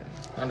the fucking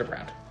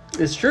underground.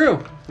 It's true.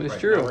 It's Right, now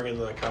true. we're getting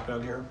the cop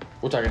down here.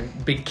 We're talking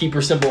big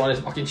keeper symbol on his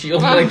fucking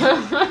shield.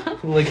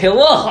 Like,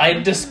 hello, I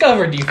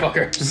discovered you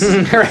fuckers.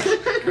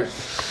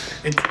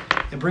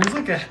 It brings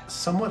like a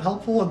somewhat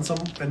helpful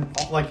and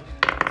like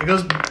it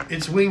goes.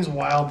 It swings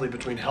wildly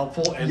between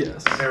helpful and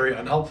Yes. very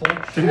unhelpful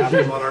to have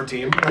him on our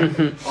team.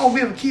 Like, oh,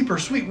 we have a keeper.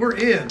 Sweet, we're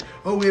in.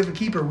 Oh, we have a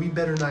keeper. We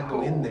better not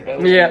go in there.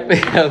 Yeah.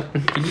 Yeah.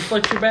 Can you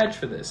flex your badge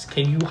for this?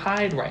 Can you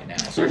hide right now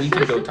so we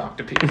can go talk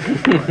to people?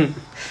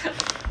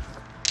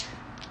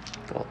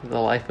 Well, the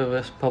life of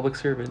a public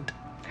servant.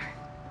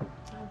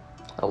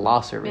 A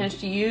law servant. Managed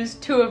to use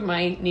 2 of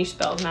my niche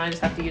spells. Now I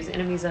just have to use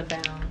enemies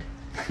unbound.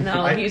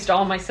 No, I- I've used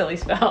all my silly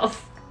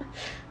spells.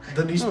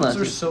 The niche Hold spells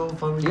on, are so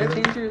fun when you you gotta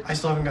get change them. your I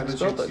still haven't gotten a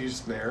spell chance to book. use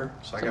snare,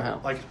 so I Somehow.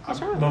 got like What's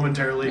wrong?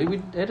 momentarily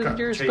We edited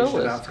your changed spell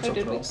it list. out for Oh, did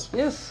something we? else.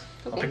 Yes.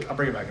 I'll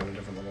bring it back on a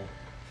different level.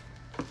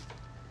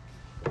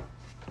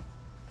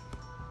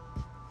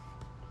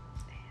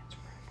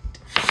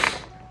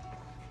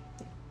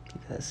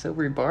 That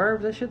silvery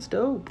barb, that shit's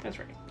dope. That's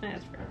right.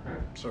 That's right.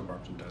 So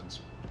barbs and deads.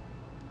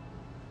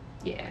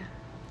 Yeah,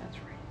 that's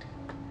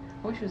right.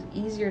 I wish it was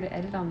easier to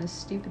edit on this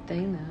stupid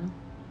thing, though.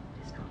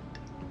 It's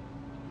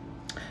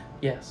not.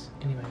 Yes.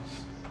 Anyways,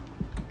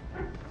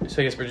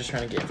 so I guess we're just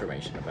trying to get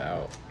information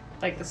about.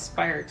 Like the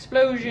Spire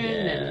explosion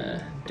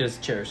and... Does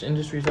Cherish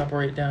Industries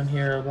operate down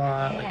here a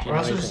lot? Like, We're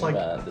also anything just like-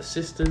 about the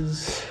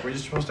sisters. Were you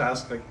supposed to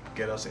ask like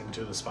get us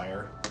into the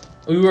spire?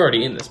 We were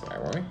already in the spire,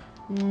 weren't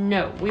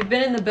No, we've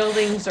been in the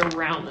buildings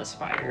around the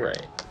Spire. we?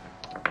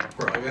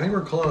 Right. I think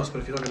we're close,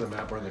 but if you look at the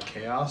map, we're in the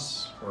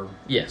chaos, or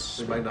Yes.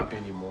 there might not be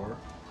any more.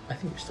 I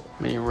think we're still.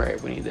 I mean, you're right.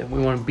 We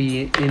want to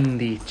be in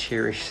the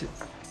cherished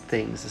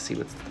things to see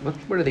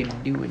what are they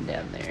doing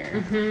down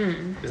there.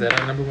 Mm-hmm. Is that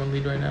our number 1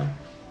 lead right now?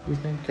 We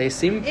think. They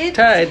seem It's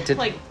tied to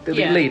like- the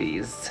yeah.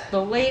 ladies.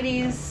 The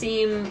ladies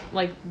seem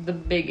like the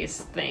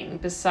biggest thing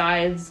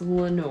besides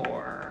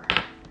Lenore.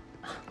 I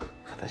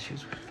thought she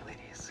was with the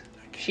ladies.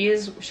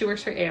 She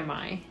works for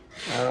AMI.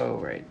 Oh,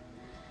 right.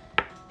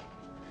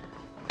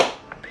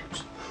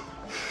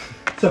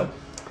 So,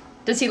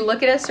 Does he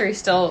look at us, or he's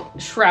still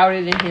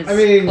shrouded in his I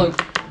mean,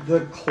 cloak?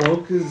 the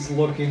cloak is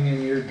looking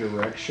in your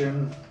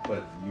direction,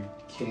 but you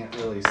can't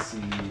really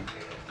see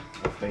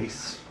a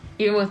face.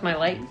 Even with my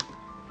light?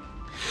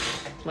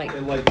 Like,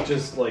 It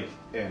just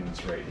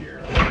ends right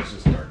here. Like, it's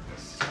just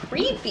darkness.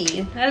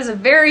 Creepy. That is a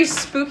very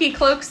spooky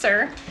cloak,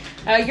 sir.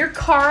 You're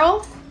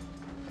Carl.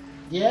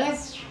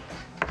 Yes.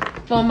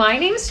 Well, my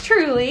name's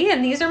Truly,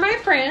 and these are my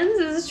friends.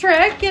 This is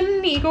Trek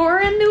and Igor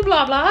and New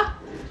Blah Blah.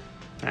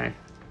 Hi.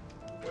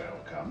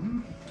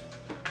 Welcome.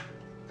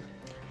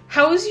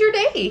 How was your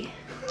day?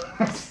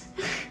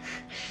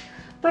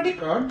 Pretty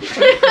good.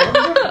 Pretty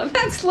good.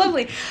 That's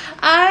lovely.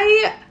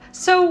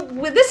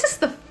 This is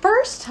the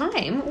first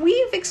time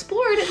we've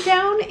explored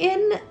down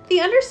in the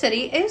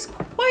Undercity. It is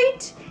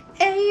quite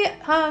a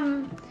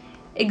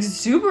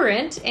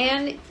exuberant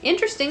and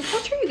interesting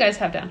culture you guys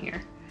have down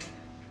here.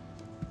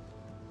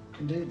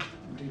 Indeed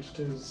it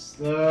is.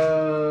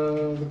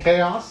 The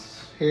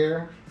chaos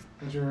here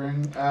that you're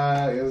in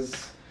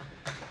is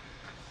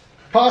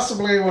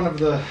possibly one of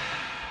the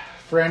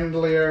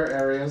friendlier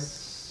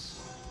areas.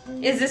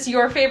 Is this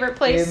your favorite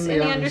place in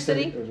the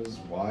Undercity? It is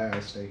why I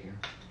stay here.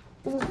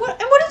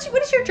 What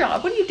is your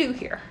job? What do you do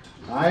here?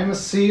 I'm a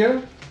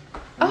seer.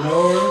 A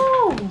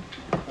Oh,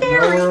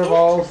 knower of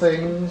all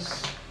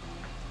things.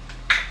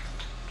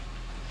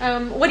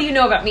 what do you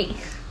know about me?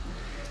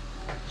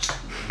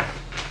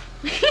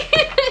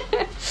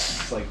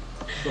 It's like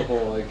the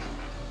whole like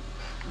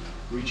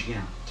reaching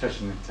out,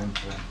 touching the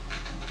temple.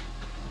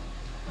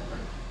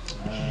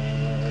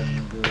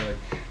 And you're like,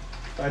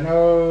 I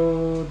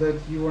know that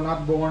you were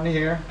not born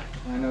here.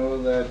 I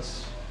know that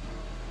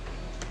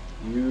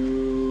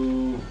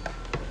you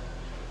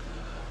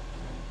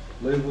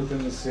live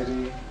within the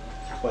city,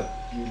 but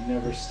you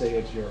never stay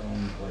at your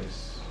own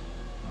place.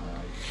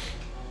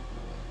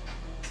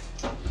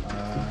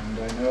 And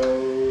I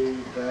know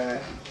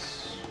that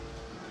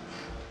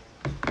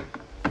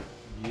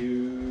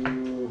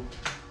you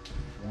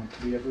want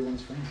to be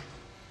everyone's friend.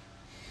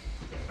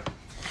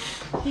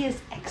 He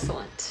is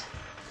excellent.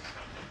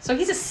 So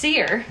he's a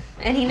seer,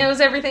 and he knows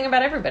everything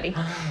about everybody.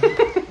 I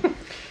think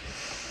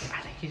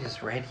he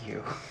just read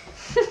you.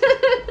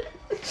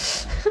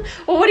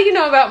 Well, what do you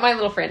know about my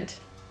little friend?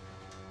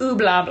 Ooh,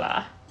 blah,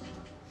 blah.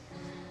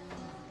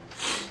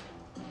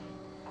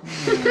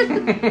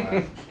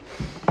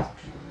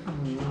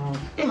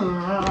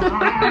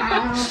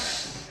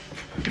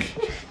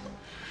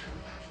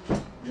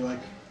 You're like,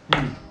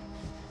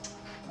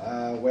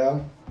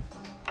 well,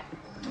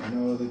 I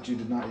know that you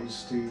did not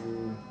used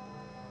to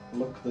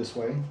look this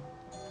way.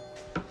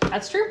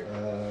 That's true.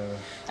 Uh,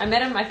 I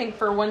met him, I think,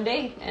 for one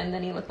day, and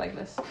then he looked like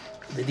this.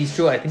 That is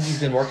true. I think he's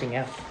been working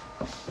out.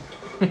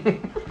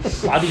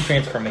 Body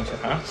transformation,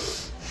 huh?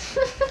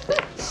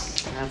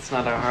 That's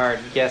not a hard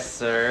guess,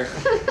 sir.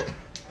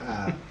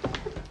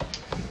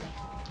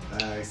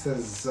 He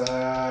says,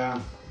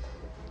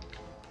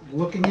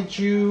 looking at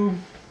you,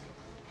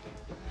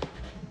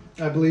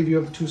 I believe you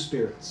have two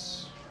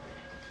spirits.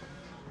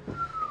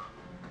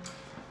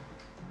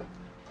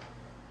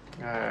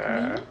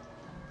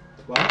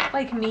 What?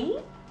 Like me?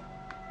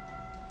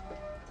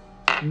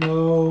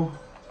 No.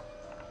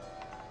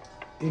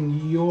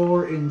 In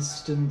your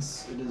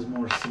instance, it is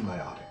more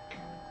symbiotic.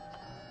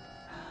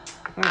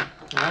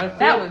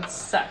 That would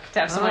suck to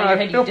have someone in your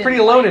head I you feel didn't pretty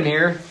alone like. in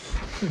here.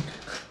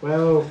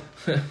 Well,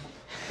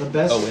 the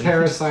best Owen.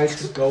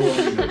 parasites go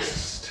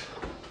unnoticed.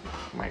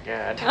 Oh my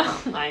god.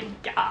 Oh my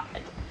god.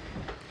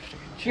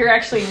 You're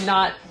actually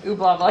not ooh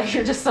blah blah,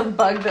 you're just some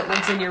bug that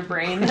lives in your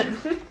brain that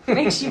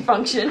makes you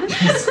function. We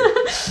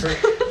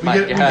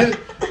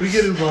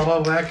get ooh blah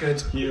blah back, and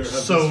it's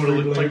so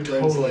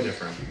totally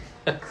different.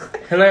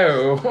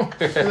 Hello. Like,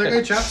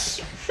 hey, chaps.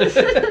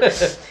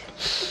 Hip.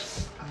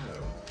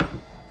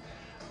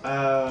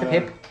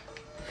 Yeah,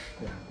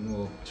 and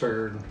we'll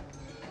turn.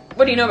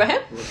 What do you know about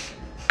him?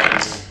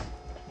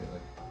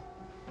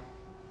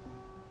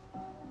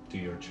 Do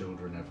your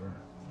children ever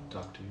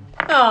talk to you?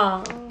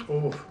 Aww.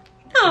 Oh,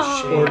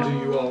 Or do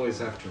you always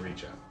have to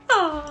reach out?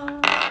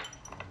 Aww.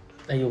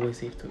 I always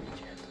have to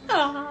reach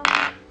out.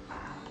 Aww.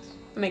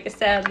 Make a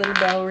sad little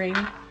bell ring.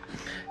 Ding.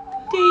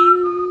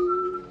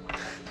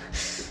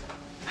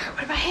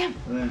 What about him?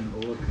 And then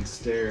we'll look and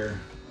stare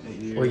at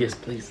you. Oh yes,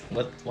 please.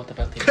 What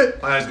about him?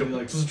 my eyes go Like,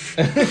 like.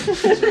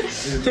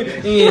 zoom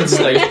in. It's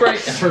like right.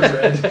 For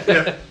red.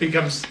 Yeah, he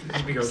becomes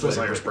the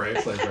Slayer spray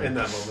Slayer spray. in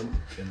that moment.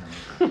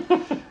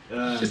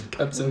 Just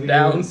cuts him look at you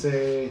down. And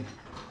say,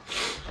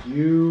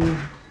 you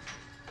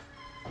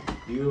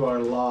are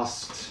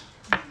lost.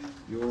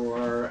 You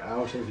are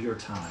out of your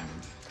time.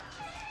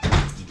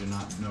 You do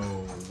not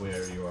know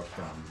where you are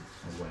from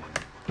or when.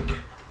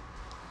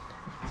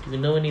 Do you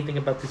know anything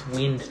about this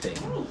wind thing?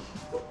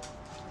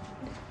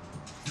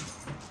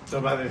 Know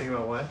about anything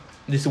about what?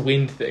 This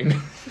wind thing.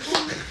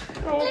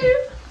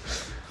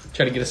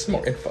 Try to get us some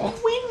more info.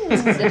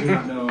 I do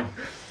not know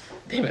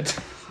Damn it.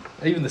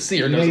 Even the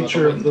seer the knows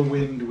nature about of the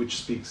wind which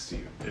speaks to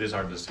you. It is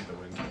hard to see the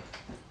wind.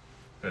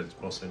 It's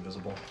mostly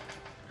invisible.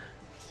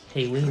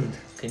 Hey wind,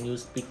 can you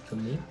speak to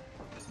me?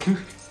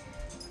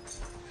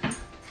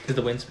 Did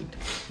the wind speak to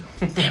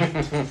me?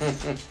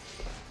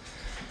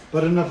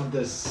 But enough of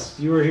this.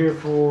 You are here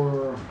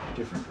for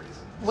different reasons.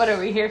 What are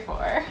we here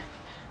for?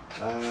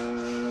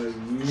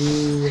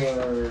 You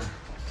are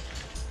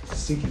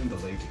seeking the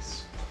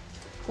ladies.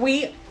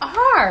 We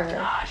are.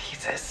 God,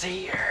 he's a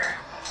seer.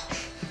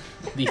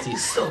 This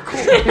is so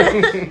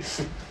cool.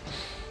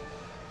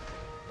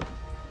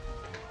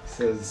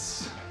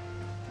 Says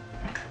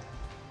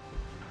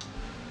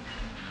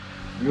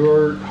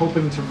you're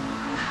hoping to.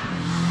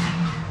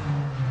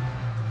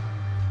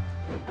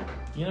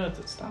 You know, it's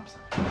a stop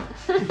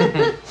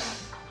sign.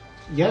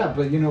 Yeah,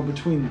 but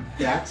between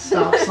that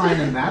stop sign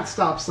and that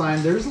stop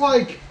sign, there's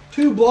like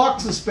 2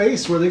 blocks of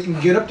space where they can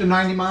get up to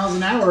 90 miles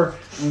an hour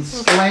and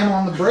slam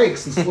on the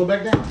brakes and slow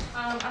back down.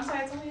 I'm sorry,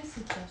 it's only a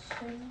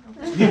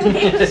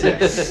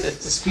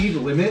suggestion. Speed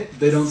limit,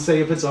 they don't say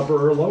if it's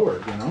upper or lower,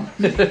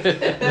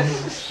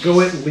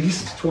 Go at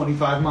least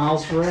 25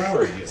 miles per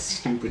hour, you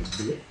stupid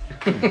bitch.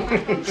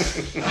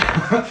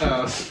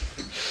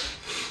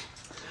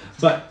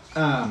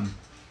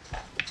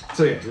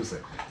 So yeah, here's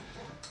it.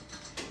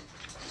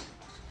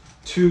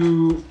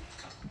 To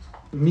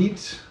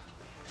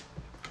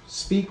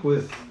speak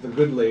with the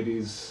good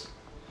ladies,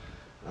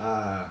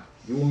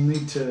 you will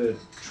need to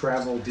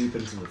travel deep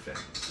into the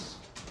fens.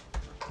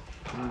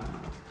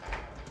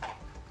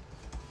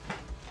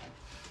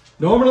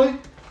 Normally,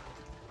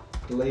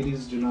 the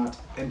ladies do not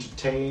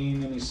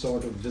entertain any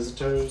sort of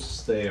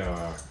visitors. They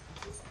are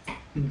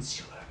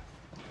insular.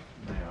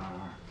 They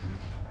are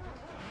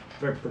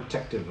very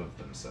protective of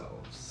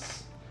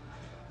themselves.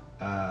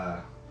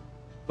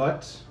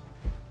 But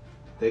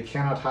they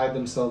cannot hide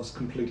themselves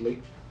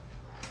completely.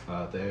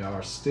 They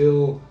are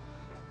still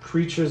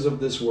creatures of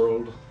this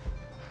world,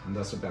 and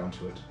thus are bound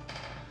to it.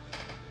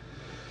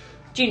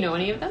 Do you know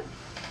any of them?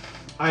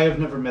 I have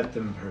never met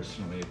them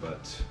personally,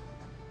 but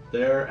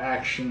their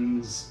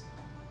actions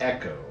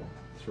echo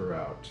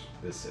throughout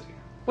this city.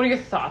 What are your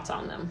thoughts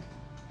on them?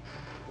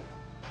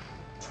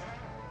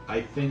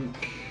 I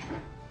think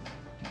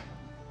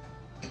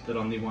that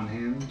on the one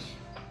hand,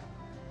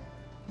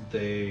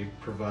 they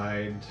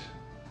provide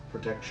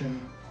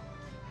protection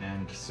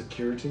and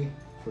security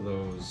for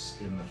those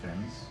in the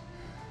fens.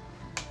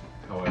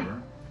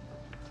 However,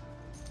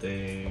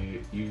 they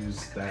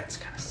use that. Fens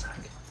kind of suck.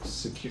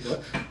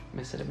 What?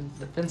 I said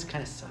the fens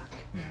kind of suck.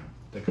 Yeah,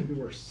 that could be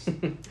worse.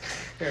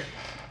 Fair.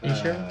 You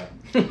sure?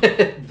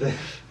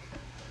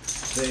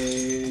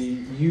 They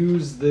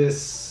use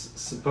this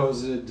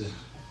supposed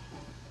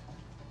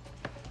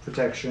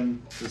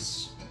protection,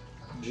 this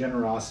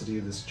generosity,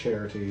 this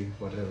charity,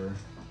 whatever,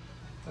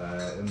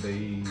 and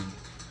they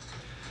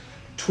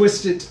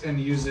twist it and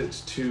use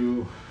it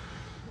to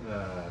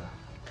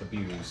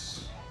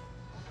abuse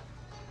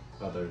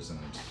others and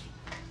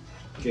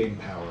gain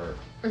power,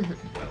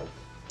 wealth,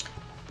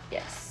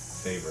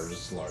 Yes.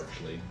 favors,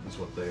 largely, is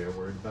what they are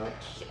worried about.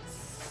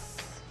 Yes.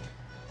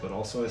 But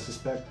also, I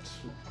suspect,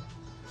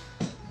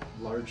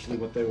 largely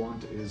what they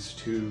want is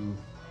to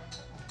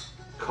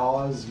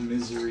cause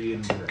misery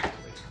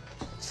indirectly.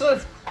 So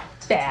it's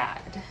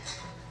bad.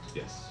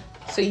 Yes.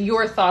 So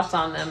your thoughts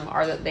on them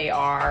are that they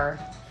are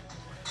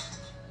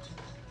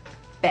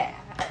bad.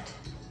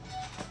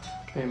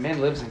 I mean,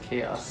 man lives in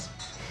chaos.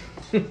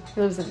 He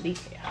lives in the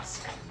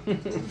chaos.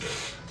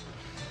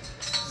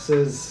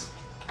 Says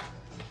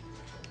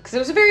Because it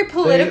was a very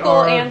political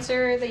are-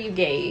 answer that you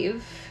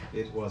gave.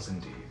 it was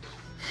indeed.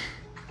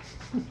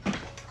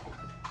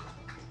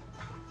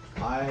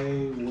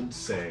 I would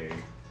say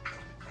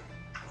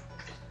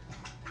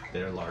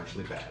they're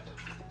largely bad.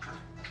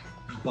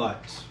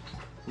 But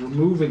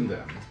removing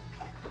them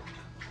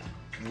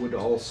would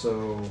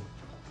also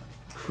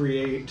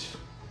create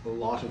a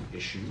lot of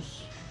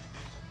issues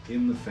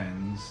in the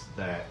fens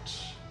that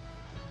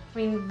I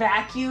mean,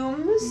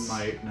 vacuums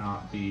might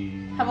not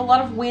be... have a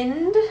lot of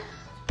wind.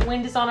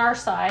 Wind is on our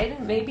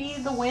side. Maybe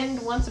the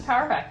wind wants a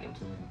power vacuum.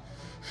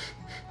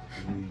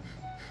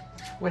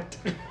 What?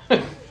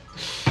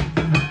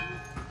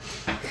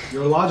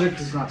 Your logic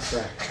does not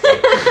track.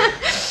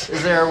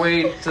 Is there a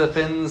way to the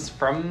fens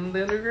from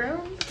the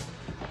underground?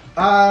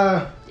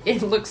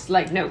 It looks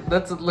like no.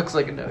 Looks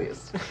like a no,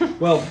 yes.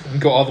 Well, You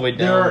go all the way down.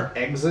 there are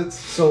exits,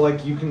 so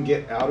like you can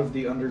get out of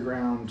the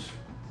underground,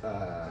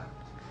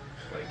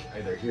 like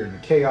either here in the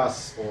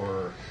chaos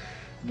or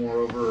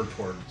moreover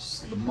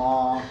towards the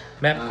maw.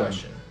 Map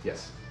question.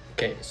 Yes.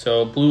 Okay,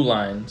 so blue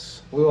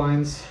lines, Blue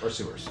lines are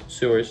sewers.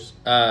 sewers,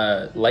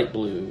 light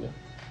blue.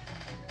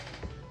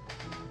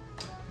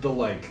 The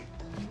light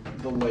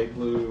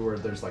blue where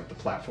there's like the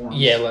platforms.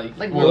 Yeah, like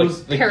Like more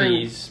those like pairing-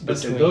 these But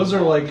between. those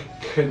are like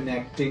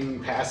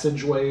connecting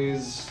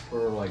passageways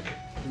or like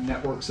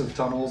networks of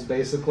tunnels,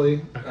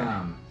 basically.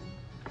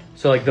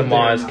 So like the but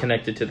maw they're is not-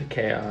 connected to the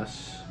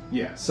chaos.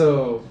 Yeah.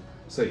 So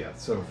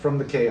from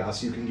the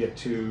chaos you can get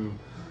to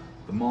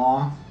the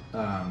maw,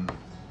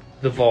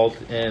 The vault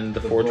and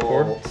the forge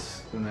core.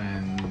 vault, and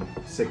then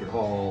sacred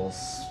halls.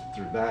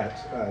 Through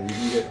that, you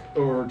can get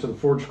over to the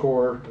forge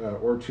core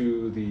or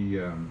to the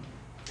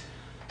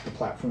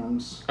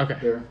platforms. Okay.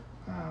 There.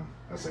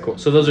 I say Cool.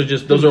 So those are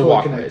those are fully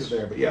walkways. connected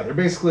there, but yeah, they're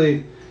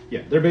basically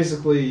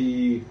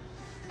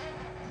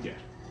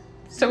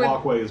So it-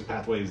 walkways,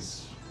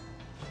 pathways.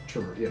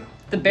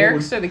 The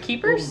barracks are the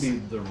keepers? What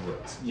would be the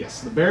roads?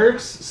 Yes, the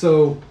barracks.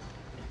 So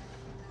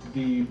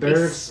the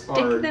barracks Stick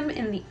are them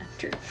in the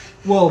under.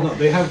 well, no,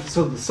 they have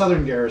so the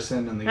southern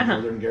garrison and the Uh-huh.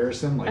 northern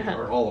garrison Uh-huh.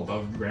 are all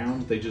above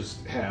ground. They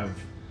just have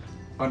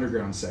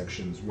underground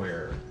sections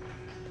where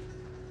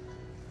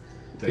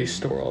They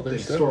store all their they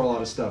stuff? store a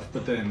lot of stuff,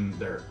 but then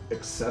they're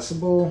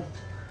accessible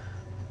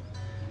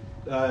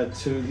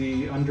to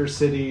the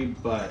Undercity,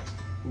 but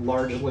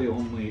largely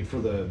only for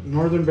the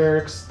northern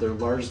barracks. They're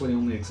largely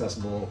only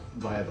accessible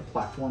via the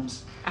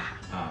platforms.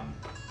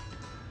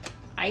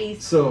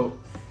 So,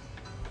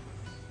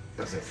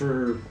 that's it.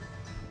 For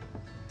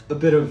a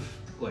bit of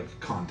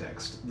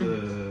context,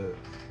 the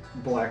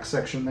black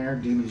section there,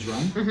 Demon's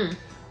Run,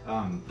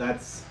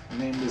 that's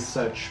named as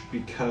such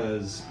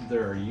because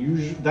there are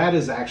that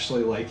is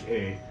actually like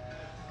a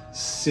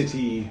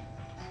city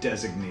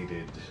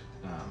designated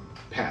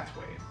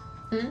pathway,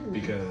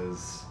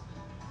 because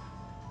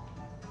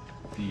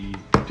the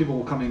people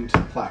will come into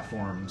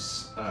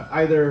platforms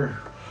either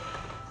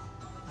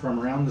from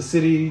around the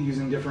city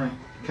using different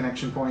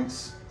connection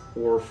points,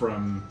 or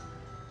from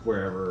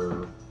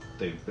wherever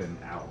they've been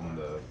out in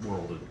the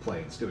world of the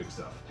plains doing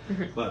stuff.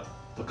 But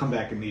they'll come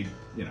back and need,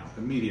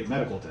 immediate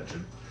medical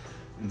attention.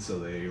 And so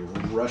they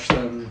rush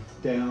them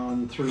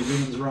down through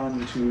Demon's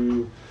Run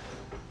to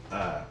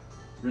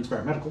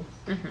Rinspire Medical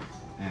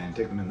and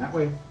take them in that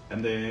way.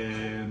 And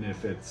then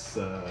if it's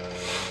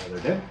they're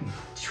dead,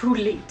 Too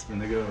late. then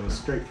they go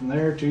straight from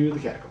there to the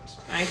catacombs.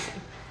 I see.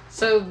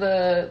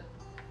 So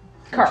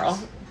Carl,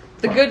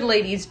 the good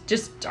ladies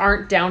just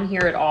aren't down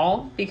here at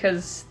all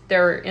because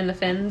they're in the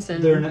Fens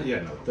and... They're not.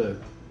 Yeah, no.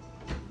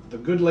 The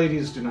good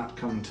ladies do not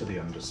come to the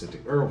Undercity.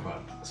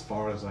 As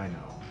far as I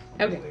know,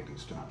 the good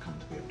ladies do not come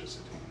to the Undercity.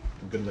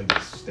 The good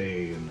ladies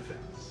stay in the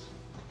Fens.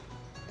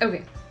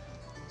 Okay.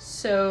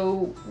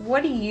 So,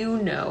 what do you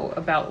know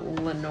about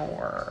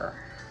Lenore?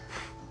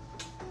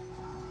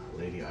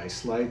 Lady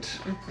Icelight.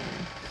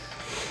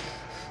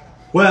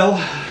 Well,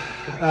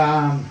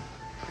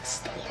 It's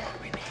the Lord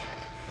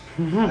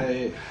we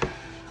need.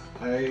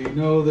 I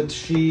know that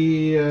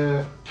she.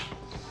 I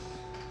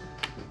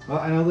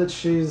know that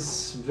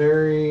she's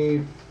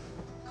very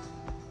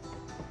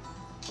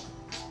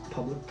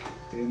public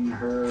in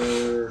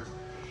her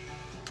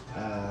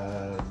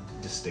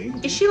disdain.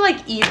 Is she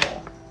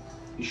evil?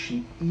 Is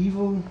she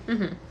evil?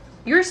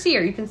 You're a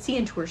seer. You can see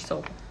into her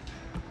soul.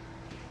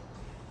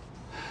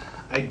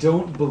 I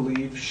don't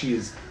believe she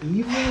is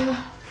evil.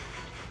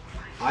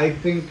 I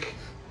think.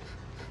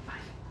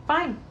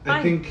 Fine.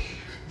 I think.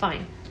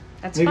 Fine.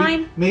 That's Maybe,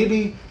 fine.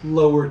 maybe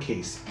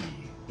lowercase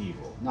e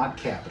evil, not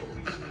capital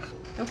E evil.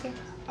 Okay.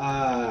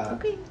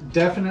 Okay.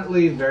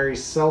 Definitely very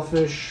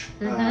selfish,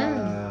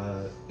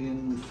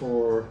 in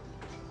for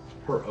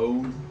her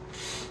own.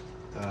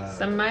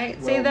 Some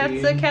might say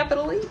that's a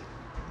capital E.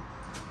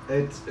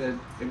 It's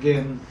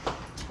again.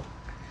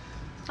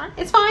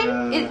 It's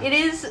fine. It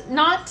is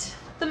not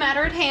the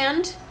matter at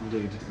hand.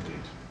 Indeed.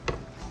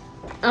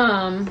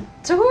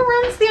 So who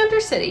runs the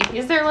Undercity?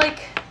 Is there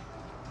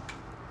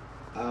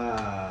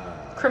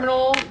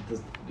criminal?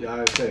 I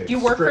would say. Do you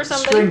work for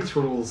somebody? Strength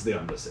rules the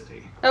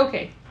Undercity.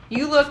 Okay.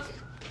 You look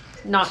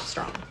not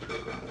strong.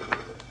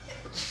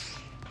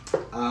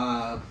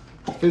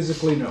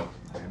 Physically, no,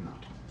 I am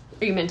not.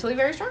 Are you mentally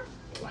very strong?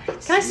 Can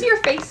Can I see your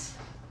face?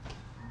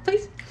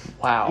 Please?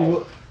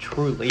 Wow.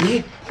 Truly. Can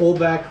you pull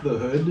back the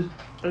hood?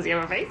 Does he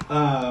have a face?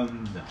 No.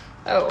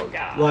 Oh,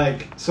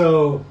 God.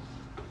 So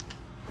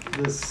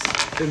this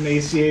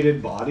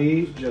emaciated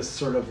body just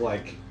sort of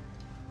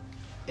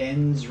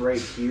ends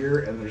right here,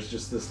 and there's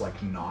just this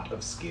knot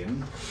of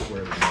skin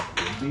where the neck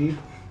would be.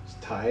 It's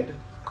tied.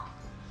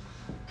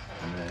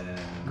 And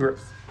then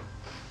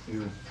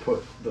you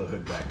put the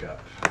hood back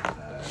up.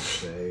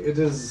 Say it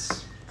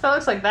is. So it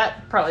looks like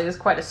that probably is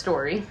quite a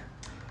story.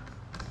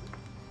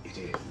 It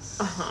is.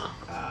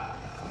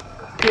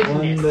 Goodness.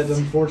 One that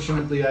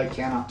unfortunately I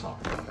cannot talk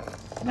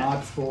about.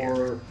 Not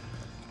for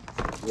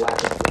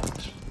lack of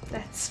plot.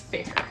 That's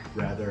fair.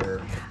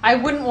 Rather, I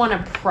wouldn't want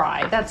to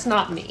pry. That's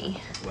not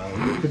me.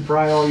 well, you could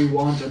pry all you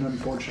want, and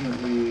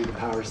unfortunately, the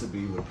powers that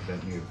be would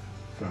prevent you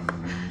from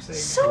saying.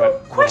 So,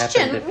 What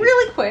question, happened if you-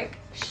 really quick.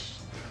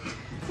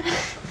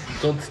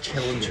 Don't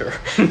challenge her.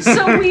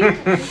 So we See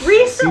who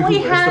recently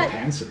wears the had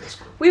pants in this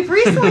group. we've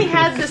recently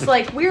had this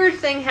weird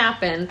thing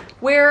happen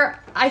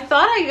where I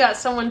thought I got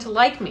someone to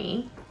like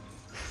me,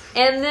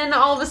 and then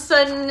all of a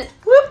sudden,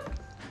 whoop,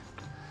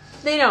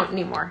 they don't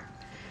anymore.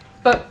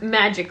 But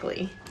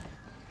magically.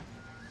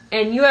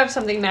 And you have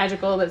something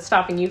magical that's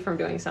stopping you from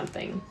doing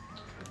something.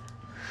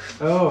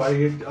 Oh, are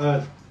you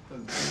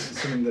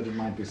assuming that it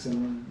might be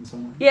similar in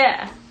some way?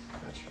 Yeah.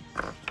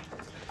 Gotcha.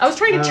 I was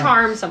trying to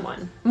charm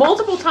someone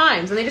multiple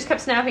times, and they just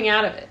kept snapping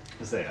out of it.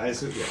 I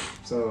assume, yeah.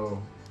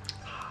 So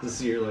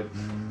this year,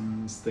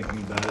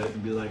 thinking about it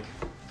and be like,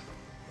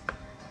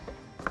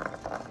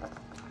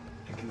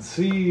 I can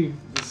see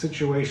the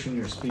situation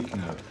you're speaking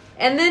of.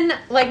 And then,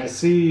 I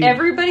see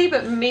everybody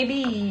but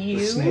maybe the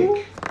you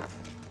snake,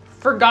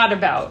 forgot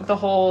about the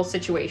whole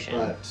situation.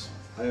 but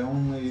I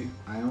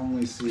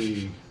only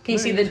see. Can you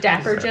see the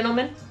dapper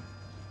gentleman?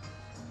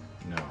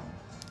 No.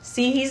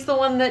 See, he's the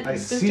one that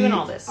is doing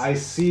all this. I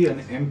see an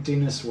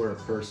emptiness where a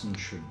person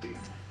should be.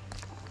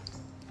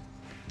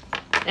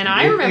 And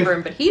I remember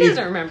him, but he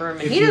doesn't remember him,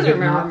 and he doesn't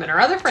remember him, and our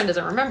other friend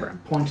doesn't remember him.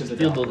 Pointed it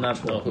Field out, will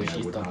not know who I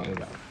she's would not talking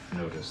have about.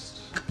 Noticed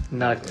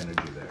Not the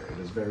energy there. It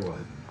is very well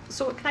hidden.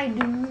 So what can I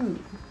do?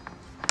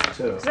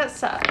 So, Because that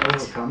sucks.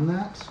 overcome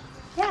that?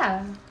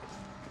 Yeah.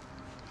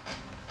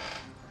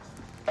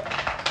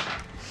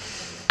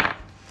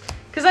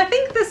 Because I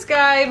think this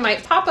guy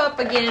might pop up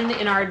again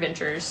in our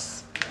adventures.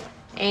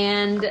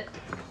 And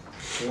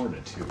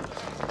Fortitude.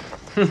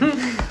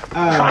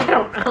 I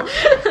don't know.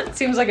 It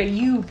seems like a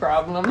you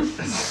problem.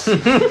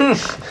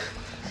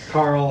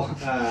 Carl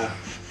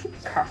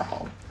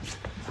Carl.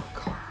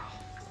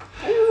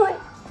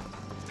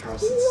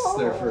 sits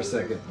there for a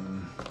second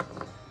and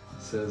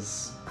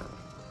says,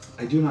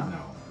 I do not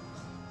know.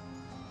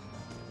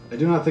 I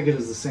do not think it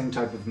is the same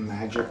type of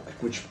magic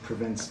which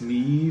prevents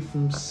me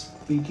from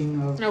speaking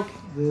of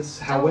this.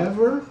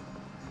 However,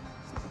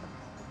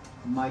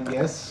 my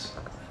guess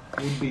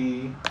would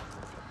be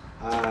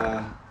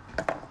that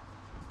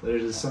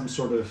it is some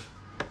sort of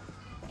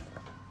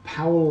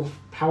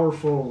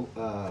powerful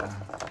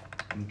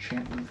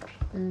enchantment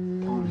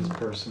upon his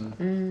person.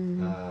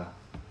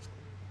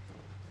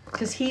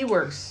 Because he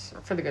works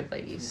for the good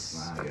ladies.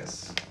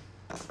 Yes.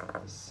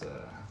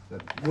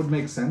 That would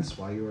make sense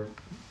why you were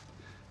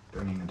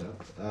bringing it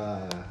up.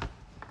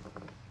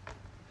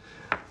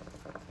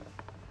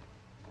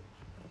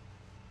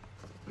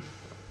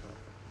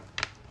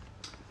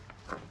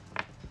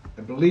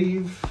 I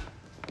believe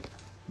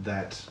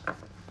that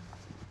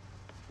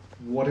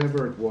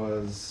whatever it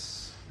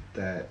was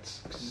that...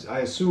 'cause I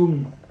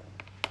assume,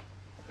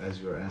 as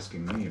you were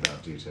asking me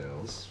about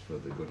details for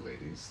the good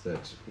ladies,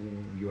 that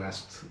you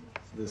asked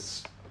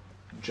this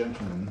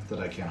gentleman that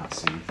I cannot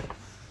see.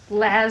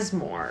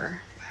 Lasmore.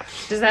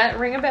 Does that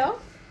ring a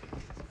bell?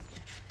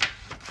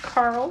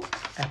 Carl?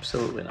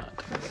 absolutely not.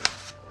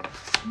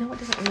 No, it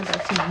doesn't ring a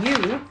bell to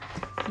you.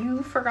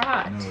 You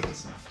forgot. No, it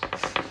is not.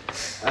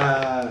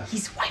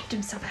 He's wiped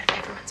himself out of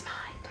everyone's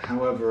mind.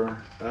 However,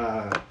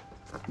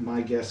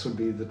 my guess would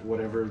be that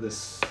whatever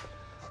this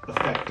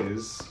effect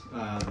is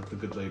that the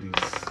good ladies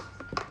have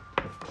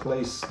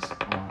placed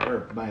on,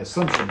 or my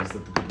assumption is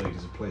that the good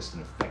ladies have placed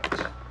an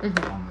effect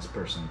on this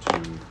person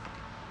to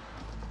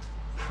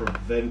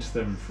prevent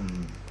them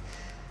from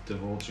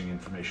divulging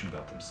information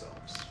about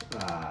themselves.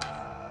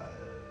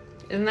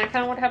 Isn't that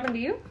kind of what happened to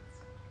you?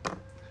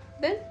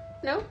 Then?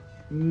 No?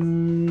 I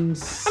mean,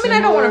 I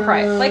don't want to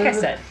pry. Like I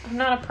said, I'm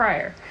not a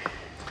prior.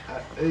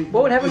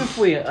 What would happen if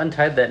we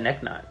untied that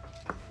neck knot?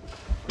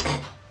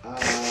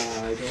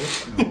 I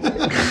don't know.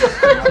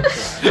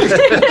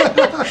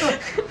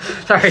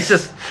 Sorry, it's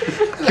just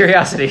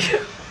curiosity.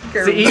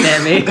 It's eating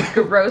at me.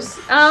 Gross.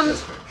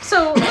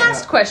 So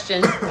last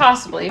question,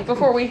 possibly,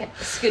 before we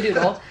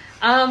skedoodle.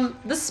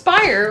 The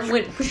spire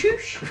went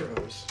whoosh.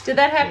 Gross. Did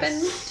that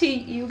happen to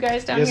you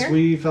guys down Yes, here?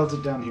 we felt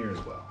it down here as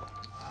well.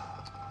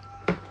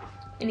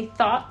 Any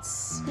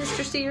thoughts,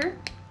 Mr. Seer?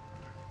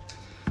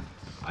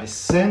 I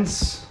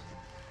sense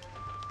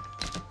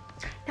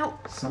No.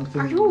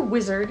 something. Are you a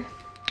wizard?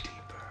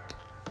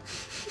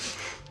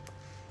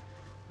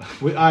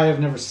 I have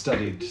never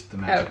studied the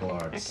magical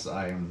Okay, arts.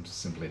 I am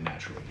simply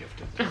naturally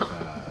gifted.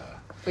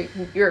 Wait,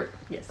 you're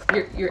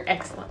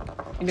excellent.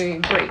 You're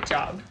doing a great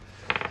job.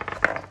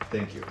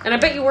 Thank you. And I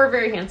bet you were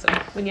very handsome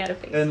when you had a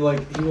face. And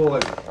he will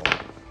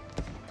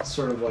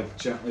sort of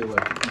gently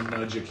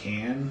nudge a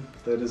can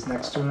that is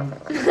next to him,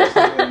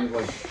 and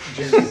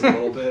jiggles a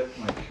little bit.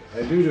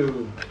 I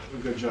do a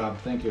good job.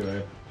 Thank you.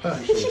 I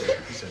appreciate it.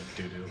 He said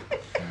doo-doo.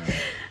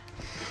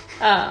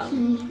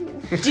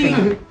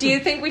 Do you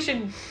think we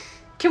should?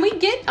 Can we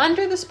get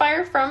under the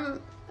spire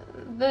from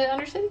the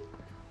Undercity?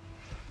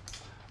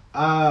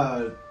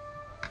 No.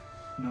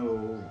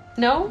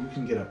 No. You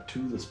can get up to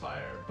the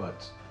spire,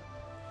 but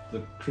the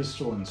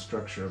crystalline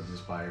structure of the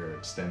spire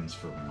extends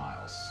for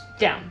miles.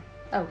 Down.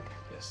 Oh.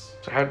 Yes.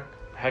 So how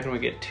can we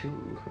get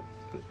to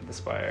the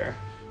spire?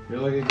 You're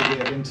looking to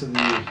get into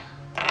the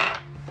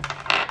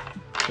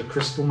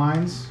crystal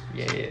mines?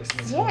 Yes.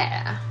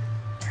 Yeah.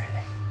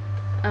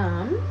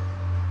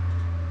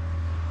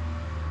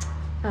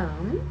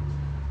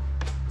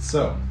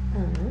 So,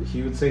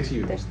 he would say to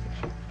you, There's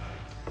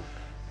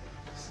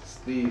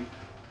the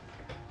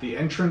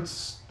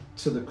entrance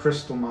to the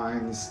crystal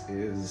mines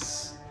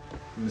is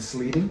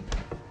misleading.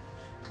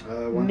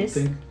 One would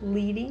think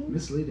misleading.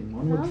 misleading.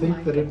 One would Oh think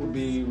my that it would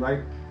be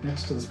right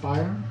next to the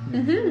spire,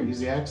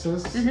 easy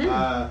access.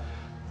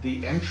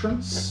 The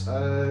entrance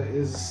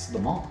is the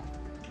mall.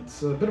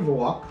 It's a bit of a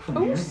walk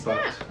from here,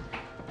 snap. but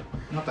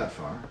not that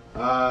far.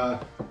 Now,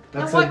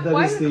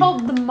 why is it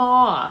called the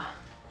Maw?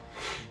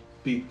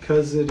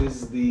 Because it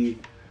is the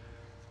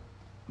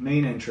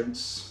main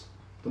entrance,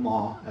 the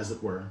maw, as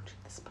it were,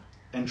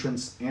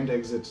 entrance and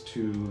exit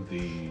to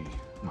the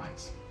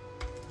mines.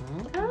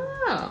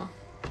 Oh.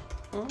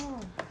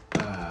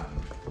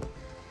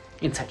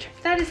 Insight check.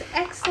 That is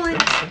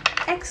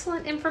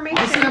excellent information.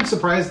 Honestly, I'm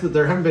surprised that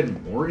there haven't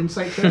been more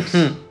insight checks.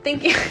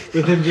 Thank you.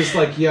 With him just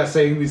like,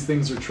 saying these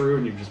things are true,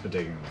 and you've just been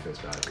taking them at face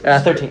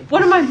value. 13.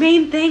 One of my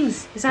main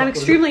things is I'm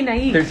extremely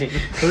naive.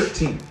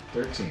 13.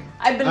 13.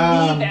 I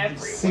believe everyone.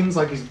 Seems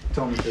like he's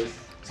telling the truth.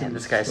 And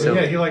this guy's So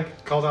yeah, he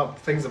like called out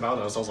things about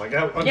us. I was like,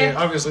 okay,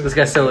 Yeah. obviously This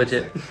guy's so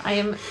legit.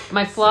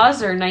 My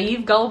flaws are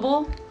naive,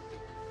 gullible,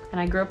 and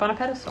I grew up on a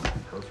pedestal.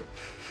 Perfect.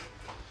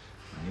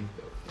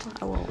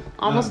 I will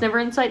almost never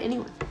incite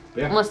anyone.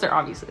 Yeah. Unless they're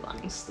obviously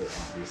lying. They're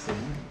obviously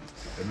lying.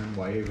 And then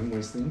why even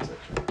waste the insight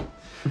check?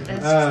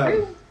 That's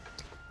true.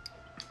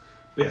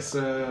 Yes,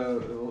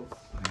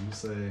 let me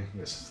say,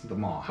 yes, the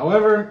maw.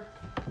 However,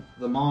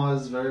 the maw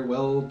is very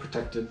well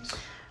protected.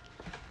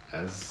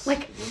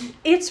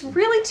 It's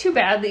really too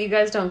bad that you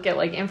guys don't get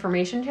like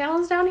information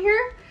channels down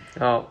here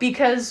Oh,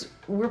 because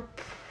we're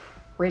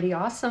pretty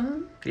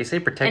awesome you say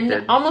protected.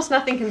 and almost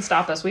nothing can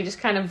stop us. We just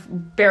kind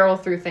of barrel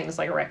through things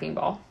like a wrecking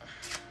ball.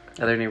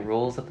 Are there any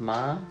rules at the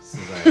mob?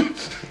 Can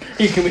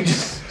we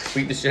just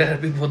sweep the shit out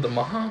of people with the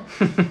mom?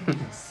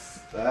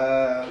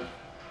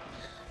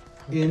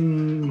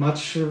 In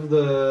much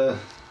the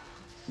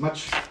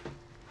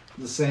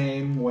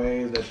same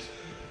way that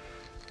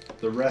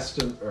the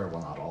rest of, or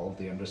well, not all of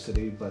the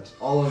Undercity, but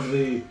all of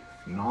the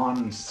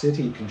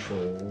non-city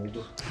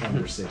controlled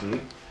Undercity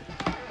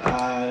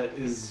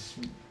is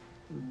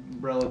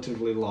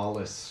relatively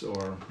lawless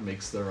or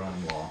makes their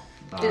own law.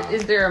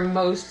 Is there a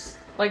most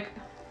like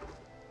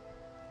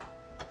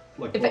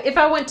Like if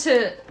I went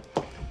to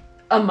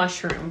a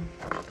mushroom,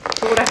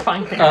 what would I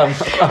find there? A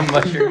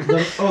mushroom.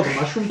 the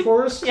mushroom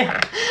forest? Yeah.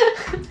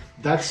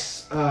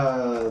 That's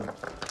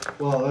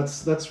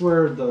that's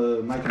where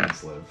the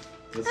Myconids live.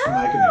 That's the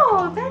Myconid Oh,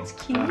 colony. that's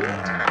cute.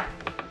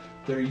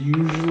 They're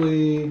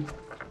usually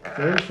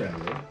very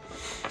friendly.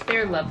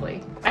 They're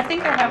lovely. I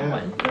think I have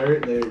one.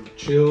 They're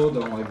chill,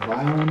 don't like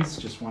violence,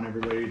 just want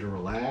everybody to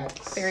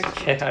relax. Very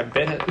cute. Yeah, I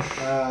bet.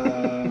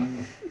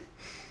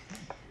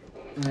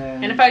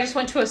 And if I just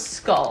went to a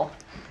skull.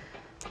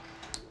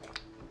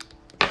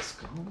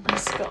 A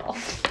skull.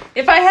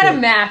 If I had a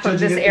map of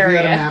this area.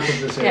 If you had a map of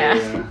this area.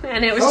 Yeah.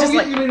 And it was just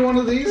like, you need one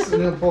of these?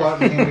 And he'll pull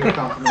out and hand you a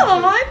compliment.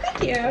 oh,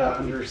 thank you.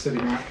 Under city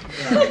map.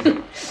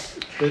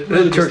 It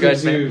really tour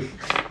just gives guide you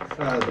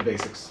the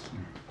basics.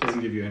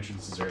 Doesn't give you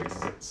entrances or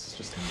exits. It's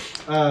just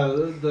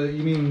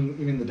you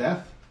mean the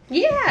death?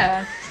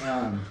 Yeah.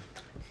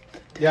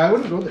 Yeah, I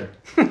wouldn't go there.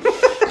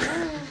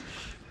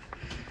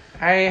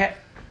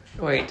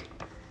 Wait.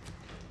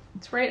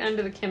 It's right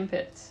under the Kim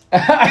pits.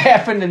 I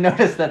happen to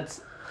notice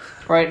that's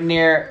right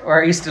near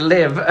where I used to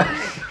live.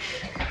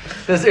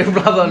 Does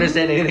Ublab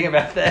understand anything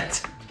about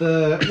that?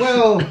 The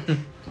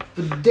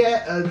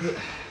death.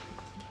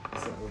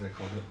 Is that what I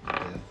called it?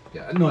 Death.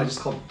 Yeah. No, I just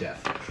called it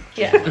death.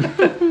 Yeah.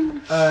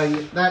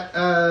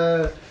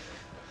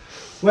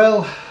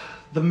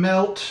 The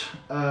melt,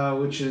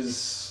 which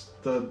is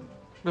the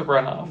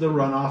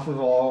runoff of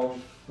all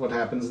what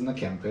happens in the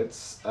chem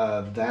pits.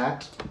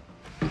 That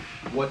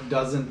what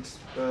doesn't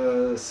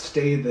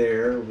stay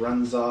there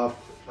runs off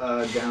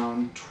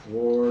down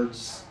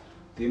towards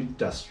the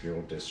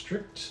industrial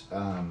district,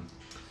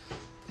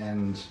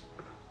 and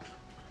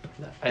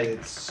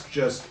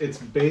it's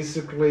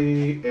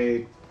basically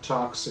a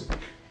toxic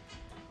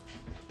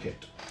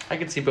pit. I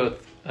could see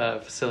both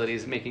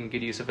facilities making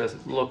good use of a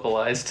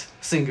localized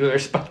singular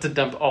spot to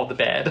dump all the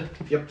bad.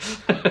 Yep.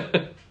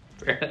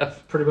 Fair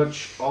enough. Pretty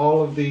much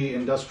all of the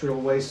industrial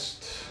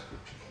waste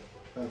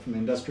from the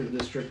industrial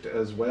district,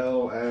 as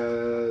well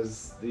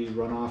as the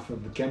runoff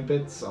of the chem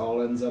pits,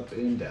 all ends up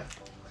in death.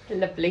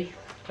 Lovely.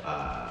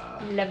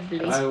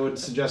 Lovely. I would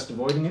suggest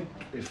avoiding it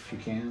if you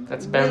can.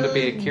 That's bound to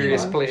be a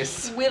curious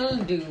place. Will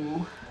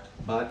do.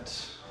 But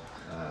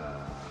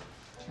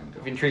can go.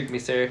 You've intrigued me,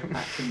 sir.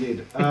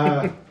 Indeed.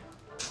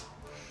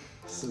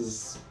 This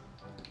is.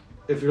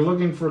 If you're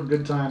looking for a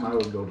good time, I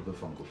would go to the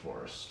fungal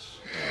forest.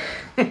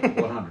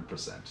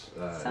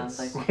 100%. Sounds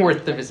like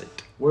Worth the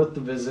visit. Worth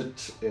the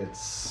visit.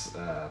 It's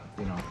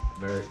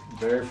very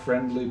very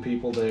friendly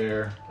people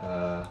there.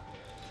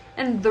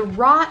 And the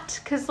rot,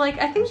 because I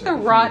think the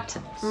rot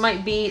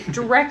might be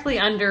directly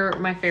under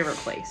my favorite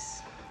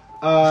place.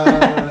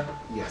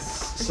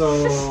 Yes.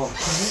 So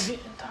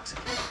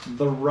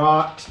the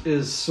rot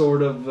is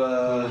sort of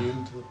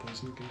immune to the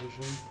poison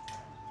condition.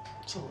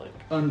 So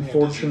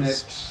unfortunate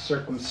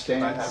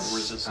circumstance. I have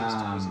resistance to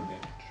poison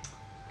damage.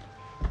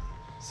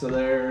 So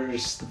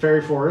there's the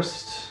fairy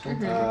forest.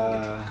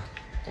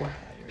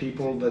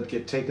 People that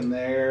get taken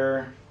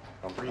there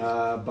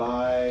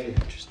by.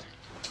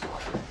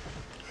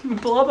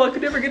 Blah blah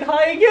could never get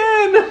high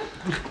again.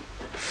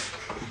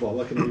 Well,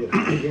 looking to get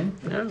high again.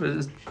 Yeah, but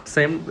it's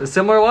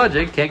similar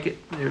logic. Can't get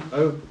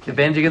Oh,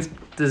 advantage against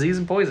disease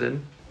and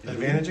poison.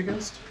 Advantage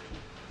against?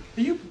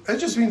 It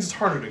just means it's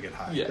harder to get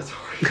high. Yeah. it's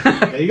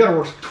hard. Yeah, you gotta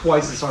work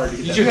twice as hard to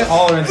get Your that.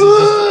 tolerance is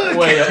just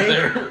way up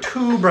there.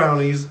 2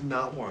 brownies,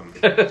 not 1.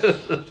 Yes,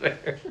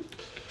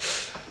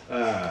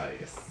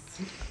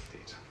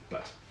 indeed.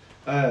 But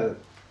what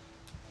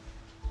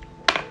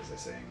was I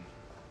saying?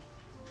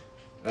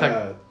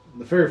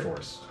 The fairy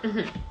forest.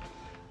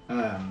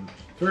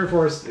 Fairy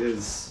forest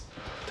is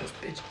Those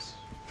bitches.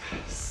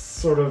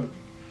 sort of.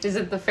 Is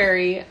it the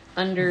fairy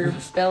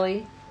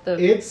underbelly? The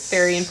It's-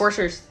 fairy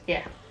enforcers?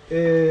 Yeah.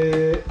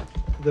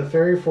 The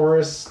fairy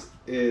forest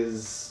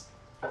is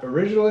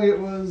originally it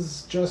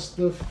was just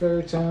the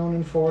fairy town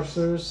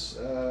enforcers.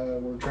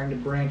 We're trying to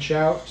branch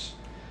out,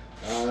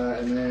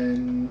 and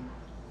then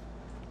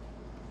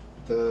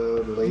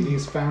the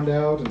ladies found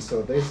out, and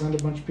so they sent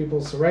a bunch of people.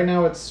 So right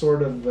now it's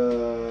sort of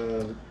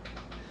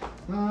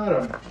not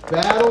a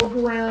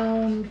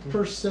battleground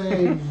per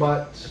se,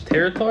 but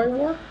Territory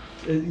war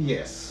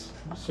yes,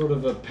 sort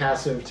of a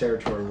passive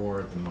territory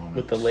war at the moment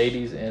with the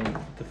ladies and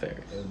the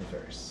fairies. and the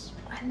fairies.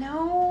 I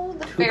know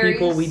the Two fairies.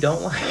 people we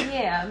don't like.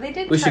 Yeah, they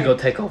did. We should try- go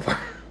take over. I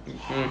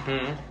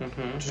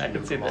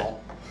can see that.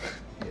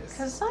 Yes.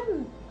 Cause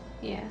I'm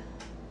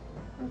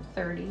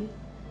 30.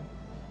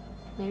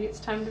 Maybe it's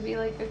time to be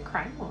like a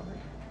crime lord.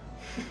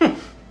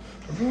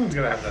 Everyone's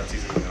gonna have that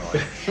season in their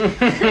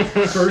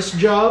life. First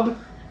job,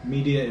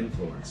 media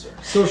influencer.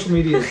 Social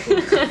media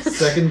influencer.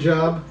 Second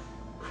job,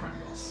 crime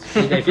boss.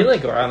 I feel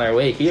like we're on our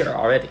way here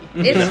already.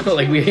 You know,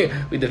 like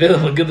we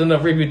develop a good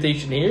enough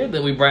reputation here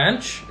that we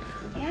branch.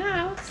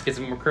 Yeah. Get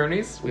some more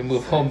cronies. We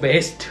move home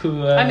base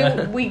to. I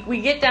mean,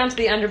 we get down to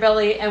the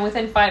underbelly, and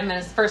within 5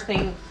 minutes, the first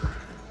thing,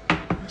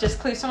 just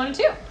cleave someone in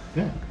two.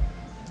 Yeah.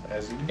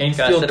 As you and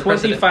Gotta steal set a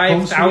precedent.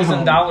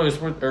 $25,000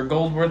 worth or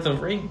gold worth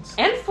of rings.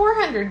 And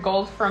 400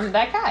 gold from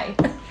that guy.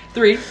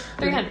 3.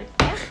 300.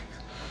 Yeah. You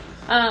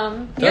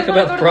guys Talk wanna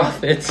about go to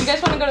profits. You guys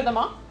want to go to the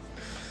mall?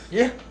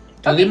 Yeah.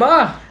 Okay.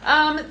 Ma.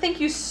 Thank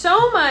you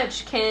so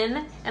much,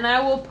 Ken. And I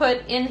will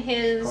put in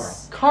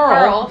his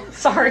Carl.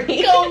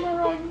 Sorry.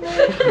 Oh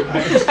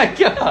my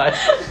god.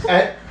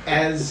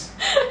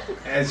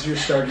 As you're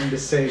starting to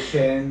say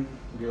Ken,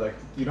 you're like,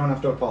 you don't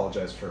have to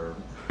apologize for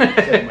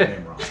saying my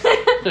name wrong.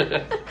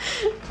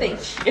 Thank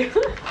you.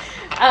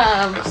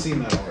 I've seen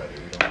that already.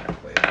 We don't have to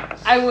play it.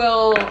 I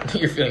will.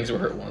 Your feelings were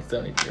hurt once,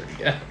 don't need to do it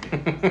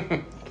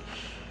again.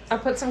 I'll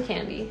put some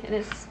candy in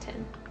his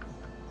tin.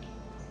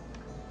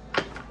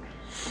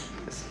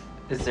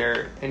 Is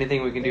there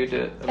anything we can do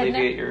to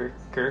alleviate your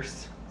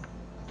curse?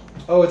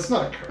 Oh, it's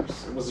not a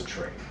curse. It was a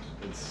trade.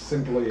 It's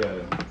simply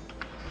a.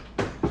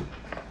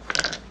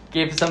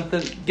 Give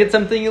something, get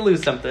something, you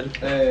lose something.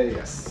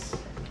 Yes.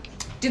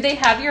 Do they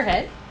have your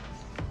head?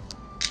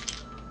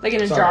 Like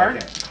in a Sorry, I jar?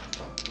 can't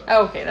talk about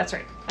Oh, okay, that's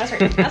right. That's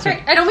right. That's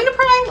right. I don't mean to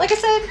pry. Like I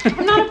said,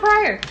 I'm not a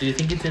prior. Do you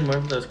think it's in one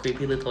of those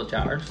creepy little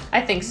jars?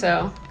 I think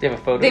so. Do you have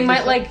a photo? They of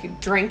might yourself?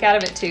 like drink out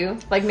of it too.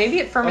 Like maybe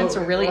it ferments a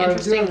really I do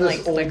interesting have this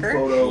like old liquor.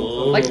 photo.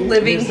 Like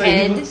living He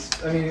head.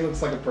 he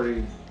looks like a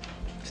pretty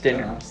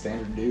standard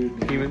standard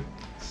dude. human.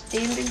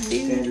 Standard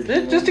dude.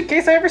 Standard Just in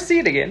case I ever see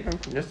it again.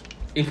 Just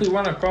If we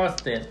run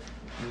across this,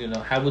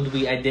 how would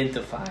we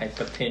identify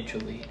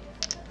potentially?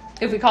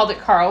 If we called it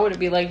Carl, would it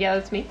be like, yeah,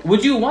 that's me?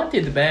 Would you want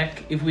it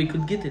back if we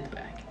could get it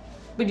back?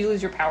 Would you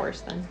lose your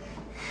powers then?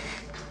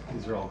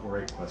 These are all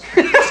great questions.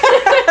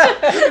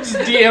 Just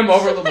DM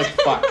over them like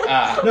fuck.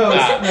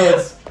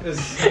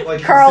 It's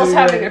like Carl's so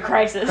having you're- a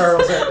crisis.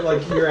 Carl's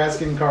like you're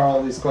asking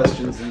Carl these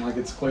questions, and like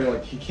it's clear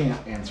like he can't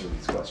answer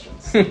these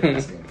questions. You're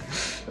asking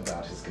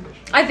about his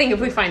condition. I think if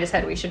we find his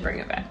head, we should bring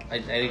it back.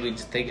 I think we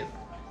just take it.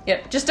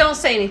 Yep. Just don't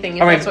say anything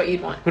if I mean- that's what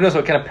you'd want. who knows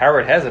what kind of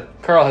power it has? If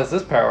Carl has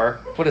this power,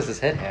 what does his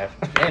head have?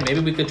 Yeah, maybe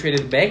we could trade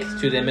it back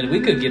to them and we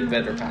could get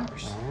better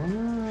powers.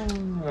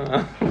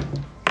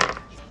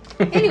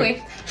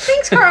 Anyway,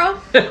 thanks,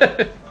 Carl.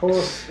 Of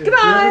course, if Goodbye.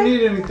 you ever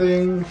need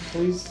anything,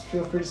 please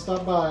feel free to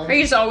stop by. Are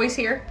you just always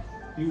here?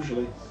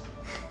 Usually,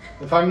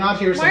 if I'm not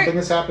here, Why- something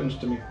has happened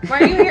to me. Why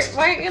are you here?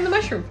 Why aren't you in the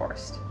mushroom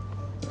forest?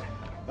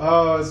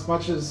 As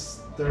much as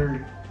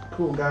they're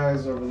cool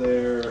guys over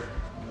there,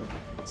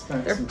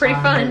 spent They're some pretty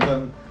time fun. with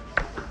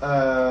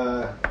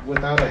them.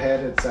 Without a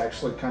head, it's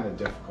actually kind of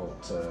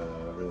difficult to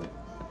really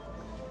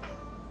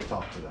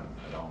talk to them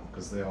at all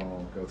because they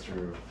all go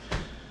through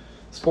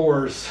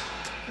spores.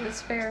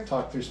 That's fair.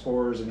 Talk through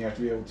spores, and you have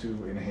to be able to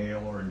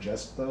inhale or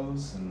ingest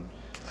those, and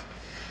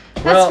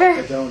That's Well, fair.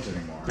 I don't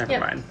anymore. Never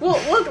mind. We'll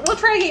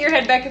try to get your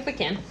head back if we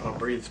can. Oh,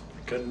 breathe.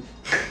 Couldn't.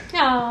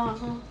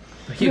 No.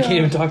 You can't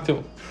even talk to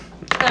him.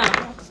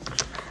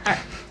 Alright.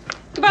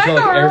 Goodbye, There's no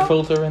like air Carl.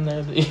 filter in there.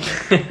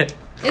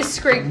 Is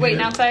Skrig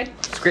waiting outside?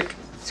 Scrick.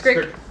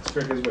 Skrig.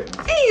 Strick is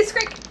waiting. Hey,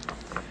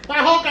 Skrig. My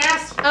whole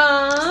gas.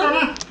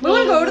 We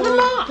want to go to the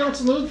mall. Got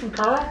some news from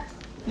Carl.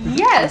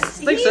 Yes,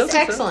 Think he's so, think so.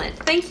 excellent.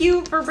 Thank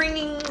you for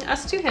bringing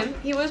us to him.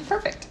 He was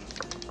perfect.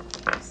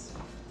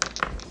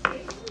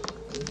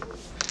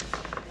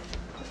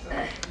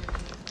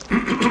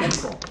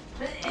 Excellent.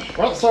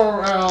 Well, so,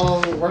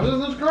 where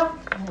did this go?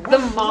 The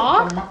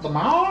mall? The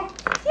mall?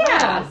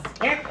 Yeah.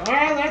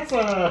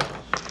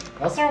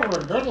 That's over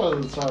in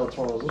Goodland's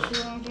territory. Is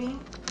this around here?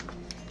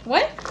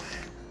 What?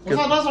 That's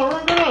over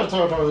in Goodland's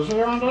territory. Is this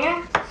around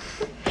here?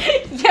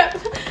 Yep.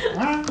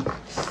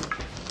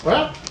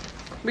 Well,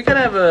 We could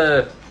have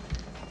a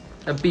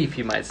beef,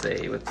 you might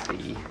say, with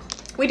the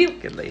We do.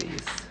 good ladies.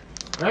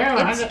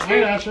 yeah, It's I true.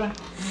 gotcha.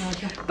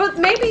 But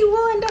maybe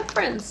we'll end up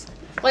friends.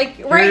 Like,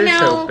 right Here's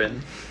now,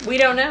 hoping. we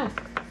don't know.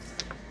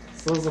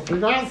 So if you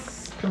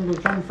guys can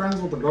become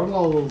friends with the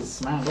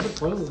Golos, man, what a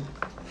crazy.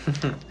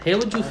 How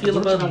would you feel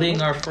about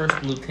being our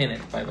first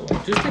lieutenant, by the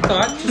way? Just a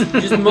thought.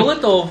 Just mull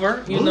it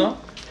over, you know?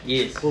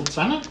 Yes.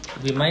 Lieutenant?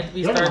 We might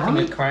be starting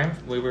a crime.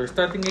 We were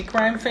starting a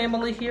crime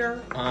family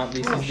here.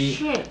 This is the.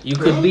 Shit. You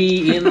could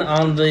be in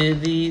on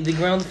the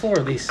ground floor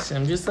of this.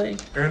 I'm just saying.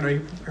 Aaron, are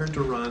you prepared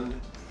to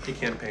run a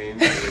campaign in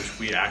which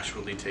we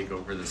actually take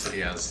over the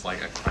city as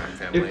like a crime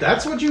family? If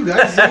that's what you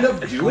guys end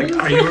up doing,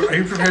 like, are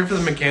you prepared for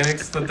the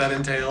mechanics that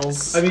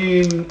entails? I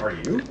mean, are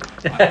you?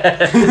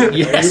 Yes. Are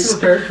you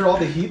prepared for all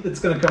the heat that's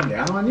going to come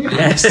down on you?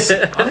 Yes.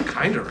 I'm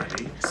kind of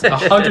ready.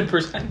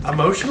 100%.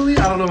 Emotionally,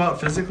 I don't know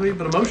about physically,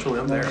 but emotionally,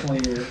 I'm there.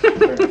 Emotionally, you're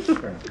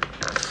fair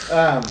enough.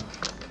 Yeah,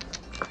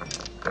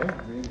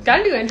 I mean,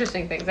 Gotta do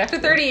interesting things. After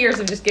 30 years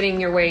of just getting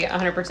your way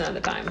 100% of the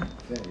time.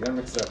 yeah, you gotta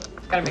mix it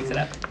up. Gotta mix it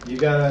up. You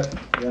gotta,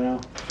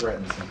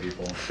 threaten some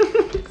people.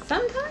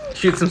 Sometimes.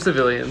 Shoot some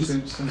civilians.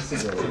 Shoot some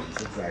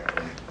civilians,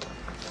 exactly.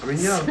 I mean,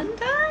 yeah,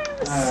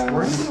 Sometimes.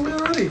 we're in the way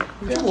already.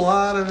 There's a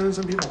lot of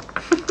innocent people.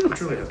 It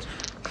truly is.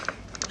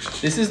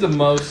 This is the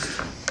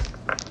most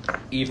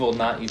evil,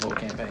 not evil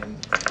campaign.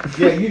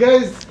 Yeah, you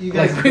guys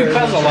Like, we've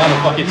done a lot of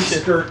fucking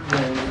shit. skirt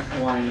the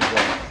lines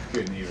of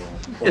good and evil.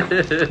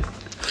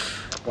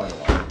 Quite a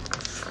lot.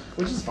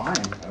 Which is fine.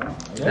 I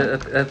don't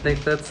know. I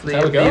think that's the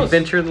how it goes.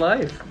 adventure in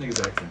life.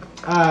 Exactly.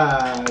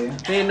 Yeah.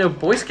 They ain't no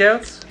Boy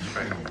Scouts,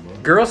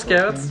 Girl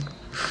Scouts.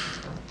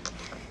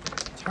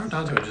 It's hard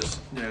not to just,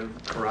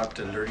 corrupt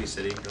and dirty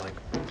city. You're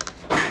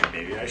like,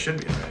 maybe I should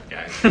be a bad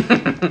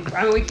guy.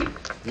 I mean, we keep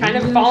kind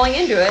of falling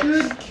into it.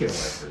 Good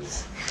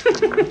killers.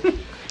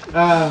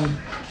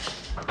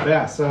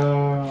 Yeah,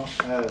 so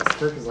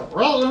Strick is like,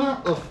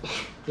 well,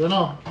 if you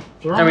want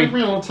to make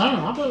me a lieutenant,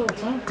 I'll be a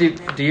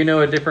lieutenant. Do you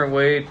know a different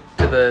way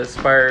to the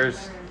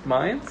Spire's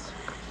mines?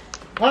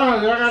 I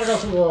don't know, I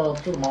gotta go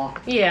to the mall.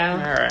 Yeah.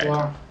 Alright.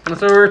 Well,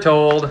 That's what we're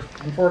told.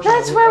 unfortunately.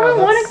 That's where we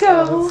wanna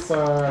go. That's,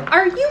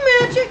 Are you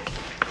magic?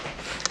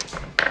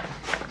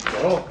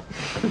 well,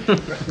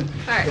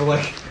 Alright. They're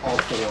like all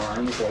four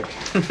arms, like.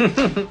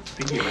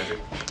 Speaking of magic,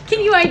 Can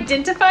you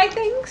identify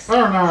things? I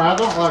don't know, I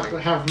don't like to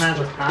have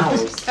magic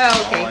powers.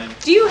 Oh, okay.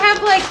 Do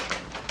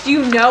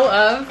you know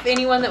of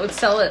anyone that would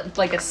sell it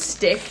like a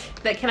stick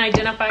that can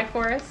identify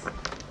for us?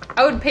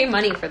 I would pay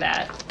money for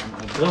that. An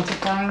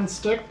identifying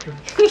stick?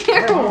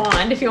 Or a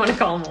wand, if you want to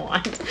call them a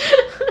wand.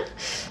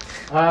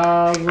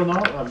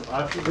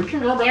 We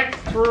can go back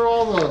through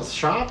all the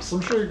shops.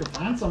 I'm sure you can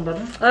find somebody.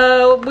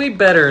 We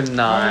better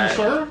not. Are you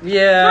sure?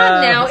 Yeah.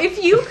 Not now.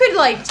 If you could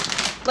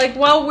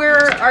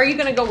are you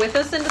gonna go with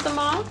us into the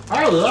mall?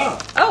 Oh, yeah.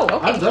 Oh,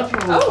 okay. I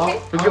definitely. Oh,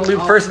 okay. We could be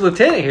first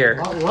lieutenant here.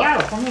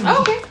 Yeah, I mean,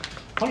 Oh, okay.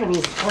 I'm gonna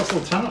be first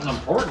lieutenant and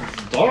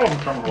important. Dog, I'm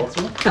coming with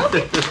you.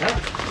 Okay.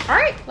 All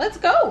right, let's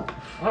go.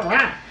 All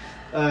right.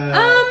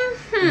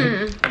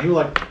 You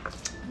like.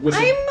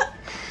 Whistle,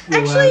 I'm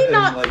actually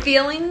not like,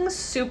 feeling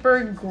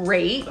super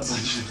great. a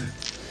bunch of-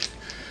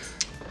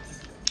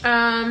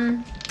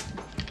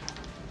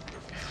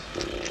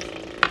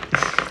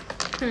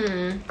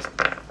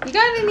 You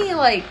got any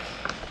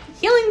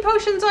healing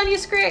potions on you,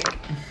 Skrick?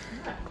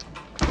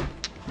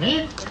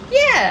 Me?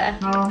 Yeah.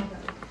 No.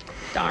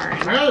 Darn.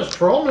 Yeah, it's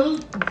troll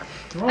meat.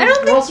 I don't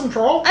think- want some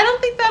troll? I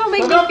don't think that'll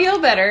make me Hold up. feel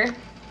better.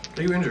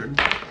 are you injured?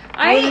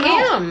 I Oh,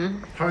 no.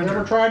 am. How You ever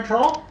injured? tried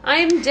troll?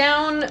 I'm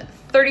down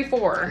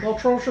 34. No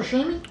troll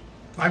sashimi?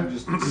 I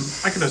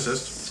can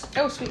assist.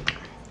 Oh, sweet.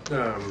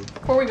 Mm-hmm.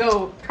 Before we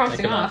go trouncing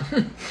Make it off,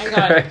 up. I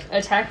got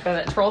attacked by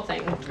that troll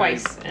thing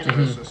twice, and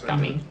it got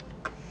me.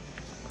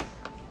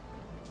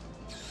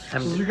 So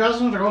you guys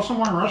need to go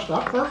somewhere and rest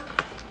up first?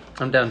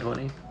 I'm down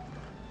 20.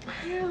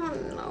 I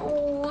don't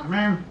know. I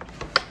mean,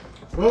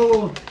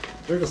 well,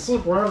 you can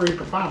sleep wherever you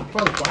can find a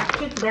place, but I can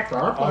take you back to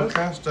our I'll place.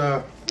 cast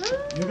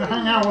You can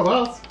hang out with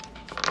us.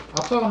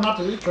 I'll tell them not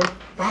to eat you.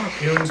 Promise.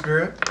 Healing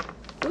Spirit.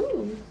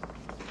 Ooh.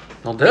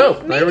 Well,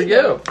 dope. There we Maybe,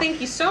 go. though.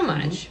 Thank you so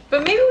much.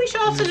 But maybe we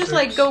should also just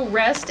go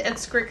rest at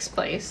Skrick's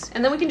place,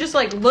 and then we can just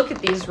look at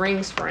these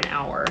rings for an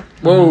hour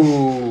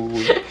Whoa.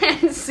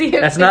 and see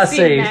if That's they not seem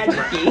safe.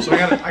 magic-y. So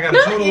I got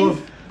a total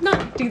of.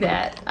 Not do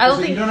that. I don't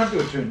You think. don't have to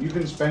attune. You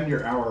can spend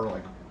your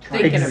hour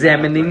trying Thinking to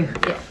Examining.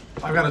 Yeah.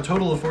 I've got a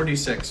total of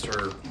 46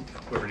 for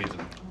whoever needs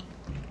them.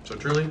 So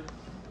truly,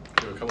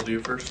 do a couple to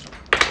you first.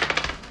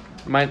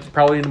 Mine's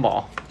probably in the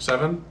mall.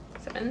 7.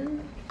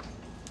 7.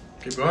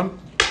 Keep going.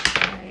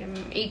 I'm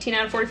 18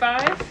 out of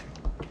 45.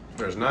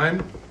 There's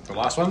 9. The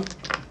last one.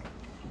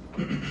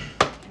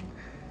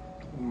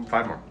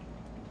 5 more.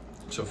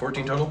 So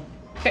 14 total.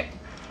 Okay.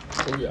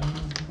 Oh, yeah.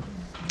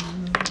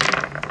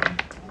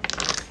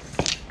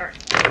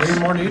 Any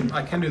more need?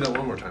 I can do that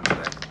one more time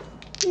today.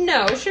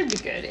 No, it should be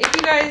good. If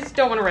you guys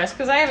don't want to rest,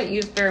 because I haven't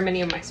used very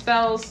many of my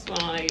spells.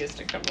 Well, I used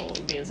a couple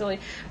being silly,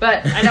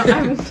 but I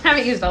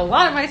haven't used a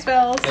lot of my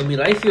spells. I mean,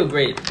 I feel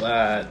great,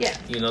 but, Yeah.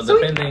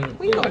 depending.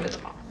 We can go into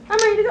the mall. I'm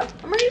ready to go.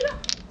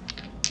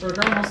 We're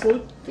going to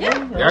sleep?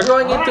 Yeah. We are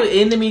going into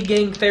enemy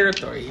gang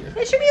territory here.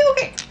 It should be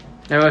okay.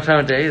 Now, what time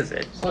of day is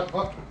it? It's like,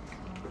 what?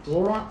 Do you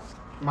want?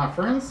 my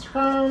friends to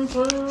come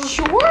too?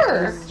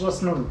 Sure. This is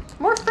just me.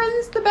 More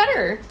friends, the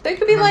better. They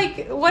could be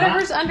like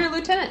whatever's under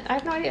lieutenant. I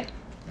have no idea.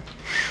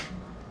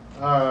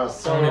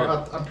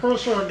 I'm pretty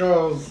sure it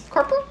goes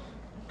Corporal?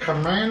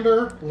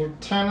 Commander,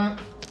 Lieutenant,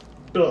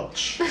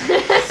 Bitch.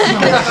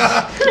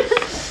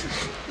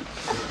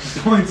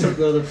 Points at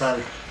the other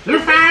party. You're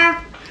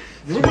five.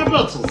 You're the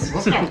bitches.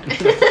 Let's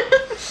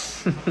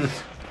go.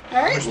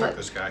 All right, Respect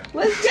this guy.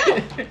 let's go.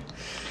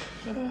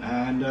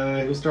 And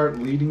he'll start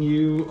leading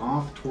you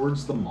off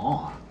towards the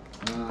maw.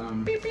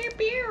 Pew, pew,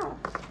 pew.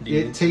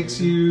 It takes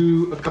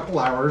you a couple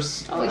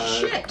hours Holy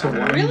shit, to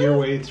wind really? your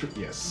way through.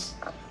 Yes.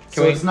 Can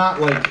So we- it's not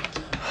like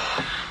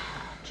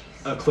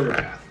a clear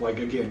path. Like,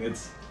 again,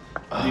 it's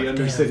the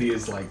Undercity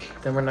is like...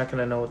 Then we're not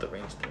gonna know what the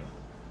rings do.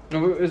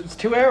 No, it's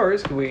 2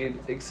 hours. Can we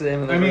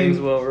examine the I mean- rings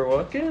while we're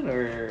walking,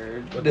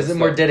 or What is the it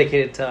more fuck?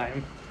 dedicated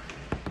time?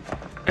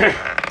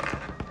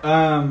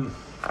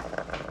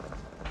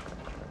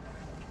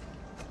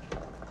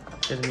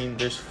 I mean,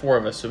 there's 4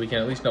 of us, so we can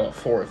at least know what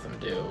 4 of them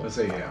do. Let's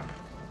say, yeah.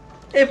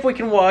 If we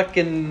can walk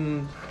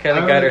and kind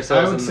of guide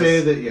ourselves. I would in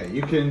say this. that, yeah,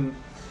 you can...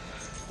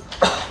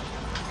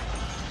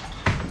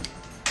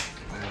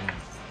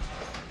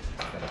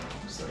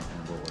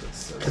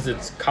 Because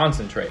it's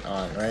concentrate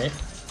on, right?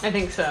 I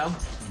think so.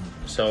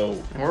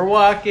 So We're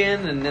walking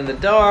and in the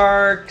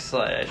dark /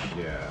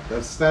 Yeah,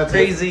 that's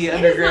crazy It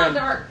is not underground.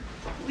 dark.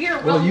 We are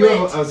Well, well you lit.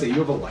 have, I would say you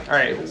have a light. All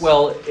right. Yes.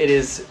 Well, it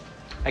is,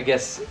 I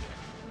guess,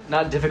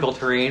 not difficult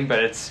terrain, but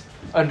it's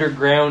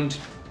underground,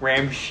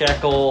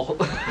 ramshackle.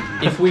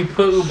 if we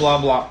put blah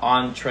blah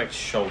on Trek's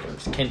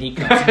shoulders, can he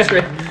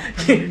concentrate?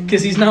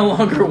 Because he's no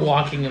longer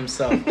walking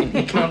himself. Can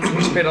he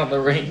concentrate on the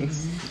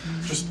rings?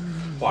 Just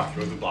walking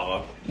with the blah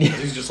blah.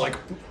 He's just like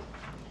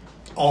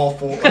all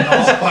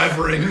 5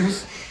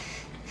 rings.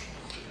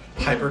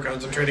 Hyper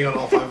concentrating on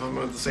all 5 of them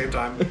at the same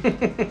time.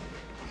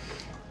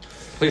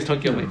 Please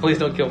don't kill me. Please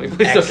don't kill me. Please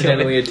don't kill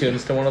Accidentally me.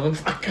 attunes to one of them.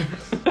 Fuck.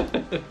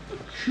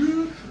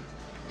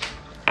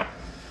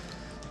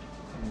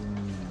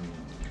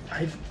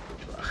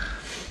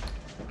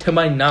 To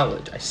my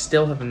knowledge, I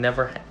still have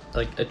never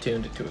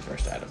attuned to a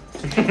cursed item.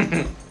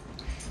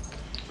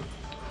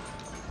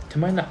 To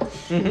my knowledge.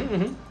 Hey,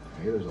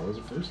 there's always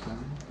a first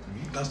time.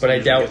 But I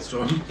doubt.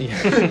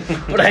 Yeah.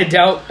 But I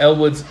doubt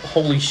Elwood's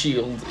holy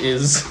shield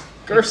is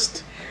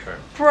cursed.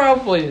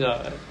 Probably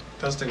not.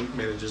 Dustin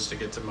manages to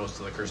get to most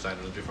of the cursed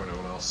items before no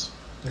one else.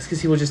 That's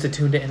because he will just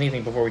attune to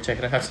anything before we check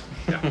it out.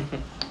 Yeah.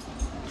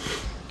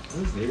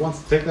 He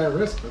wants to take that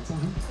risk. That's on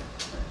him.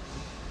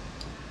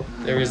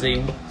 There is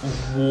a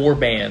war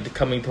band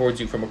coming towards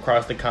you from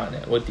across the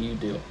continent. What do you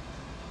do?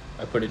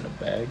 I put it in a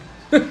bag.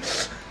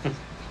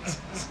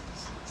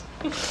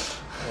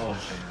 Oh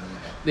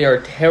man. They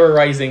are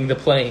terrorizing the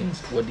plains.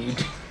 What do you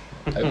do?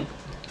 I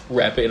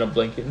wrap it in a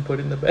blanket and put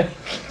it in the bag.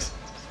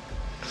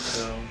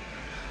 No.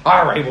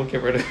 All right, we'll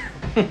get rid of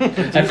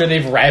it. After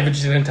they've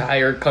ravaged an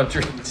entire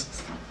country.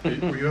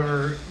 Were you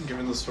ever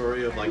given the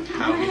story of like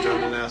how he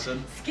drowned in acid?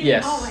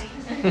 Yes.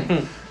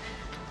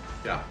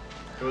 Yeah.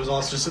 It was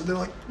all just sitting there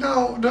like,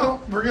 no,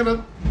 we're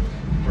gonna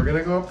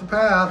go up the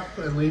path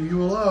and leave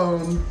you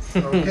alone.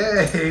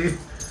 Okay.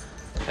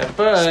 Have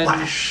fun.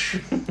 Splash.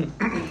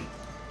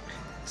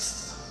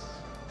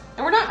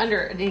 And we're not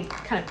under any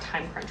kind of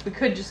time crunch. We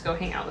could just go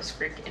hang out with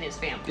Skrick and his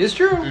family It's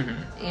true.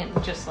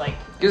 and just like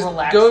Just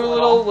relax go a to a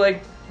little. little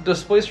like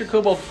Displacer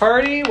Cobalt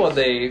party while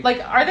they.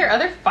 Like, are there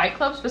other fight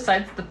clubs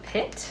besides the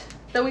pit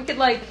that we could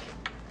like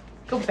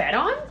go bet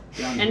on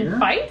Down and here?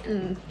 fight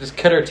and? Just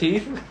cut our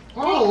teeth.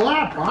 Oh,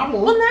 yeah, probably.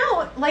 Well,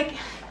 now like.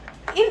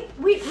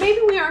 Maybe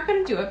we aren't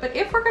going to do it, but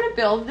if we're going to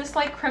build this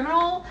like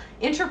criminal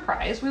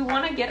enterprise, we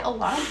want to get a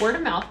lot of word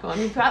of mouth going.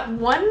 We've got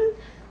one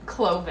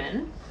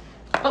cloven,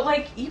 but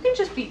like you can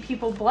just beat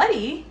people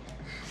bloody,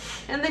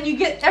 and then you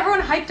get everyone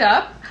hyped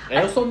up.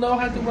 I also know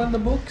how to run the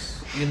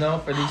books,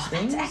 for these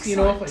things. that's You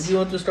know, if you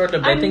want to start a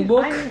betting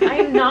book.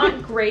 I'm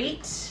not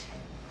great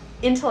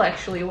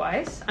intellectually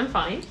wise. I'm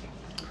fine.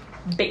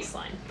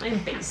 Baseline.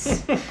 I'm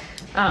base.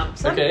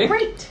 So Okay. I'm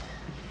great.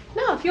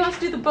 No, if you want to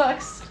do the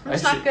books, I'm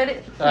just I not see. good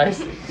at. I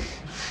see.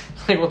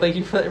 Like, well, thank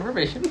you for that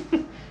information.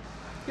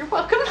 You're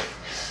welcome.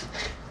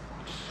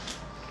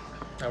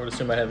 I would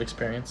assume I have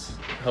experience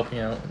helping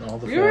out in all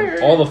the Yeah.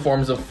 all the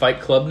forms of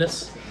fight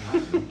clubness.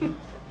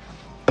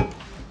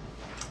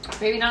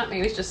 Maybe not.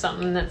 Maybe it's just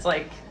something that's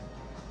like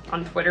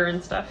on Twitter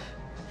and stuff.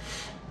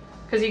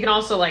 Because you can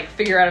also like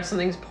figure out if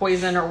something's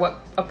poison or what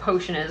a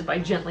potion is by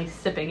gently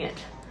sipping it.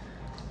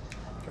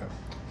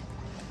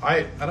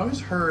 I'd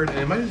always heard, and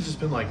it might have just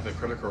been like the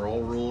Critical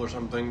Role rule or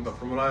something, but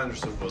from what I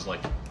understood was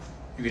like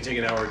you could take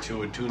an hour or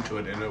two attune to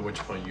it, and at which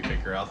point you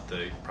figure out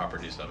the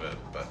properties of it,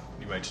 but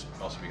you might just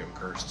also become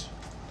cursed.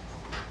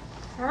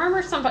 I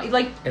remember somebody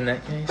like In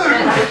that case,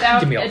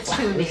 without Give me a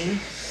attuning.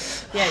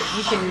 Yeah,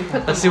 you can put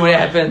them Let's see what on.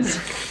 happens.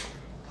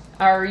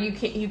 Or you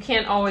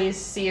can't always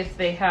see if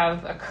they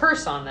have a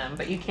curse on them,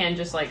 but you can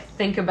just like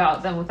think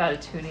about them without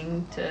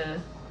attuning to.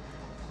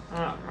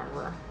 I don't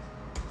remember.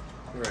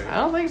 Right. I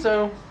don't think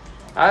so.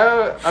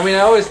 I mean, I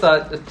always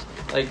thought that,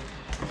 like,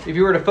 if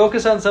you were to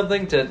focus on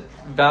something to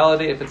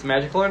validate if it's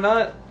magical or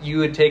not, you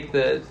would take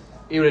it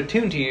would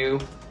attune to you.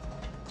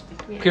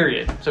 Yeah.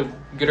 Period. So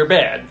good or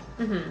bad.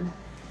 Mm-hmm.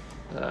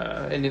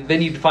 And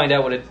then you'd find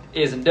out what it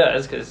is and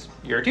does because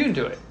you're attuned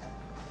to it.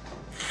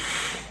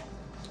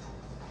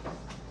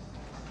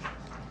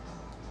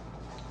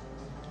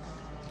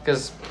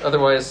 Because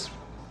otherwise,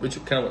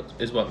 Which kind of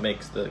is what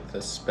makes the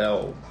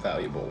spell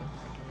valuable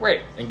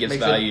right, and gives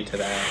makes value to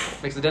that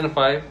makes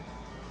identify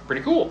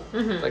pretty cool.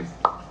 Mm-hmm. Like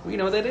we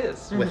know what that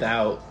is.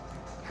 without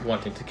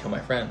wanting to kill my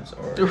friends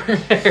or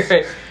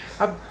Right.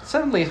 I'm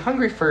suddenly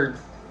hungry for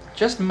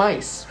just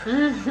mice.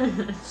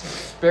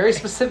 Very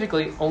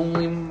specifically,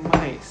 only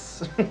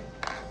mice.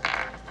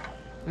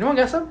 Anyone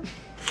got some?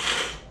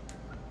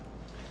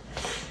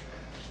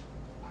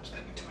 I'm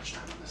spending too much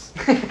time on this.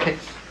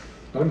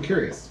 But I'm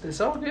curious. It's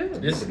all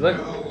good. Just look.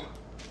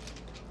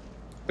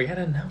 We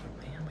gotta know,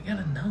 man. We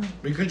gotta know.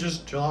 We could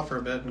just chill out for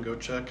a bit and go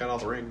check out all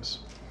the rings.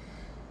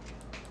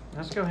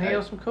 Let's go hang out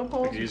with some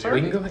kobolds. Easier.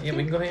 and We party. can go. Yeah,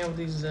 we can go hang out with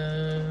these.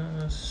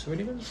 What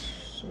do you mean?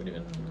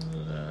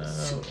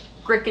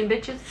 Grick and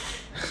bitches.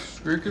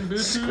 Scrick and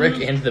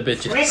the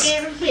bitches. Rick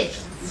and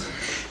bitches.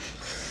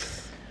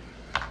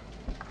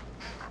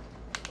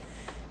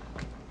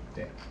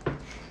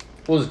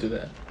 We'll just do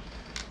that.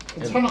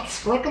 It's not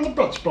Scrick and the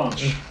Bitch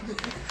Bunch.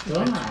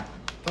 Done that.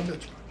 A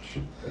bit.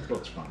 It's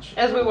Bitch Bunch.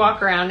 As we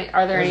walk around,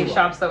 are there As any we walk.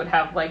 shops that would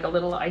have like a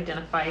little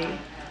identify?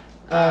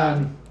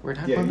 We're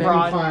not Yeah, going you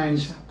back. can find.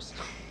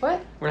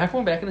 What? We're not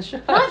going back in the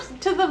shop.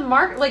 Not to the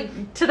market,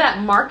 like to that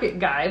market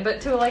guy,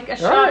 but to like a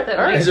shop Alright, that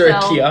alright. might Is there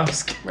a sell.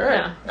 kiosk? All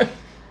right. Yeah.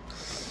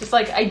 Just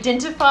like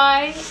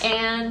identify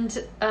and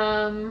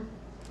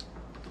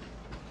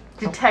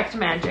detect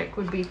magic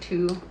would be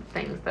two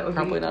things that would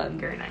Probably be not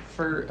very nice.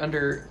 for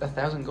under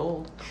 1,000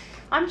 gold.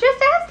 I'm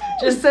just asking.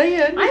 Just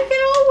saying. I I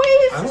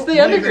can always. don't the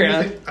believe underground.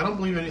 anything- I don't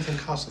believe anything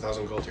costs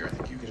 1,000 gold here. I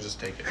think you can just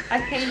take it.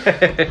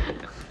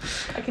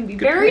 I can be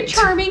Good very point.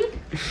 charming.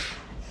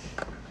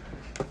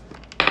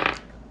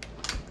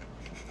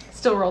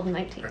 Still rolled a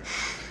 19. Look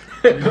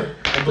at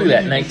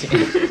that,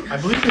 19. I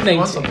believe if you 19.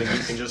 want something, you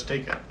can just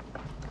take it.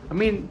 I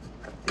mean,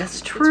 that's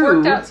It's true.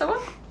 worked out so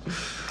well.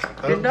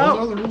 You Those know-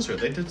 are the rules here.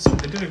 They did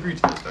agree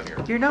to this down here.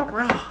 You're not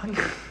wrong.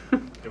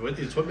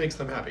 It's what makes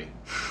them happy.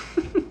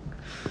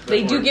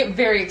 They do Therefore- get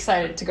very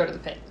excited to go to the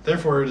pit.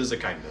 Therefore, it is a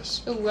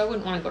kindness. Ooh, I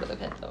wouldn't want to go to the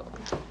pit though.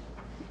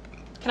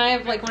 Can I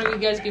have like one of you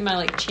guys be my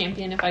like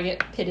champion if I get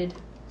pitted?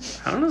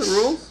 I don't know the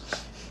rules.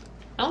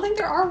 I don't think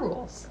there are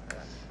rules.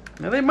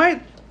 Now they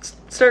might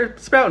start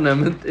spouting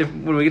them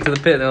when we get to the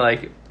pit. They're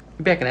like, "You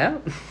backing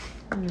out?"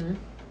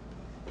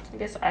 I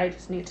guess I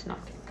just need to not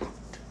get caught.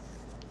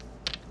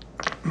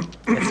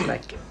 It's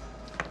like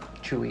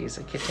Chewie is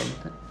a kitten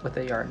with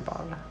a yarn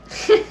ball.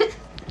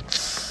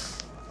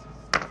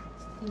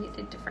 You need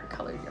a different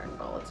colored yarn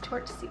ball. It's too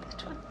hard to see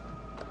which one.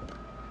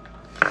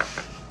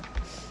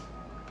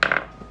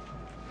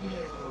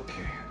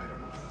 Okay, I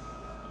don't know.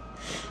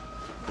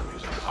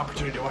 There's an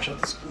opportunity to wash out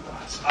the school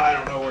bus. I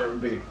don't know where it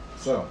would be.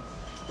 So,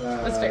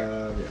 That's fair.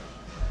 Yeah.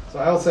 So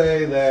I'll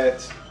say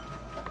that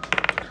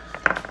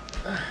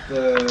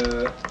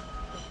the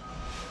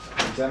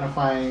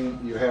identifying,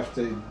 you have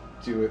to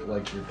do it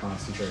like you're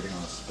concentrating on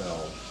a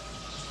spell.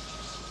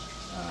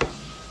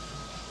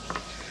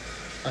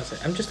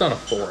 I'm just on a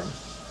forum.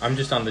 I'm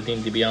just on the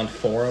D&D Beyond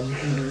forum.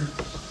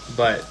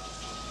 But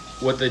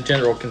what the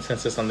general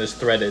consensus on this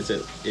thread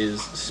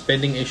is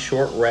spending a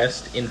short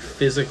rest in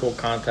physical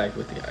contact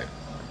with the item.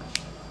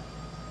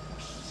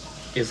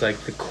 Is like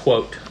the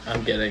quote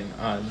I'm getting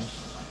on.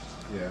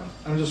 Yeah.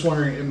 I'm just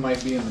wondering, it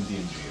might be in the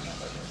D&G.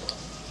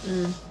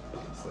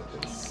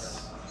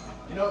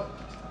 You know,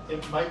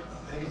 it might.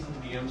 I think it's in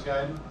the DM's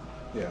guide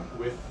Yeah,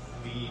 with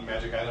the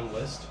magic item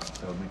list.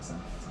 that would make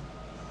sense.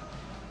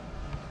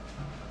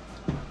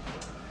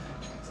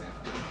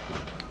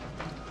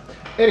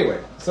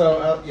 Anyway,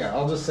 so yeah,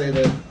 I'll just say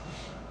that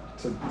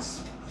to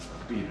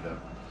speed it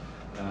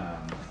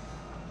up.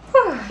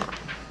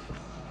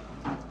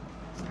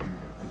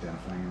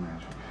 Identifying your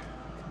magic.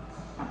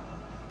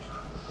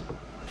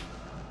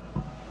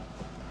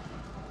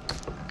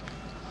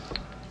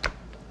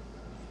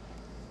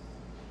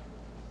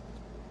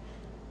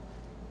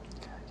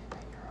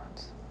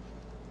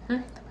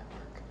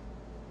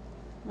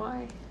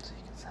 Why? So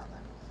you can sell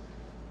them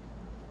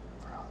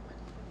for all of it.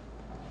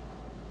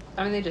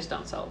 I mean, they just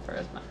don't sell for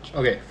as much.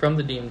 Okay, from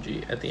the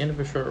DMG. At the end of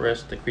a short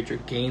rest, the creature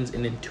gains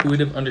an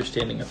intuitive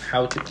understanding of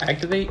how to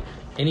activate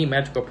any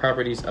magical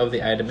properties of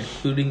the item,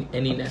 including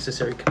any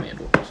necessary command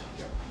words.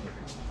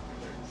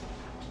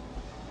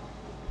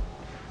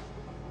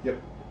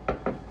 Yep.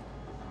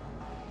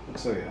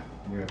 So yeah,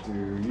 you have to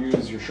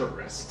use your short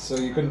rest. So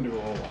you couldn't do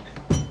a whole walk.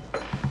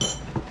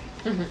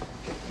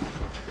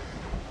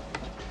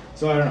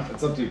 So I don't know.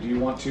 It's up to you. Do you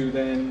want to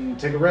then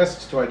take a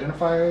rest to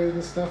identify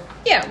this stuff?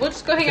 Yeah, we'll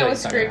just go hang I feel out like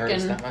with it's not gonna Scrick hurt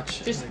us and that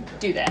much. just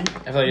do that. I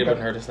feel like it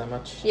wouldn't hurt us that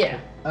much. Yeah.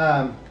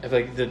 I feel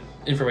like the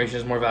information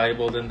is more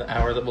valuable than the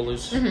hour that we'll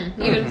lose. Even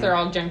if they're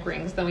all junk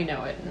rings, then we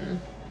know it. And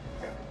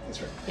Yeah,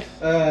 that's right.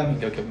 Yeah.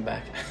 Go give them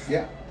back.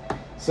 Yeah.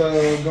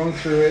 So going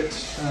through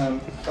it,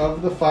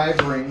 of the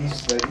 5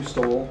 rings that you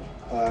stole,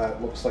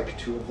 it looks like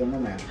 2 of them are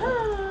magical.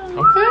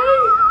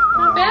 Okay.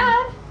 Not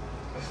bad.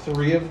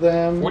 3 of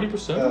them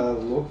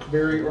 40%? look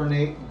very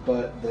ornate,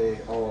 but they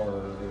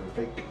are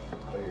fake.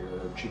 They're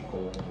cheap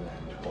gold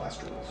and glass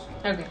jewels.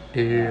 Okay.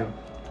 Damn.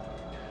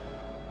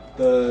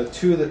 The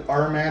 2 that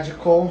are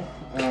magical,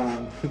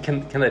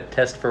 Can the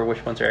test for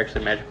which ones are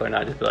actually magical or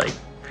not just be like,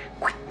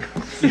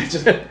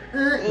 just,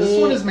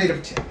 this one is made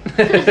of tin.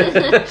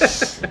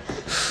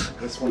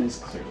 This one is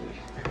clearly.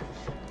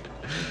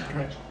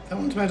 Right. That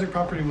one's magic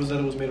property was that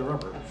it was made of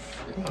rubber.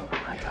 oh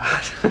my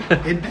god.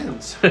 It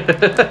bends.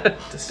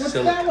 What's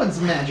that one's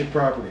magic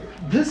property?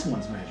 This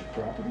one's magic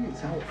property is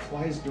how it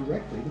flies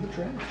directly to the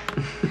trash.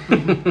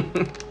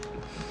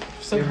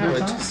 Somehow Every it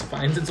time. just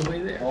finds its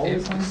way there.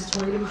 Always finds its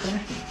way to the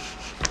trash.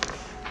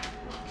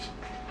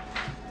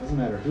 Doesn't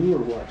matter who or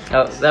what.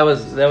 Oh, that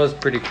was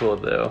pretty cool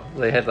though.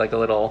 They had like a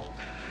little.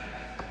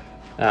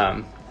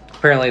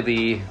 Apparently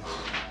the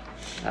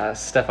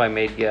Stuff I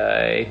Made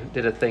guy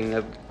did a thing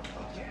of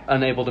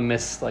unable to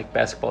miss like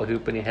basketball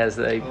hoop, and he has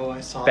a Oh,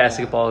 I saw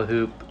basketball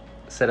hoop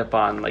set up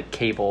on like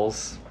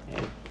cables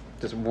and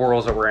just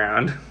whirls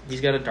around. He's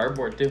got a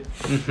dartboard too.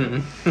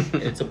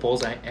 It's a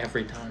bullseye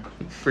every time.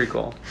 Pretty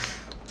cool.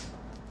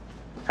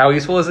 How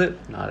useful is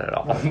it? Not at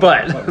all,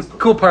 but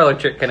cool parlor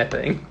trick kind of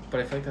thing. But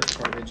I feel like that's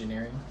part of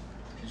engineering.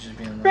 It's just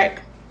being like, Right.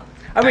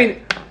 I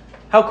mean,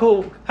 how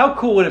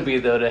cool would it be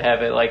though to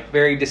have it like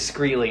very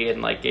discreetly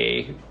in like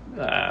a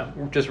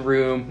just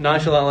room,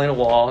 nonchalantly on a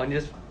wall, and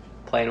just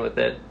playing with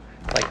it.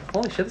 Like,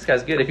 holy shit, this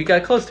guy's good. If you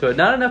got close to it,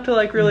 not enough to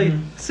like really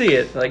see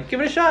it, like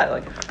give it a shot.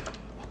 Like,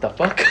 what the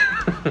fuck?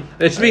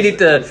 It's me need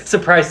to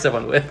surprise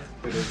someone with.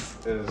 It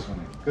is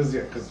funny.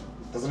 Because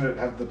doesn't it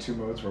have the 2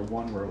 modes where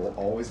one where it will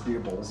always be a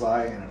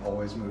bullseye and it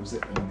always moves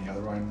it, and then the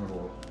other one where it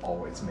will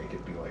always make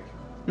it be like,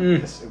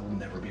 this, it will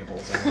never be a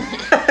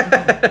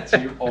bullseye. So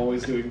you're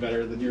always doing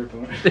better than your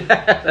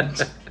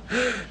opponent.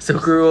 So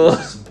cruel.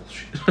 Some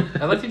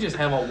bullshit. I'd like to just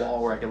have a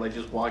wall where I could like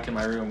just walk in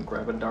my room,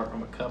 grab a dart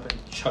from a cup,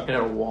 and chuck it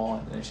at a wall,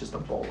 and then it's just a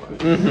bowl.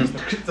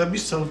 That'd be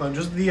so fun.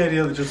 Just the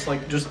idea that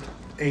just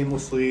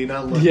aimlessly,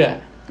 not looking.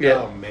 Yeah.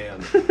 Oh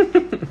man.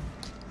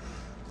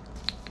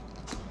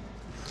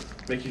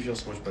 Make you feel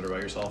so much better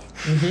about yourself.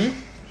 Mm-hmm.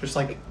 Just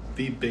like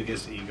the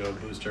biggest ego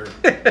booster.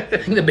 I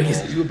think the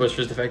biggest ego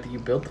booster is the fact that you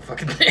built the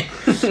fucking thing.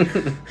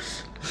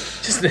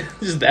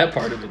 just that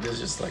part of it is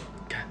just like,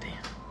 goddamn.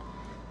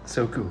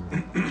 So cool.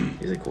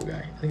 He's a cool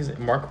guy. I think it's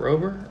Mark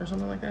Rober or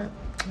something like that.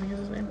 I think is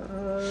his name.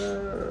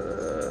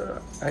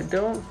 I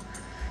don't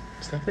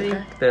Is that the think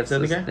guy? that's Is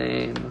that his the guy?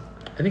 name.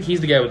 I think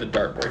he's the guy with the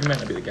dartboard. He might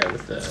not be the guy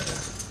with the.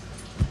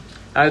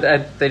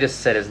 They just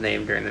said his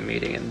name during the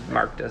meeting, and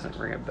Mark doesn't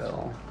ring a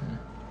bell.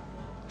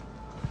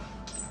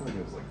 I think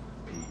it was like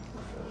Pete.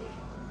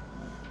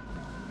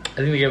 I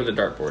think the guy with the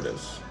dartboard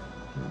is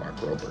Mark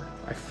Rober.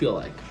 I feel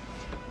like,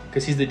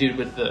 because he's the dude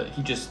with the.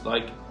 He just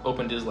like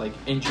opened his like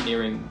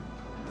engineering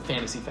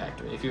fantasy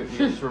factory. If you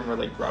just remember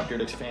like Rob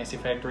Dyrdek's Fantasy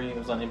Factory, it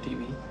was on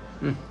MTV.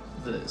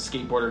 The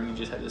skateboarder, and he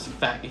just had this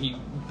he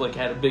like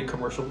had a big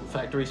commercial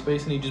factory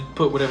space, and he just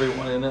put whatever he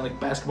wanted in there, like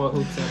basketball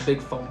hoops and a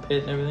big foam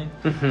pit and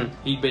everything.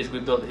 He basically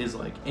built his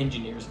like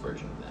engineer's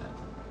version of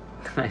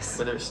that, Nice.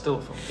 but there's still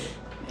a foam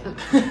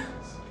pit.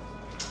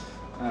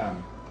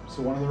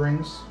 So one of the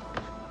rings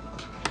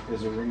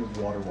is a ring of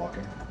water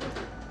walking.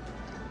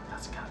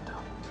 That's kind of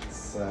dope.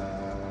 It's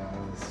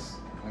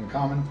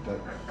uncommon, but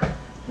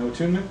no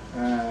attunement.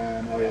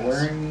 And while you're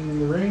wearing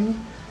the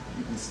ring,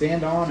 you can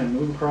stand on and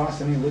move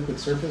across any liquid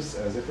surface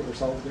as if it were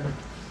solid ground.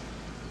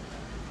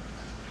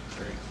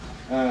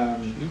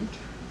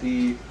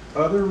 The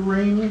other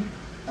ring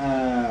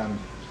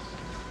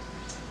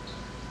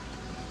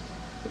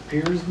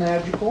appears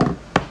magical,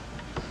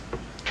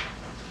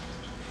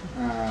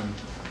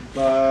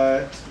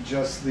 but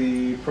just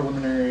the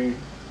preliminary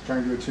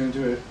trying to attune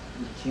to it,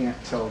 you can't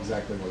tell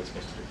exactly what it's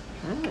supposed to do.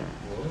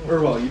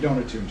 Or well, you don't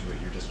attune to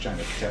it, you're just trying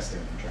to test it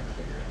and trying to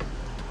figure it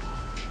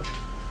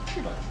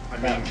out. But,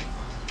 I mean,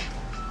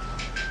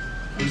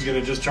 who's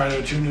gonna just try to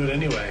attune to it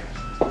anyway?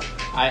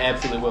 I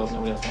absolutely will if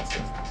nobody else wants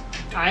to.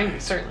 I'm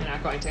certainly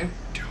not going to.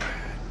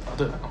 I'll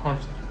do it. 100%.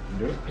 you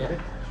do it? Yeah. Okay.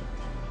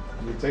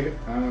 You take it,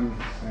 and...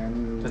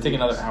 Does it take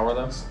another hour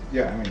though?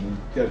 Yeah, I mean, you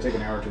gotta take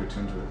an hour to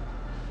attune to it.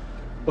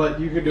 But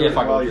you could do Yeah, it if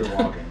I while go you're do-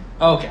 walking.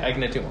 Oh, okay, I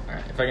can attune one.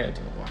 Alright, if I can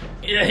attune one walking.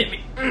 Yeah, hit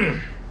me. So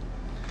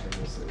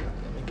we'll see.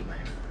 Let me get my...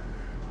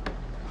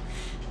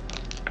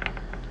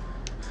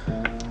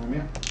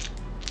 Yeah.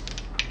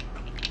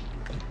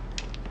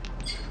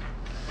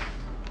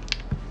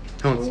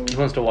 Who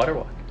wants to water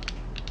walk?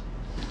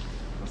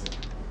 That's it.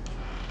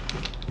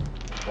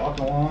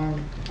 Walking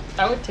along.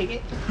 I would take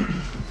it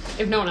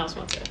if no one else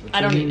wants it. I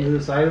don't need attuning to it,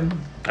 this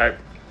item. Alright.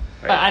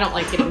 but I don't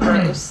like getting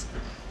gross.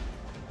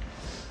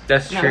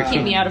 That's No, tricky.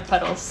 keep me out of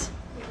puddles.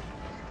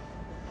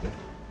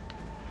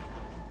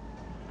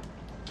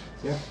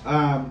 Yeah.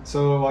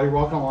 So while you're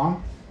walking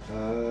along,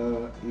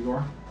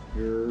 Igor,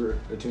 you're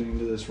attuning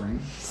to this ring.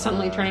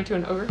 Suddenly turning to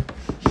an ogre.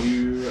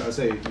 You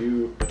attune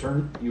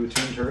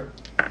to it.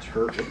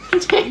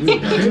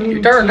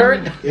 You turned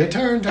her. You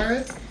turned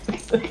her.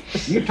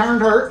 You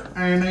turned her,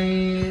 and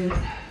then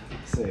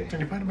let's see. Turn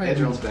your point about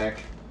Edwin's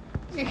back.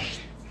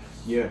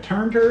 You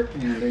turned her,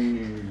 and then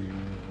you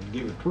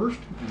give it first.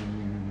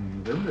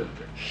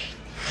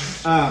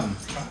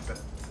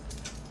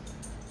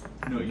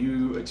 No,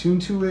 you attune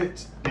to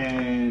it,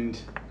 and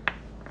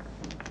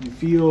you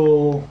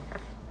feel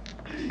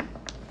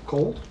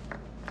cold,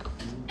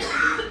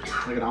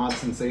 like an odd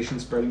sensation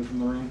spreading from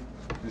the ring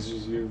as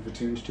you've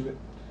attuned to it.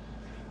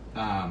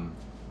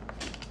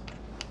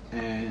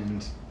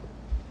 And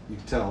you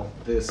can tell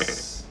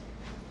this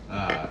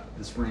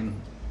this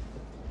ring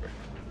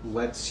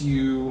lets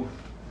you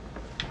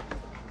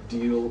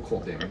deal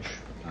cold damage,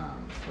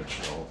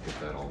 which I'll get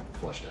that all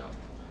fleshed out.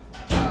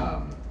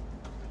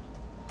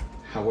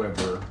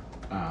 However,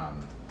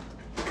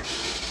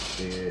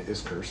 it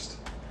is cursed.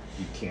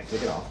 You can't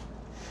take it off.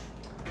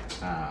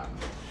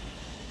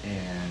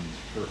 And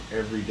for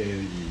every day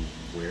that you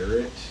wear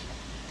it,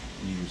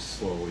 you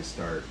slowly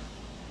start.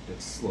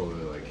 It's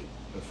slowly like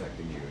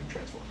affecting you and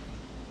transforming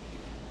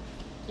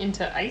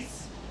Into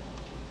ice?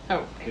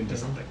 Oh. into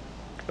something.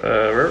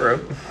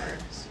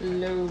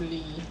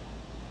 Slowly.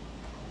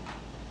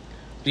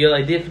 Well,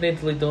 I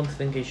definitely don't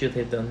think I should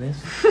have done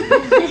this.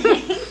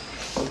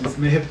 This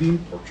may have been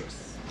purchased.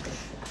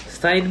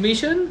 Side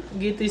mission?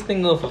 Get this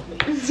thing off of me.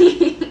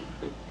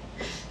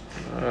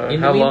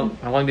 How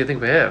long do you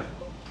think we have?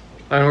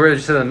 I mean, we're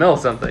just in the middle of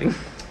something.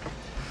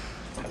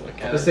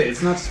 I say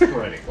it's not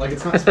spreading. Like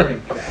it's not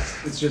spreading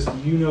fast. It's just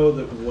you know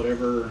that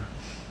whatever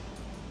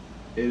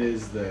it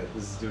is that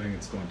this is doing,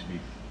 it's going to be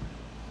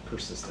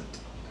persistent.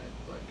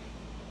 Like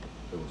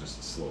it will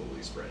just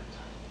slowly spread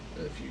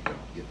if you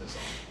don't get this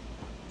off.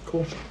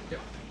 Cool. Yeah.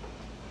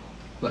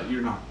 But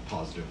you're not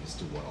positive as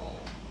to what all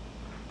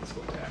is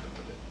going to happen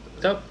with it.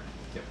 Yep.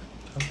 Yep.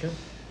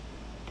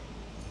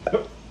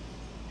 Okay.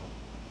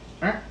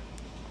 Alright.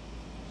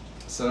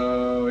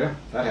 So yeah,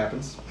 that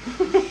happens.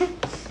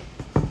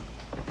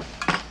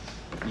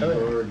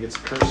 Igor gets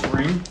cursed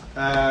ring.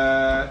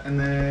 And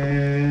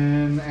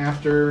then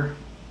after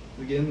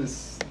again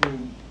this little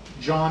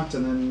jaunt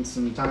and then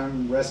some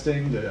time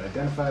resting to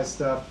identify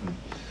stuff and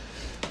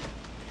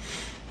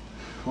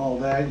all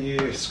that, you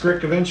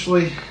Skrick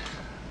eventually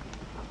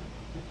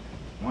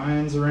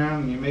winds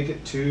around and you make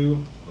it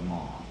to the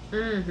mall.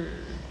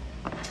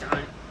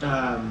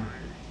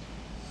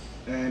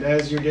 And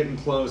as you're getting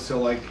close, he'll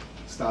like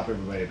stop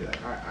everybody and be like,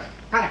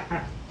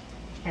 alright.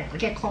 Hey, we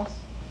get close.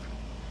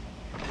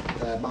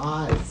 The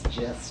mall is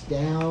just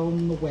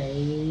down the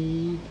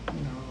way,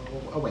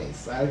 a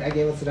ways. I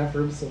gave us enough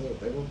room so that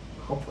they will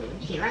hopefully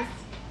hear us.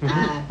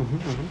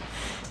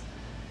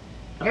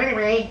 But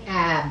anyway,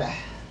 yeah,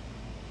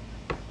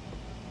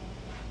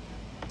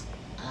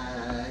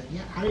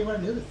 how do you want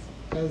to do this?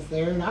 Because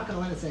they're not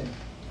going to let us in,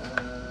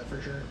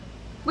 for sure.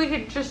 We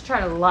could just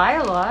try to lie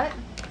a lot.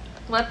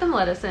 Let them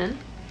let us in.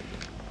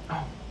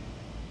 Oh.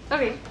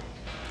 Okay.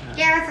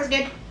 Yeah, this is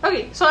good.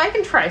 Okay, so I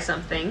can try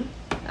something.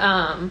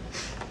 I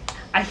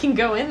can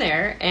go in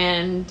there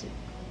and,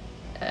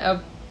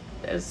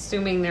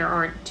 assuming there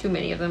aren't too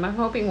many of them, I'm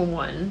hoping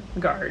one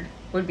guard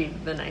would be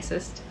the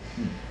nicest.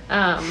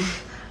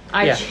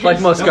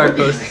 Like most guard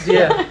posts.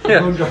 Yeah.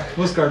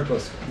 Most guard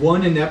posts.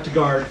 One inept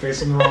guard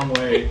facing the wrong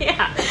way.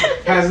 Yeah.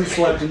 Hasn't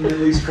slept in at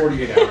least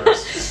 48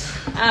 hours.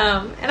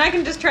 And I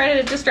can just try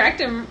to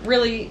distract him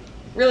really,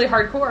 really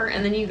hardcore,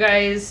 and then you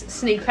guys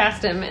sneak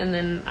past him, and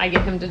then I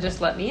get him to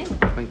just let me in.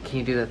 Wait, can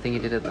you do that thing you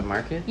did at the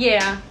market?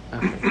 Yeah.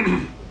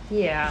 Okay.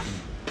 Yeah.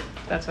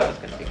 That's what I was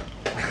going to do.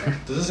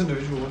 Does this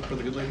individual work for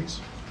the good ladies?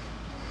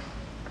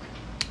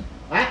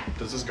 What?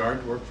 Does this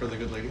guard work for the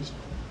good ladies?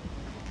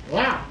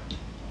 Yeah.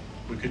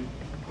 We could,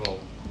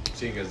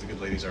 seeing as the good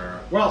ladies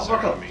are Well,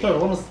 surrounding okay, me. so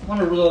let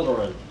me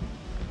reiterate.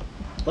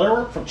 They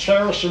work for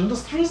Cherish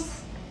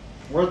Industries,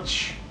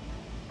 which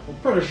I'm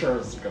pretty sure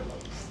is the good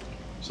ladies.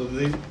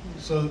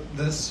 So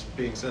this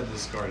being said,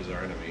 this guard is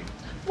our enemy.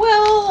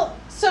 Well,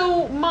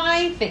 so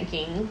my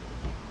thinking,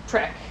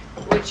 Trek,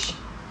 which you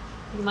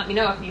can let me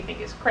know if you think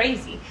is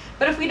crazy,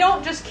 but if we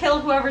don't just kill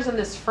whoever's in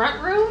this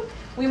front room,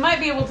 we might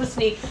be able to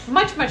sneak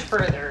much, much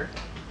further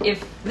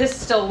if this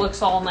still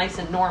looks all nice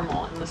and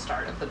normal in the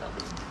start of the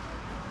building.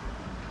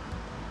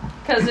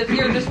 Because if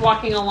you're just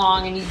walking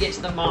along and you get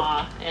to the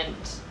maw and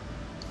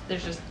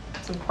there's just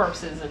some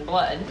corpses and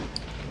blood,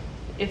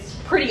 it's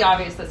pretty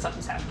obvious that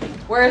something's happening.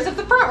 Whereas if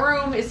the front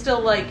room is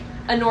still like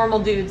a normal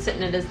dude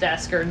sitting at his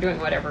desk or doing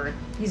whatever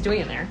he's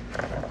doing in there.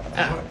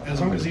 As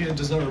long as he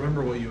does not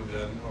remember what you've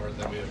done or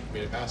that we have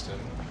made it past him.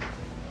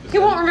 He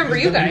won't remember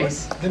you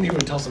guys. Then he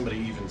would tell somebody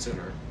even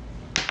sooner.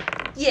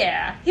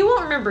 Yeah, he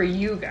won't remember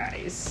you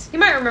guys. He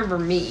might remember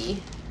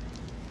me,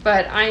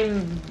 but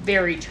I'm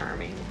very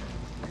charming.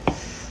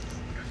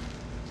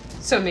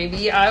 So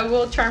maybe I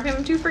will charm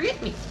him to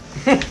forget me.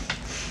 You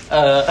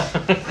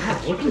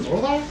can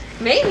do that?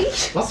 Maybe.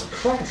 That's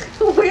crazy.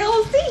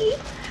 We'll see.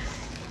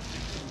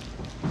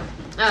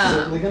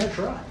 Certainly gonna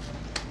try.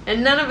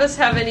 And none of us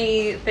have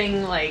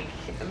anything like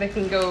that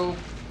can go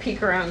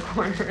peek around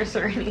corners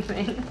or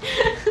anything.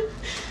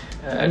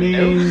 I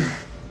mean,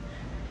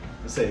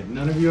 I say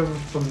none of you have a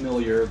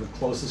familiar. The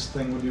closest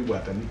thing would be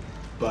weapon,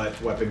 but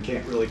weapon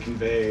can't really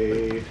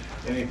convey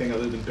anything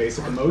other than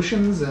basic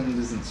emotions and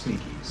isn't sneaky.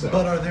 So.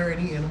 But are there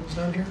any animals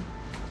down here?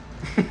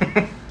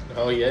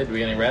 Oh yeah, do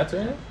we have any rats or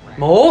anything?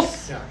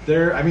 Moles? Yeah.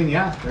 There are animals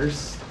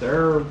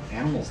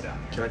down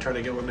there. Can I try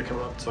to get one to come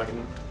up so I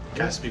can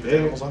cast speak with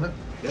animals on it?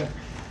 Yeah.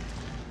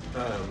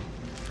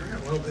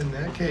 Alright, well, in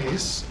that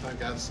case,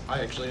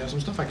 I actually have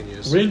some stuff I can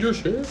use. Ranger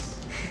shifts.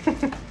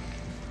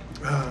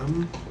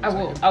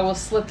 I will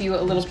slip you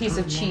a little piece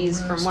of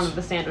cheese from one of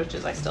the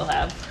sandwiches I still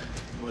have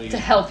Well, to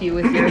help you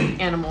with your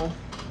animal.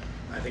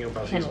 I think I'm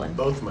about to handling. use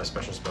both of my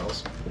special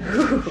spells.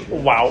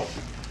 Wow.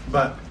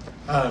 But,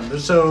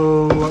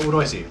 so what do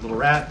I see? Little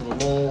rat,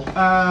 little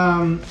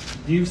mole.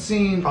 You've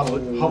seen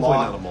Hopefully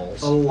not a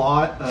moles. a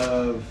lot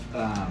of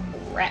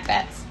Rat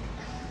bats.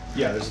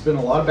 yeah. There's been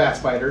a lot of bat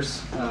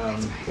spiders,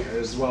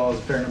 as well as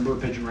a fair number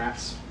of pigeon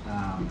rats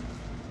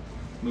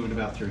moving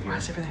about through here.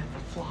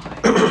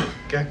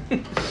 Okay.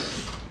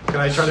 Can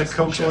I try to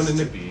coax one Just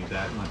to into? be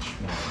that much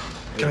more.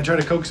 Can I try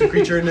to coax a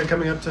creature into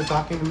coming up to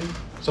talking to me?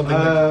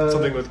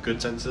 Something with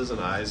good senses and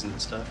eyes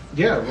and stuff.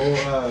 Yeah,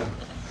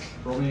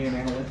 roll me an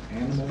animal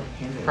handling.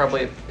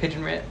 Probably a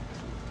pigeon rat.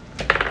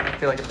 I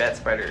feel like a bat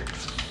spider.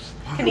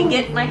 Can he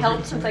get my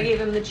help since I gave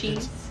him the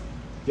cheese?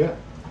 Yeah.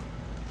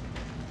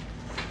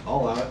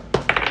 All out.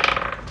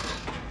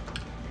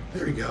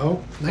 There we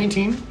go.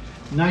 19.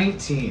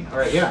 19. All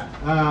right. Yeah.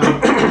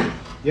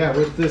 Yeah.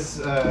 With this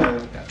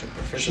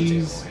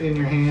cheese in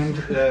your hand,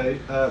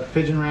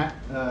 pigeon rat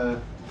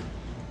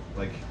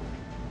like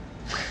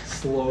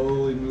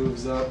slowly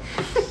moves up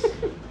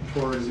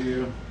towards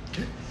you.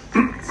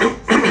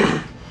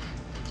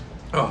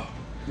 Oh.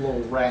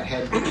 Little rat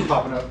head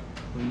popping up.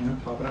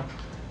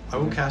 I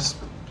will cast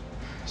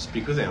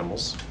Speak with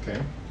Animals.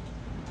 Okay.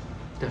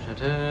 Dun, dun,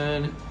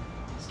 dun.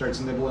 Starts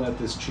nibbling at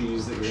this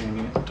cheese that you're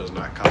handing it. Does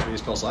not cost me any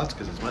spell slots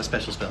because it's my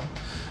special spell.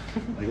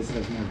 I guess it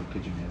has more of a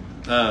pigeon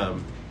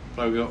head.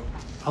 I will go,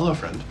 hello,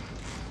 friend.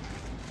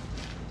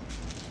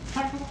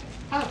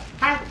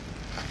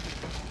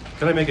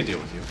 Can I make a deal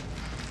with you?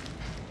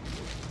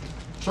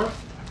 Sure.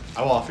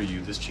 I will offer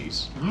you this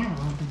cheese.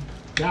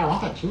 Yeah, I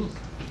want that cheese.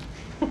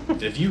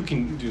 If you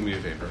can do me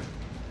a favor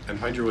and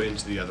find your way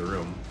into the other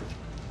room,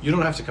 you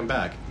don't have to come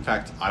back. In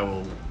fact, I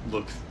will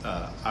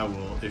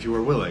if you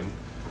are willing,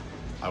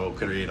 I will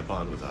create a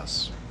bond with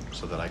us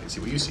so that I can see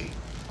what you see.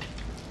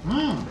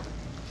 And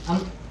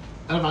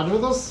if I do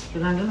this,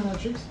 you're going to give me that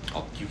cheese?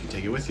 You can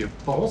take it with you.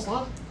 The whole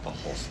slot? The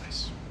whole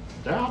slice.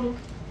 Yeah, I'll do.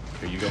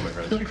 Here you go, my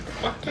friend.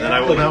 And then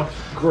I will now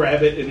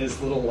grab it in his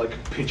little like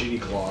pigeony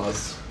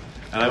claws.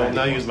 And I will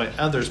now use my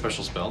other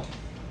special spell,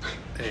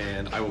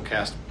 and I will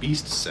cast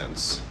Beast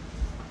Sense.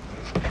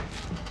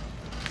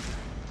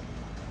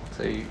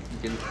 So you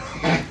can.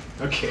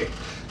 Okay,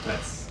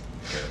 that's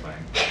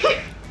terrifying.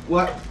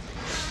 What?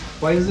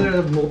 Why is it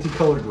a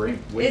multicolored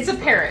ring? It's a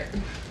parrot.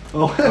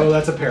 Oh,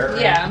 that's a parrot.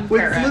 Right? Yeah, Wait,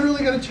 parrot. it's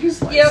literally got a cheese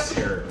slice.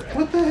 Yep. Parrot rat.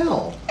 What the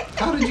hell?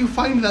 How did you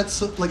find that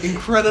so,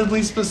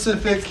 incredibly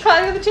specific?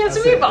 Probably with a chance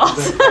of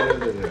That's it.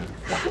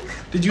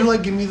 meatballs. Did you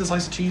give me the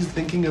slice of cheese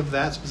thinking of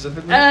that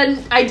specifically?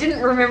 I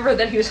didn't remember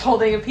that he was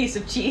holding a piece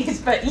of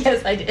cheese, but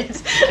yes, I did.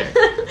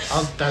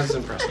 That's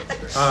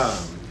impressive.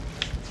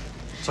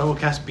 So I will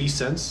cast Beast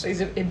Sense,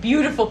 He's a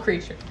beautiful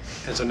creature.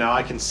 and so now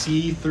I can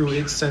see through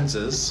its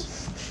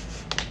senses.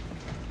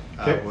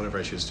 Okay. Whenever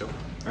I choose to. All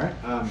right.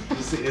 You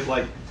see,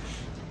 it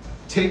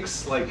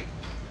takes a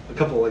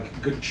couple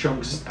good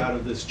chunks out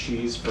of this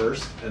cheese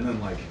first, and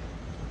then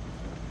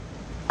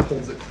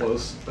holds it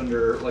close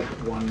under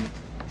one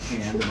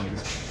hand, and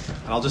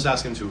And I'll just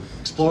ask him to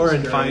explore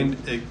and find.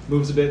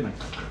 moves a bit, and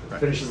Right.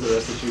 finishes the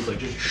rest of the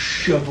cheese, just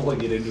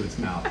shoveling it into its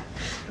mouth.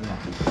 And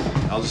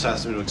then, I'll just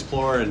ask him to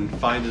explore and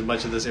find as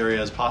much of this area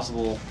as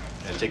possible,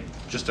 and take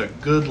just a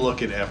good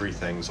look at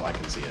everything so I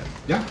can see it.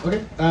 yeah.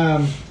 Okay.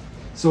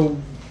 So.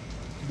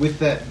 With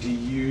that,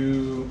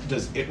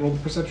 does it roll the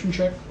perception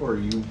check, or are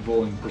you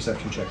rolling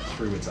perception check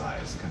through its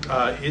eyes?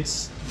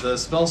 The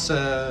spell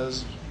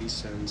says Beast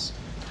Sense.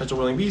 Touch a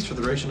willing beast. For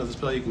the duration of the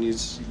spell, you can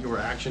use your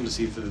action to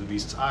see through the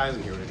beast's eyes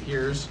and hear what it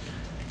hears.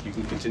 You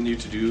can continue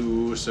to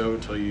do so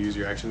until you use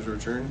your action to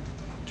return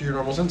to your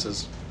normal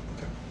senses.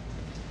 Okay.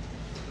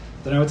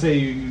 Then I would say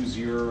you use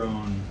your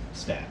own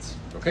stats.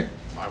 Okay.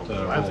 I will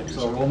gladly do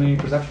So so. roll me a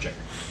perception check.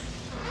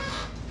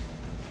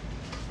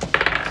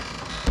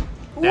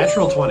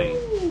 Natural 20.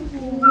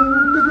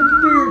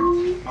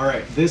 All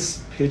right,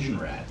 this pigeon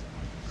rat,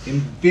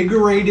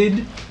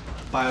 invigorated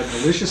by a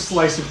delicious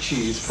slice of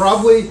cheese,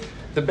 probably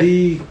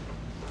the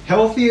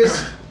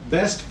healthiest,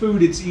 best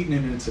food it's eaten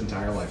in its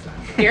entire lifetime.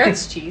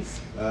 Parrot's cheese.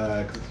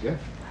 Yeah.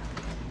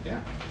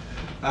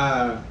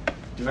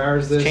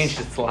 Devours this. Changed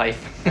its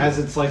life. As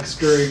it's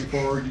scurrying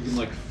forward, you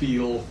can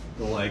feel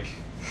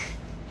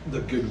the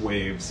good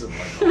waves of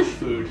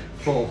food.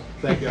 Full.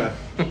 Thank God.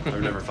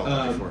 I've never felt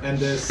that before. And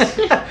this.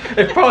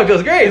 It probably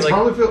goes great. It's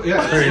probably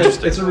Very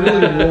interesting. it's a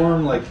really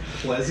warm,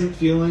 pleasant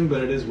feeling,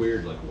 but it is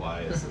weird. Why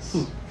is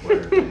this? Why are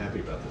they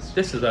happy about this?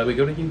 This is why we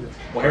go to Hugo.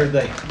 Why are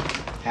they?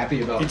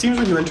 happy about. It seems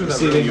when you enter that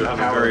room, receiving you have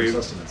a power very.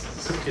 and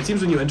sustenance. It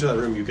seems when you enter that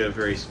room, you get a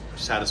very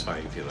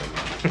satisfying feeling.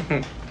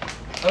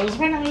 I was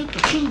when I ate the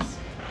cheese.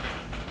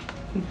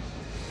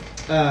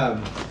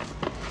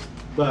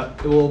 But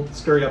it will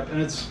scurry up,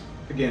 and it's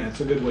a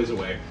good ways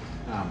away.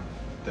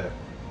 That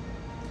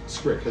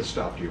Scrick has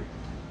stopped you,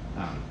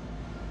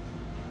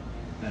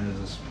 and as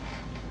this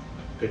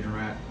pigeon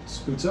rat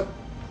scoots up,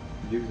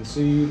 you can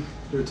see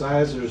through its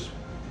eyes. There's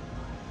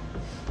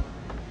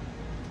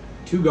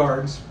 2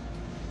 guards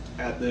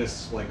at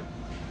this like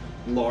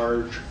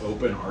large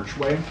open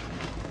archway,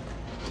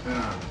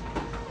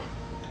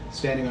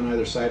 standing on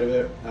either side of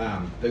it.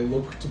 They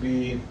look to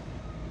be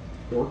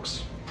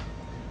orcs.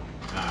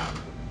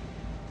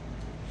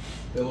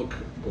 They look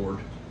bored.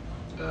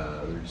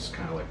 They're just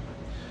kind of like,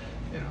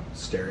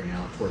 staring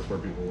out towards where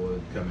people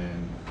would come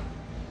in.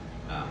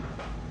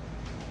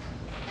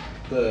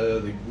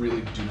 They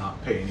really do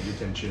not pay any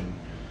attention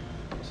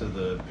to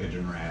the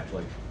pigeon rat.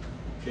 Like,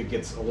 it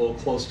gets a little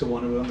close to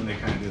one of them, and they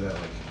kind of do that,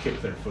 like,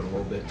 kick their foot a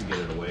little bit to get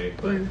it away,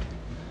 but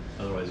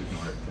otherwise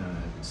ignore it.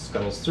 It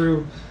scuttles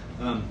through.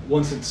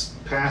 Once it's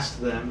past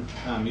them,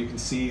 you can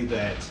see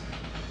that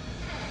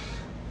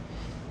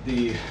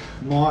the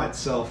maw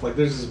itself, like,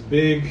 there's this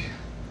big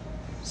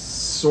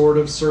sort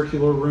of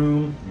circular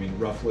room. I mean,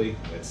 roughly,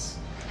 it's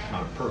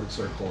not a perfect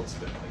circle. It's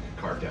been like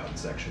carved out in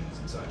sections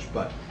and such.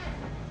 But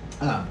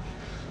it's a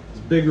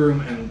big room,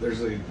 and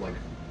there's a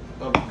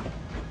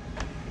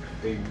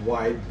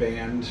wide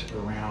band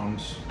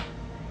around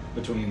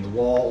between the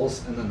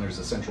walls, and then there's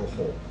a central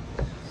hole.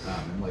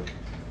 And like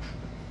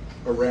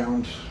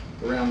around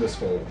this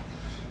hole,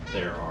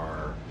 there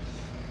are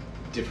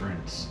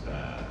different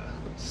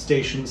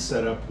stations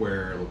set up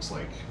where it looks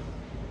like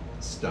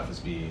stuff is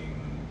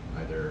being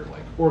either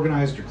like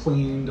organized or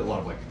cleaned. A lot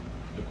of like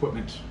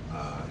equipment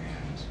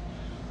and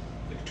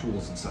like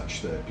tools and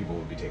such that people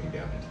would be taking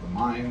down into the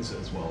mines,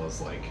 as well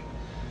as like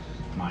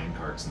mine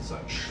carts and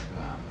such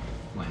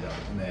lined up.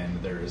 And then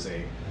there is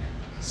a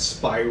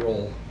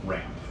spiral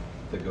ramp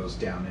that goes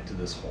down into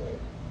this hole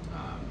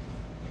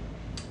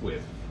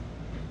with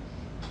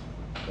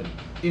an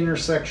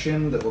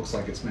intersection that looks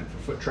like it's meant for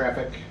foot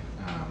traffic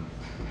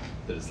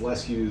that is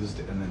less used,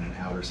 and then an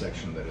outer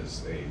section that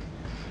is a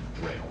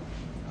rail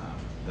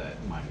that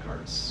mine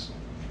carts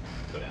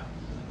go down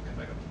and then come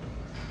back up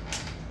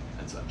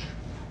and such.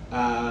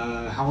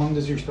 How long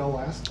does your spell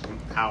last? An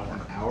hour.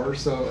 An hour?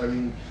 So, I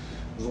mean,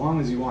 as long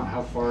as you want.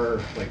 How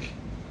far, like,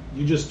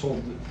 you just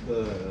told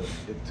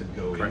it to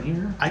go in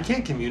here? I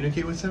can't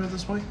communicate with him at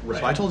this point.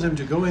 Right. So I told him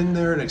to go in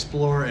there and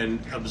explore and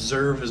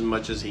observe as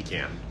much as he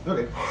can.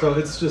 Okay, so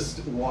it's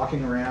just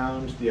walking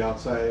around the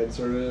outside,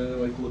 sort of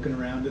like looking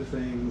around at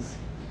things,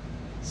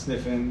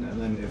 sniffing,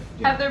 and then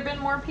if Have there been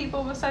more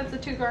people besides the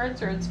 2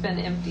 guards, or it's been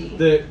empty?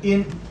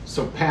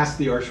 So past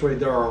the archway,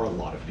 there are a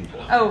lot of people.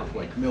 Oh.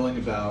 Like milling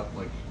about,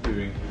 like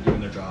doing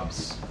their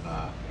jobs,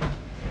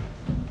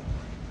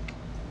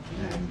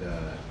 and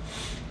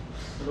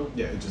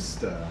yeah, it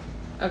just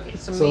Okay,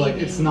 so so maybe...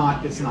 like it's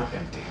not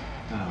empty,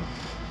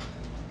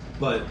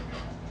 but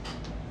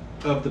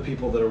of the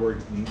people that are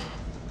working,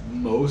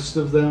 most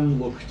of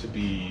them look to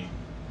be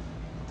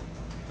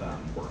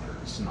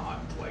workers, not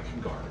like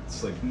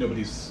guards. Like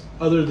nobody's,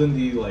 other than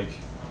the like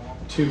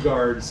 2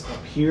 guards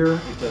up here,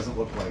 it doesn't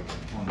look like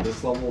on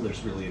this level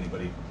there's really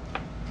anybody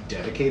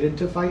dedicated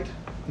to fight.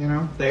 You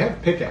know, they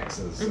have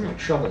pickaxes and like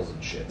shovels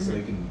and shit, so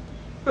they can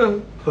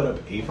put up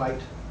a fight.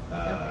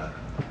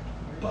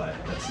 But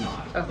that's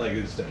not like,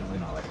 it's definitely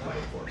not like a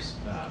fighting force.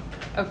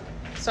 Okay,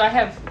 so I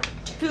have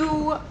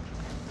 2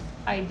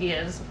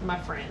 ideas, my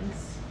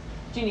friends.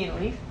 Do you need to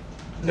leave?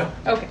 No.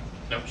 Okay.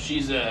 No, she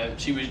was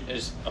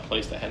a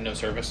place that had no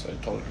service, so I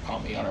told her to call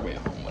me on her way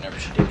home whenever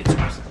she did get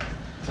service.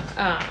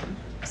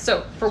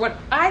 So for what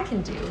I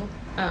can do,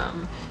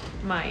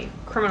 my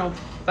criminal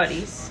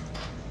buddies,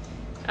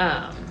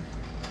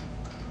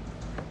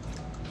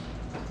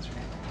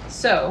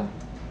 so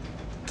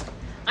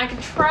I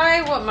could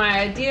try what my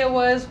idea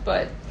was,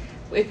 but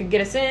it could get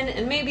us in,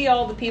 and maybe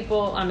all the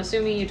people, I'm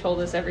assuming you told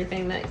us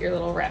everything that your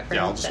little rat friend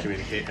Yeah, I'll just said.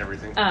 communicate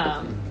everything.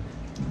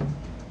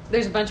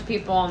 There's a bunch of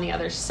people on the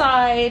other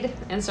side,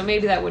 and so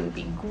maybe that wouldn't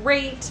be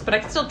great, but I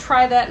could still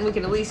try that, and we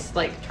could at least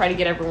like try to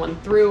get everyone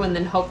through, and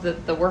then hope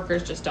that the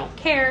workers just don't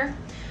care.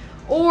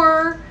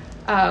 Or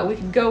we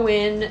could go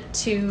in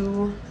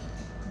to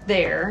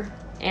there,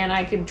 and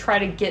I could try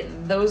to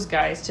get those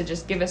guys to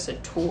just give us a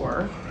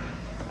tour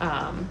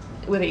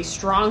with a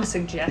strong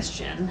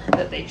suggestion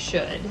that they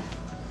should.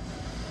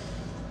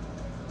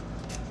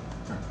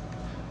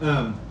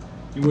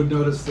 You would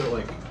notice that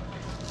like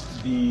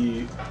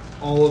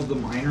all of the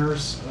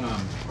miners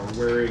are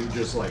wearing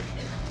just like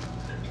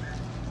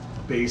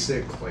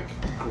basic like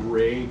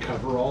gray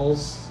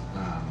coveralls.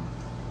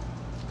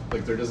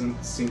 Like there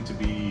doesn't seem to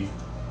be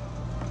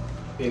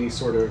any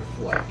sort of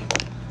like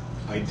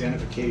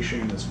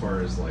identification as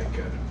far as like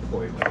an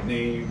employee like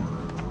name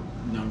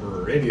or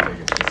number or anything.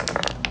 It's just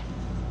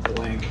like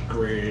blank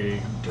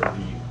gray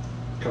dirty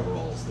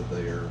coveralls that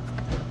they are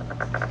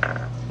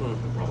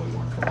probably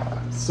worn for a long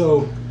time.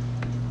 So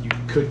you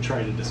could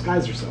try to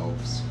disguise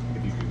yourselves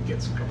if you could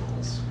get some cover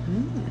holes.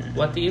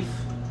 What if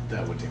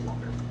That would take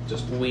longer.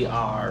 Just we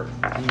are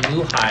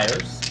new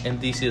hires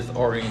and this is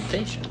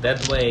orientation?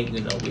 That way,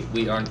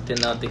 we aren't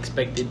not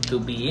expected to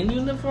be in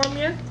uniform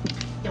yet.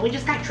 Yeah, we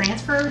just got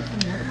transferred from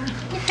the other one.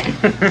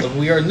 But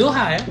we are new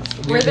hires.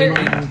 Were We're there-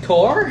 in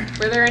core.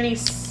 Were there any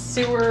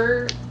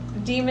sewer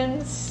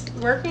demons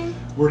working?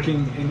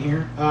 working in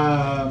here.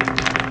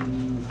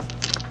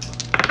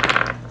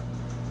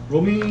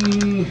 Roll me.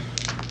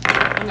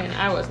 I mean,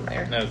 I wasn't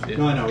there. No, it's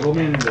No, I know. Roll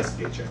me an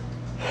investigate check.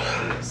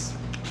 Yes.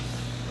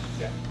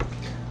 Yeah.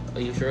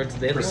 Are you sure it's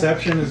there?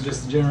 Perception is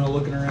just general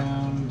looking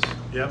around.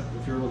 Yep.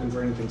 If you're looking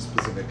for anything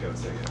specific, I would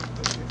say yeah.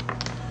 That's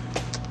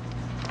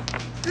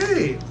good.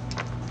 Hey,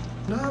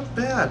 not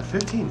bad.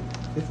 15.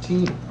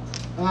 15.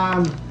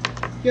 Yeah,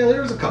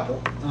 there's a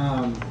couple.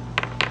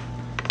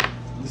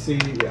 You see,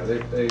 yeah,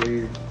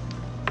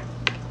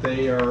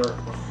 they are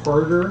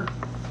harder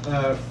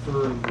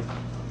for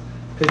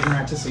pigeon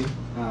rat to see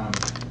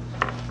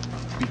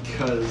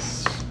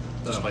because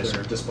of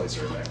their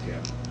displacer effect.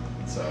 Yeah,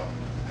 so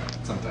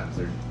sometimes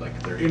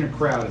they're in a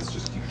crowd. It's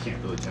just you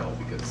can't really tell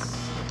because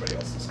everybody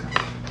else is kind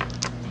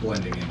of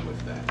blending in with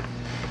that.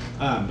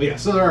 But yeah,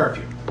 so there are a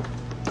few.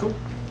 Cool.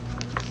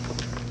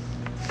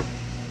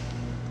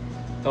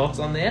 Thoughts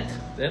on that?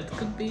 That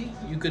could be.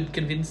 You could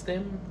convince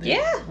them. That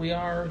Yeah. we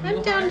are. I'm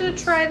new down to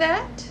hires. try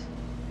that.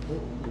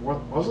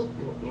 What was it?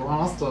 You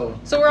want us to...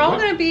 So we're all what?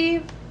 going to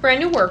be brand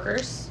new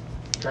workers.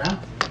 Okay.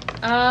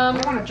 I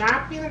want a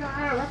job. Either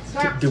let's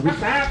stop. Do we? Stop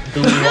that.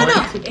 Do we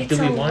want? No, it's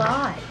do we a want?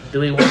 lie. Do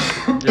we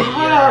want?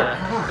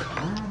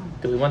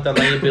 Do we want the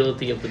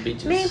liability of the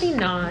beaches? Maybe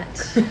not.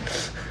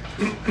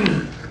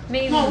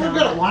 Maybe No, we're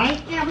good at not.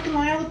 lying. Yeah, we can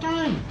lie all the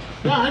time.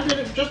 Yeah, I did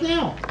it just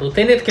now.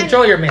 Lieutenant,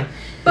 control your men.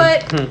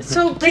 But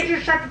so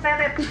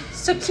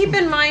So keep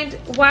in mind,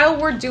 while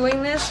we're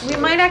doing this, we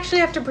might actually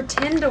have to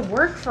pretend to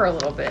work for a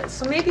little bit.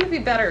 So maybe it'd be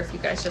better if you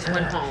guys just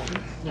went home.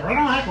 Yeah, we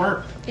don't like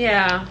work.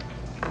 Yeah.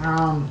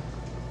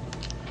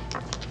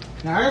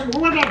 Now,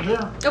 we're not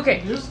here.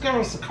 Okay. You just give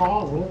us a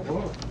call.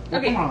 We'll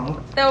Okay. come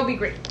on. That would be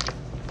great.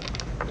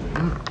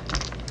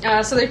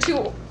 So they're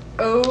two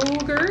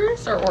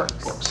ogres or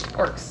orcs?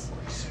 Orcs.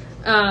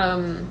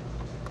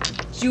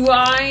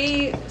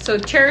 So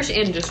Cherish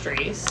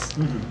Industries,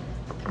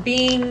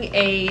 being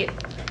a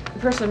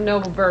person of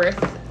noble birth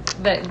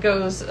that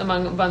goes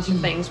among a bunch of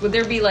things, would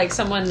there be like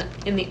someone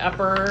in the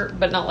upper,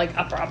 but not like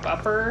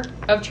upper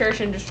of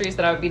Cherish Industries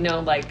that I would be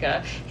known like,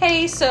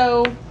 hey,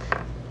 so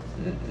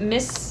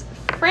Miss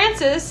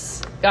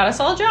Francis got us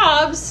all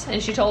jobs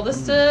and she told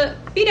us to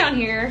be down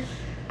here.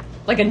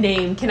 Like a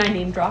name. Can I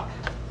name drop?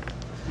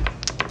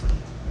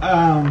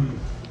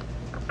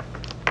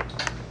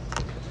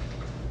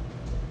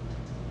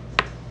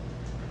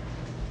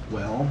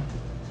 Well,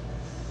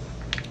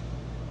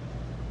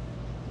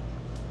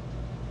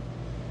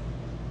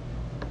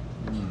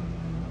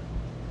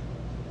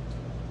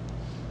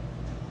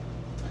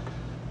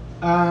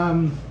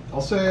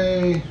 I'll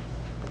say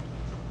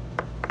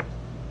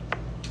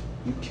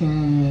you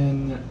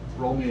can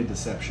roll me a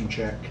deception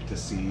check to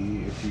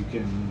see if you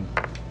can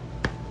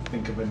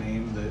think of a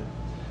name that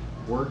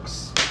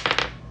works,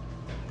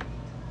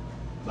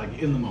 like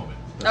in the moment.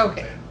 That's what I'm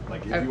Okay. saying.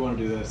 Like if Okay. you want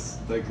to do this,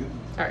 like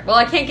All right. Well,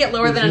 I can't get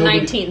lower There's than a nobody-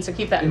 19, so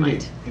keep that in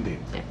indeed, mind. indeed.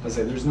 Yeah. I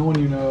say there's no one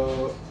you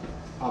know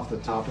off the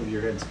top of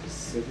your head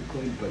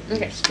specifically, but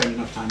Okay. you spend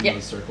enough time Yeah. in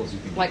those circles, you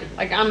think. Like you could.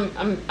 like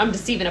I'm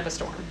deceiving up a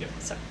storm. Yep.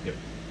 So Yep.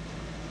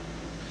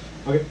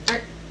 Okay.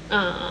 all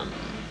right.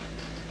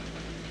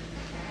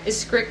 Is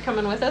Scrick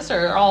coming with us,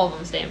 or are all of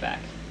them staying back?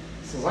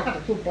 Says I got to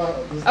keep these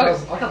Okay.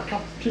 guys. I got to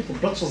keep the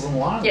bitches in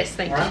line. Yes,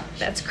 thank all you. right?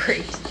 That's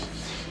great.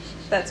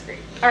 That's great.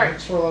 All right. Make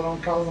sure they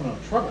don't cause any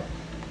trouble.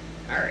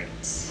 All right.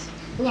 Isn't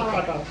that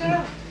right, guys?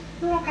 Yeah.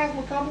 You don't guys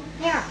will trouble.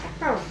 Yeah.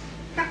 Go.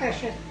 Got that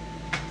shit.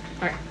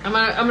 All right. I'm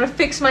gonna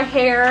fix my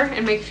hair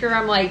and make sure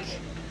I'm like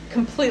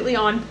completely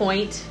on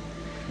point.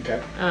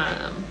 Okay.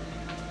 Um,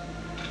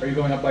 Are you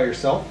going up by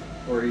yourself,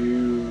 or are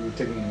you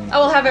taking anyone? I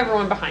will have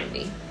everyone behind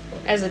me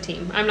as a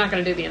team. I'm not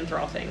gonna do the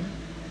enthrall thing.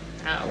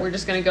 We're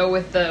just gonna go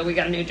with the we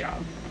got a new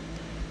job.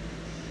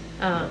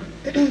 I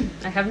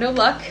have no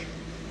luck.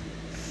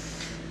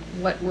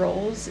 What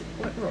rolls?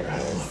 What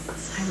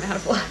rolls? I'm out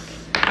of luck.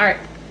 All right.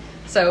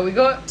 So we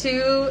go up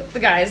to the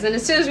guys, and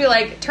as soon as we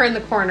like turn the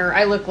corner,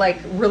 I look like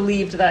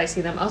relieved that I see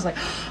them. I was like,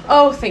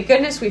 "Oh, thank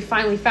goodness we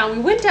finally found.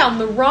 We went down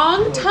the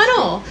wrong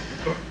tunnel.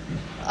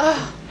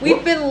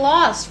 We've been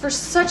lost for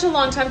such a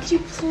long time. Can you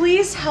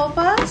please help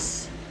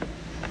us?"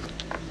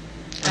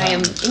 I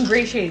am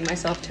ingratiating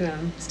myself to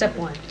him. Step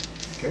one.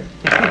 Okay.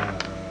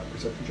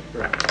 Perception check.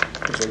 Or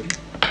persuasion.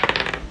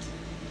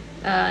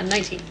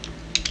 19.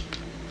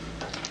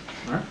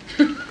 All right.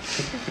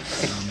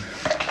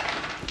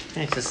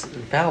 It's just an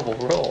infallible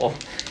roll.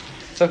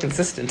 So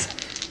consistent.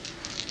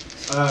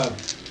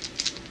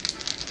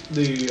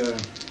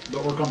 The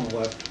orc on the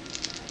left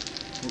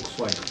looks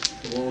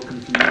like a little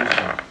confused.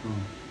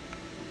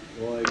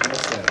 Well, I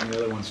guess that, and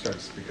the other one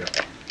starts to speak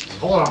up.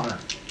 Hold on there.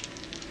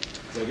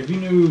 It's like if you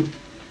knew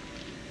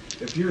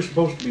if you're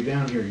supposed to be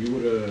down here, you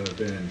would have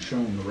been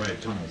shown the right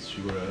tunnels.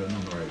 You would have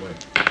known the right way.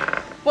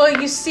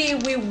 Well, you see,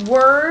 we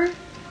were,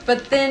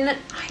 but then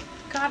I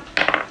got...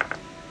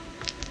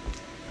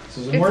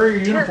 So then where are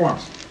your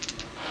uniforms?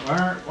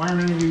 Why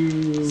aren't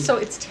you... So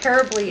it's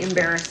terribly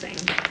embarrassing.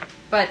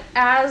 But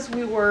as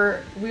we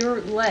were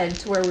led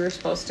to where we were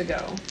supposed to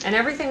go. And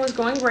everything was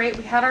going great.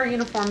 We had our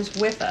uniforms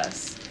with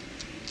us.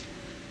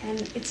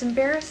 And it's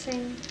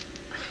embarrassing.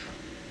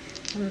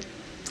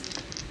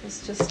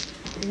 It's just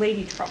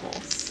lady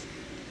troubles.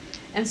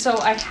 And so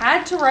I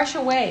had to rush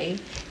away.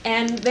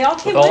 And they all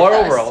came with all our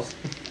us. overalls.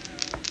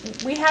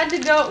 We had to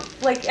go,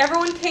 like,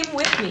 everyone came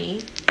with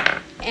me.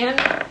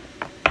 And...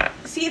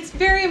 See, it's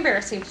very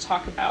embarrassing to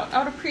talk about.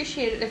 I would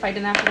appreciate it if I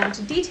didn't have to go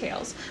into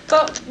details.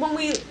 But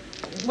when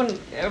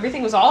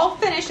everything was all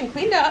finished and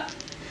cleaned up,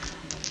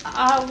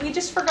 we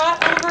just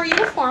forgot all of our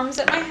uniforms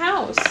at my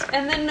house.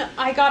 And then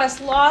I got us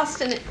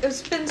lost, and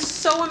it's been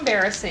so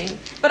embarrassing.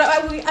 But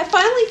I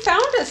finally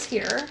found us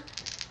here.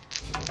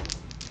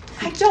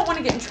 I don't want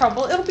to get in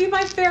trouble. It'll be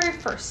my very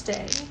first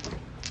day.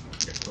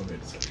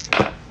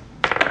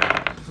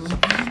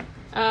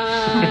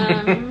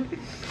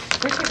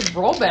 Wish I could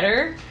roll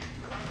better.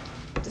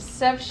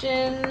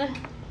 Deception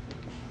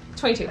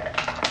 22.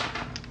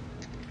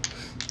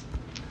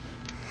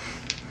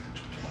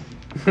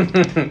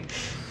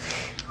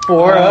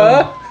 For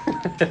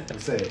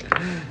Say it.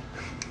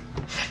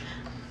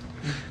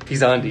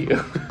 He's on to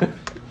you.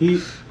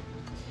 He,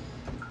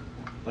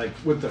 like,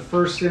 with the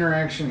first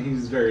interaction,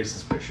 he's very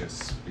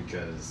suspicious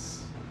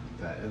because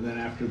that, and then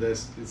after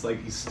this, it's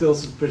like he's still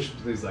suspicious,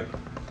 but he's like,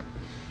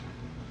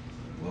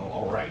 well,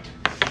 all right.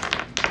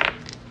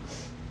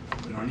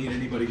 We don't need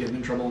anybody getting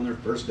in trouble on their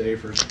first day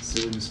for a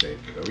silly mistake.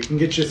 We can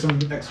get you some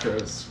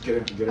extras.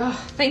 Get it. Oh,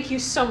 thank you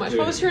so much.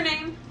 What was your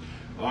name?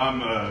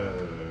 I'm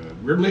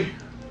Gribbly.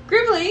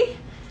 Gribbly.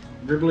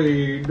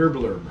 Gribbly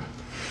Derblurb.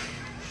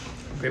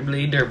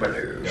 Gribbly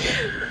Derbaloo.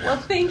 Well,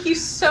 thank you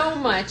so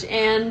much.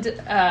 And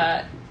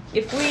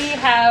if we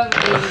have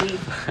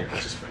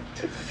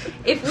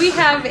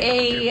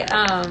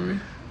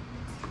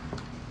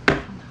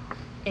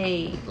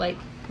a like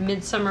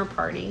midsummer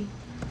party,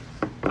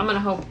 I'm gonna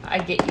hope I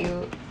get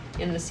you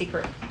in the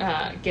secret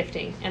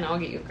gifting, and I'll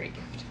get you a great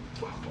gift.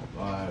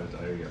 I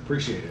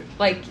appreciate it.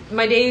 Like,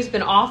 my day's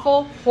been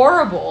awful,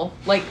 horrible,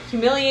 like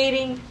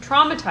humiliating,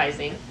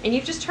 traumatizing, and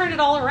you've just turned it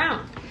all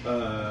around.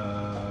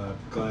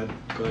 Glad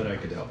I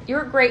could help.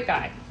 You're a great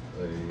guy.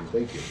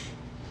 Thank you.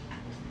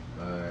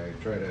 I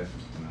try to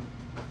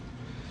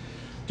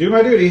do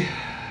my duty.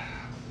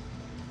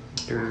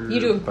 You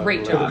do a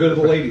great For the job. good of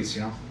the ladies,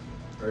 you know.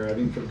 Or, I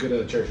mean, for the good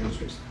of Cherish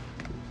Industries.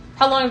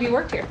 How long have you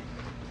worked here?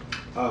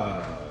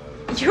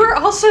 You're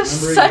also number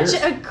of such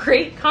years. a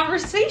great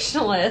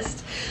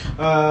conversationalist.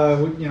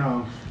 You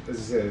know, as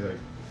I say,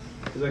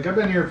 like I've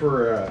been here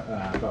for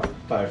about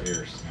 5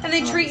 years. And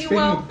they treat you speaking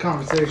well? Of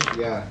conversation,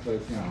 yeah, but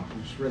you know,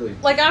 I'm just really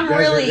Like, I'm you guys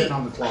are really, getting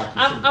on the clock.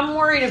 I'm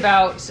worried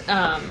about,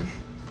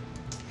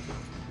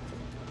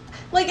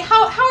 like,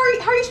 how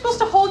are you supposed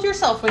to hold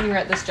yourself when you're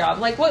at this job?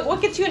 Like,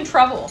 what gets you in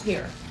trouble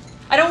here?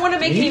 I don't want to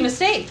make Me? any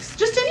mistakes.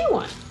 Just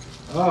anyone.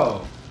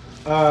 Oh,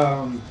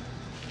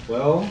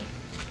 well,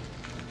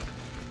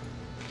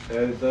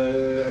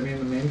 the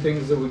main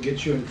things that would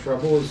get you in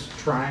trouble is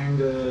trying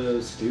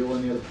to steal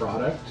any of the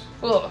product.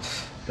 Ugh.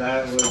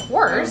 That would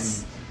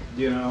Worse.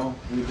 You know,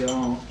 we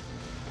don't.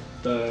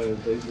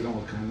 We don't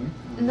look kindly.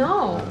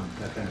 No.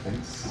 That kind of thing.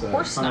 It's, Of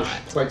course punished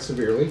not. quite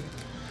severely.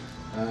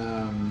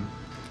 And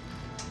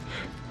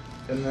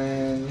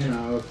then, you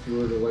know, if you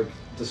were to like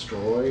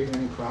destroy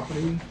any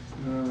property,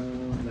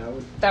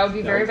 That would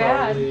be very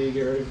bad.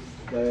 Get rid of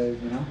that,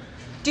 you know.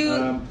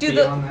 Beyond that, you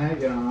know, I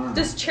don't know.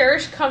 Does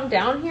Cherish come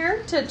down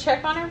here to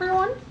check on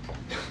everyone?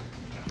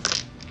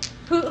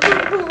 Who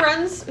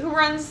runs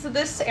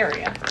this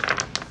area?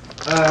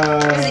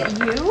 Is it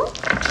you?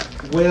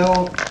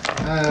 Well,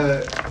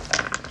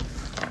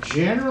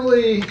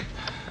 generally,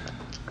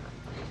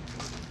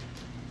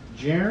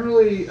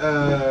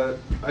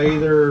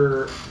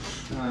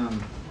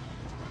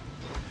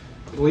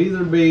 it'll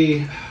either be,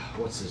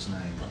 what's his name?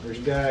 There's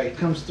a guy, he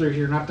comes through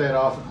here not that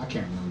often, I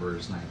can't remember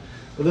his name.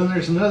 But then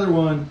there's another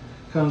one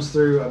comes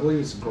through, I believe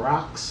it's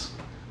Grox.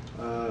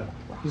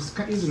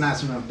 He's a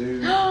nice enough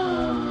dude.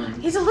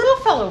 He's a little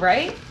fellow,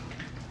 right?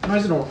 No,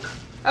 he's an orc.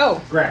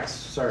 Oh. Grax,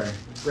 sorry.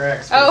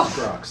 Grax Oh,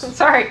 Grox.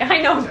 sorry. I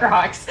know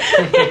Grox.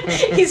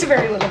 He's a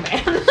very little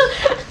man.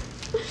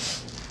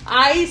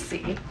 I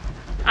see.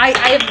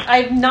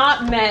 I've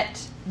not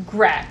met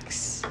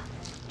Grex.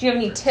 Do you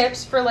have any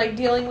tips for like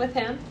dealing with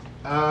him?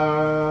 Stay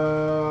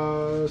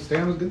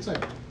on his good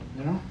side,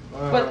 you know?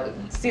 What?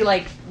 See,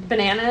 like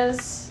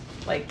bananas,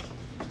 like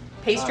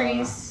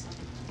pastries,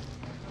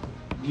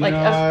 like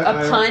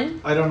a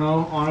pun. I don't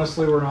know.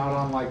 Honestly, we're not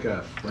on like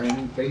a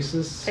friend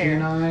basis, he Fair.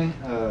 and I.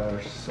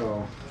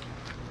 So,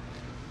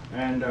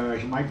 and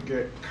he might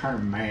get kind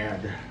of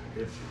mad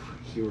if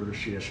he were to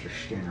see us just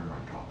standing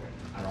around talking.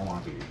 I don't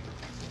want to be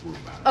rude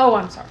about it. Oh,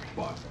 I'm sorry.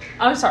 But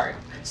I'm sorry.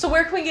 So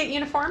where can we get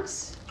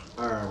uniforms?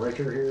 Right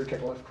here,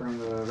 take a left around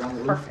the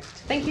loop. Perfect.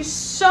 Thank you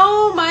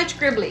so much,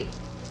 Gribbly.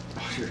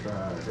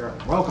 You're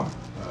welcome.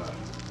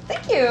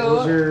 Thank you. What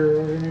was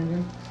your name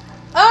again?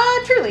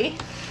 Truly.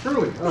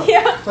 Truly. Oh,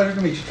 Yeah. Pleasure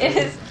to meet you. It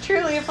is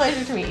truly a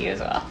pleasure to meet you as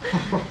well.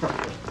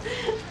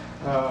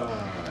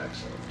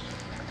 Excellent.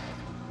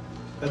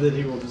 And then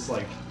he will just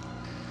like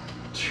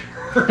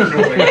turn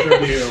away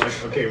from you,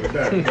 like, okay, we're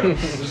done. Go.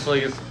 Just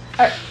like it's,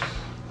 Alright.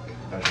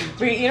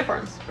 We get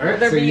uniforms. All right, Will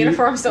there so be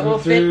uniforms that will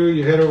move through, fit?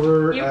 You head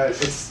over. you?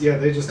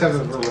 They just have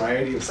a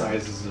variety of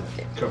sizes of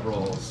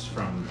coveralls,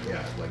 from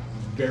like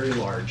very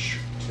large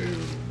to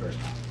very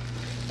small.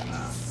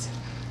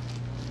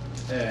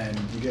 And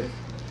you get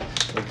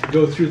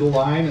go through the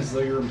line as though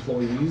you're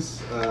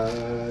employees.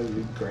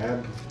 You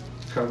grab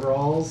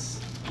coveralls.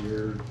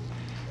 You're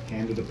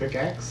handed a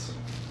pickaxe.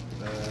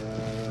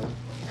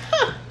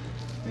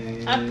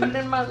 And I put it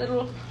in my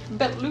little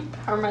belt loop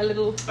or my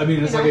little. I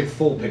mean, it's you like know, a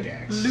full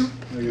pickaxe. loop.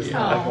 It's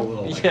not like a Oh.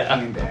 little Yeah.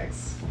 hand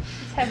axe.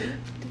 It's heavy.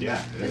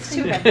 Yeah, It's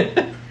too heavy.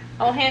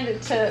 I'll hand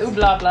it to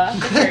Ooblabla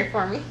to carry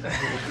for me.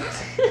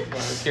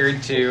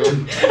 carried two.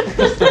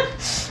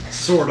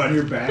 Sword on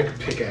your back,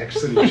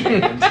 pickaxe in your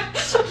hand.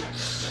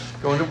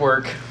 Going to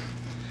work.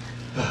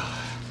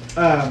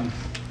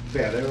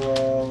 They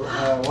will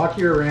walk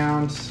you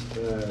around,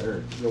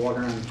 or you'll walk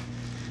around,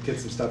 get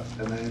some stuff,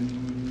 and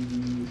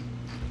then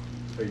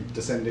are you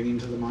descending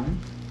into the mine?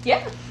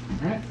 Yeah.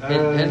 All right.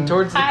 And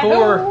towards the Hi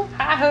core. ho,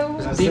 hi ho.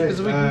 As deep as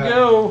we can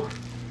go.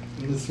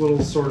 In this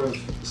little sort of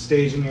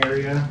staging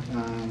area,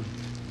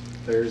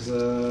 there's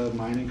a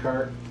mining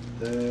cart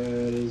that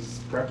is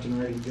prepped and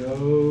ready to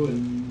go.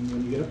 And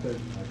when you get up there,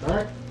 like, all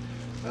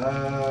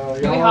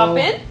right, Do we hop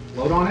in?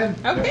 Load on in.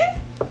 Okay.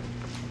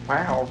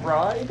 Wow,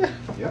 ride.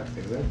 Yep,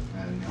 exactly.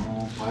 And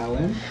y'all pile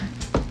in.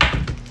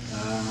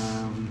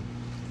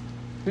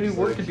 Who knew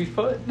work could be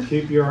fun?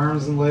 Keep your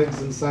arms and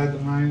legs inside the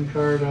mine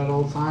cart at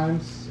all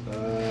times.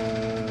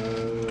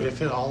 Did it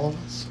fit all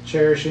of us?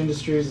 Cherish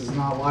Industries is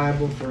not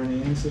liable for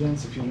any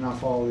incidents if you do not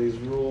follow these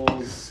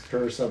rules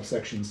per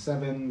subsection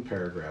 7,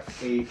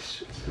 paragraph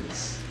 8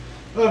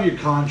 of your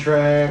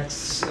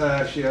contracts.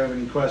 If you have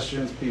any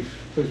questions, please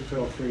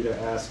feel free to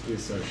ask me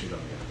so she don't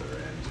get the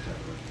end. Have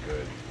a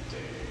good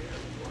day at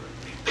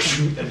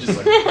work. And just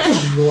like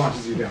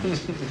launches you down. It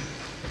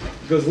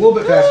goes a little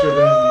bit faster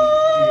than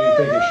you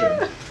think it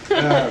should.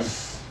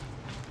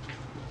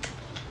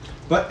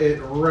 But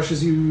it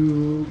rushes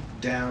you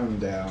down.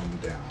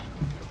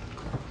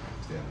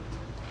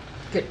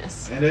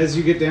 Goodness. And as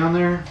you get down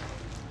there,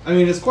 I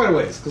mean, it's quite a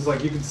ways, because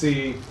like you can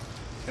see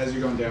as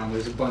you're going down,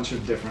 there's a bunch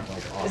of different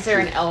like Is there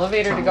an offshoot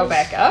elevator to go tunnels.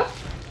 back up?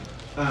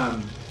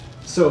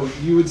 So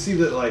you would see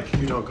that like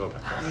You don't go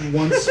back.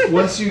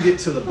 once you get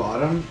to the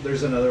bottom,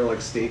 there's another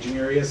like staging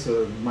area.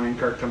 So the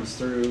minecart comes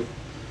through,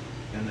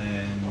 and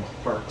then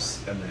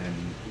parks, and then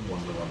one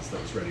of the ones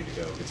that was ready to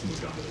go gets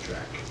moved onto the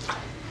track.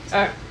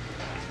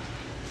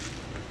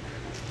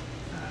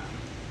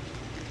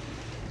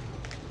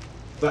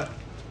 But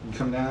you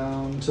come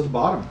down to the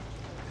bottom.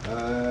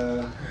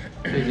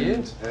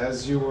 And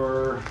as you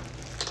are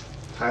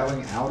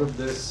piling out of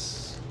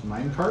this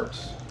minecart,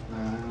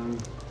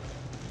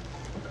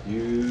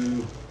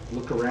 you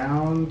look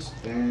around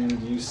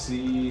and you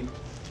see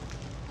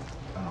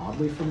an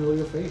oddly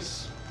familiar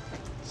face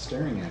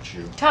staring at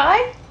you.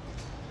 Ty?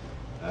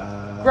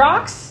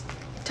 Rocks?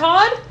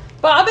 Todd?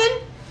 Bobbin?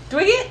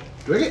 Dwigget?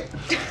 Dwigget?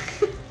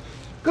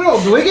 Good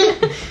old Dwigget!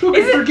 Who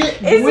can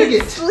forget Is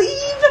Dwigget? it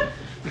Sleeve?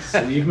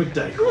 Sleeve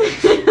McDyke.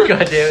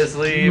 God damn it,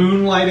 Sleeve.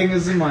 Moonlighting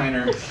as a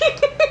miner.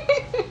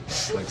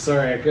 Like,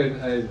 sorry,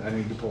 I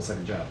need to pull a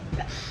second job.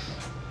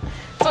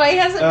 That's why he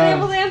hasn't been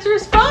able to answer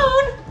his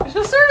phone. There's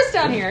no service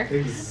down here.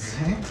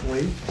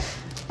 Exactly.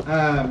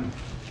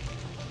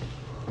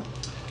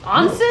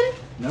 Onsen?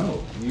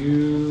 No,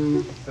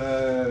 you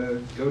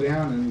go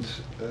down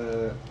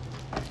and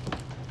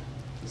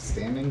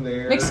standing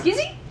there.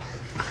 McSkizzy?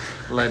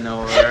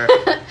 Lenore.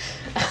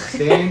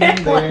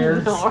 Standing there.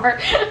 Lenore.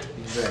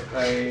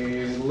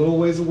 Exactly. A little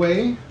ways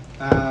away,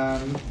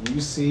 you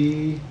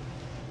see.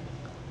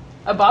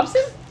 A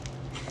Bobson?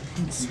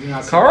 You do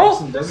not see Carl?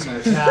 Bobson,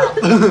 doesn't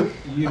it?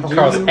 You do.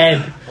 Carl's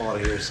head. I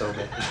want to hear so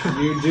bad.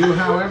 You do,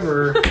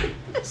 however,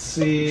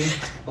 see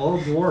a little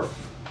dwarf.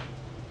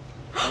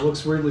 It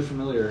looks weirdly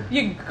familiar.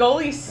 You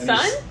goalie's And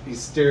son? he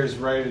stares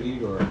right at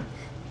Igor.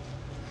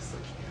 He's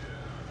like,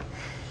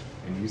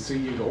 and you see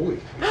Yagoli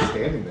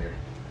standing there,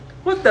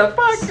 What the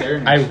fuck?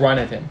 staring I at you. run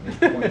at him.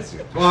 He points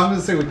you. Well, I'm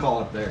gonna say we call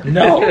up there.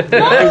 No, I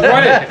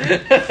run at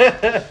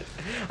him.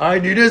 I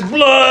need his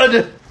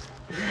blood.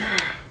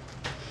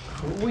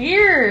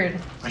 Weird.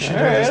 I should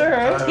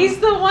Alright. He's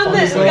the one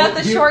that so we got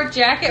the he- short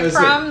jacket is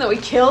from that we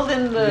killed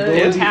in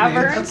the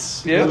tavern.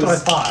 That's Yeah. what I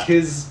thought.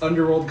 His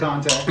underworld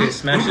contact. He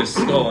smashed his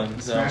skull in.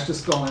 So. Smashed his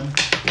skull in.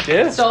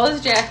 Yeah. Stole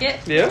his jacket.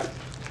 Yeah.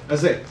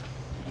 That's it.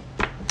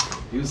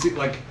 You see,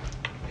 like,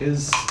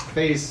 his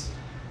face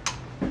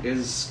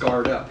is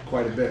scarred up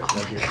quite a bit.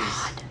 Like it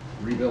is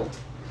rebuilt.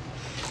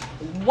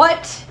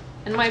 What?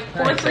 And my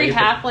poor Alright, so three you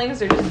have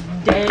halflings are just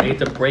I need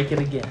dead. to break it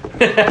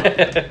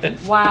again.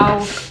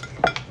 Wow.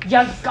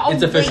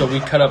 It's official. We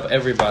cut up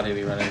everybody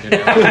we run into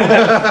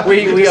now.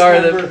 we are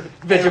the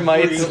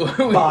Vegemites.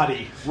 Every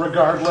body,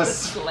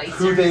 regardless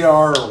who they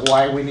are or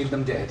why we need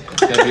them dead.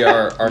 It's gonna be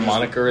our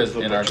moniker is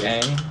in our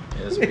gang.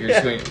 Is we're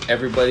just going,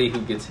 everybody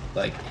who gets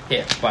like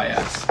hit by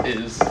us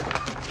is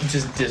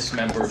just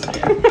dismembered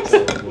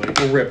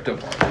and ripped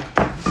apart.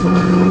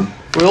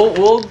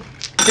 We'll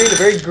create a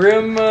very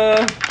grim,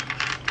 I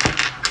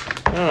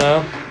don't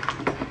know,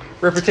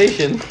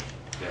 reputation.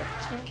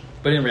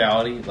 But in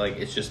reality, like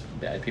it's just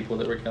bad people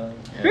that we're killing.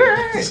 And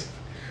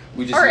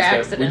we just Or use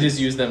accidents. them, we just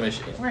use them as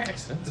or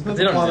accidents. Isn't But that they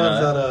the don't plot know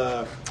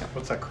of that. that,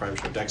 what's that crime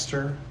show?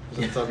 Dexter?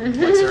 Isn't that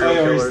like serial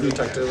killer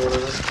detective or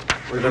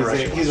whatever?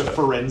 Where he's a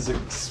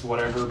forensics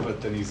whatever, but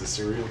then he's a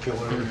serial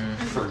killer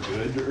for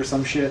good or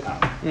some shit.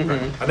 I don't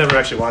know. I never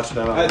actually watched it.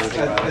 I don't know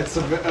anything about it. It's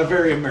a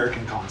very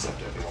American concept,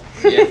 I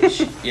feel.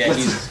 Yeah,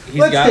 he's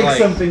Let's got take like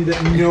something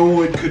that no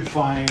one could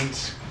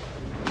find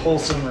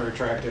wholesome or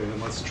attractive,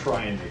 and let's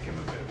try and make him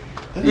a bit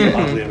of a hero. That's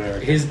oddly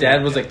American. his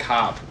dad was a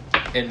cop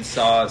and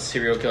saw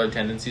serial killer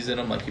tendencies in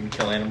him, like he would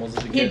kill animals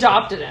as a kid. He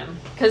adopted him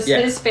because Yeah.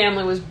 his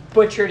family was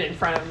butchered in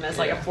front of him as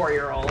like a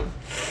 4-year-old.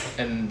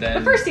 And then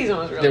The first season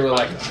was really they were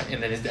fun. like,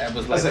 and then his dad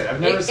was I like, say, I've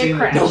never It seen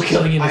crashed. no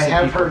killing I innocent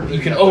have people. heard You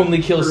can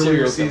only kill earlier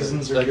serial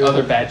seasons killers, are like good.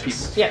 other bad people.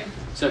 Yeah.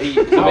 So he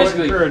How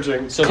basically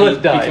encouraging. so Cliff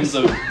he dies. becomes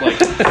a like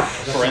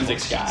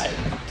forensics guy,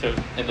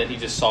 and then he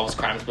just solves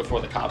crimes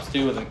before the cops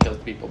do, and then kills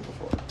people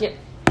before. Yeah.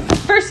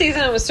 First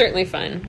season was certainly fun.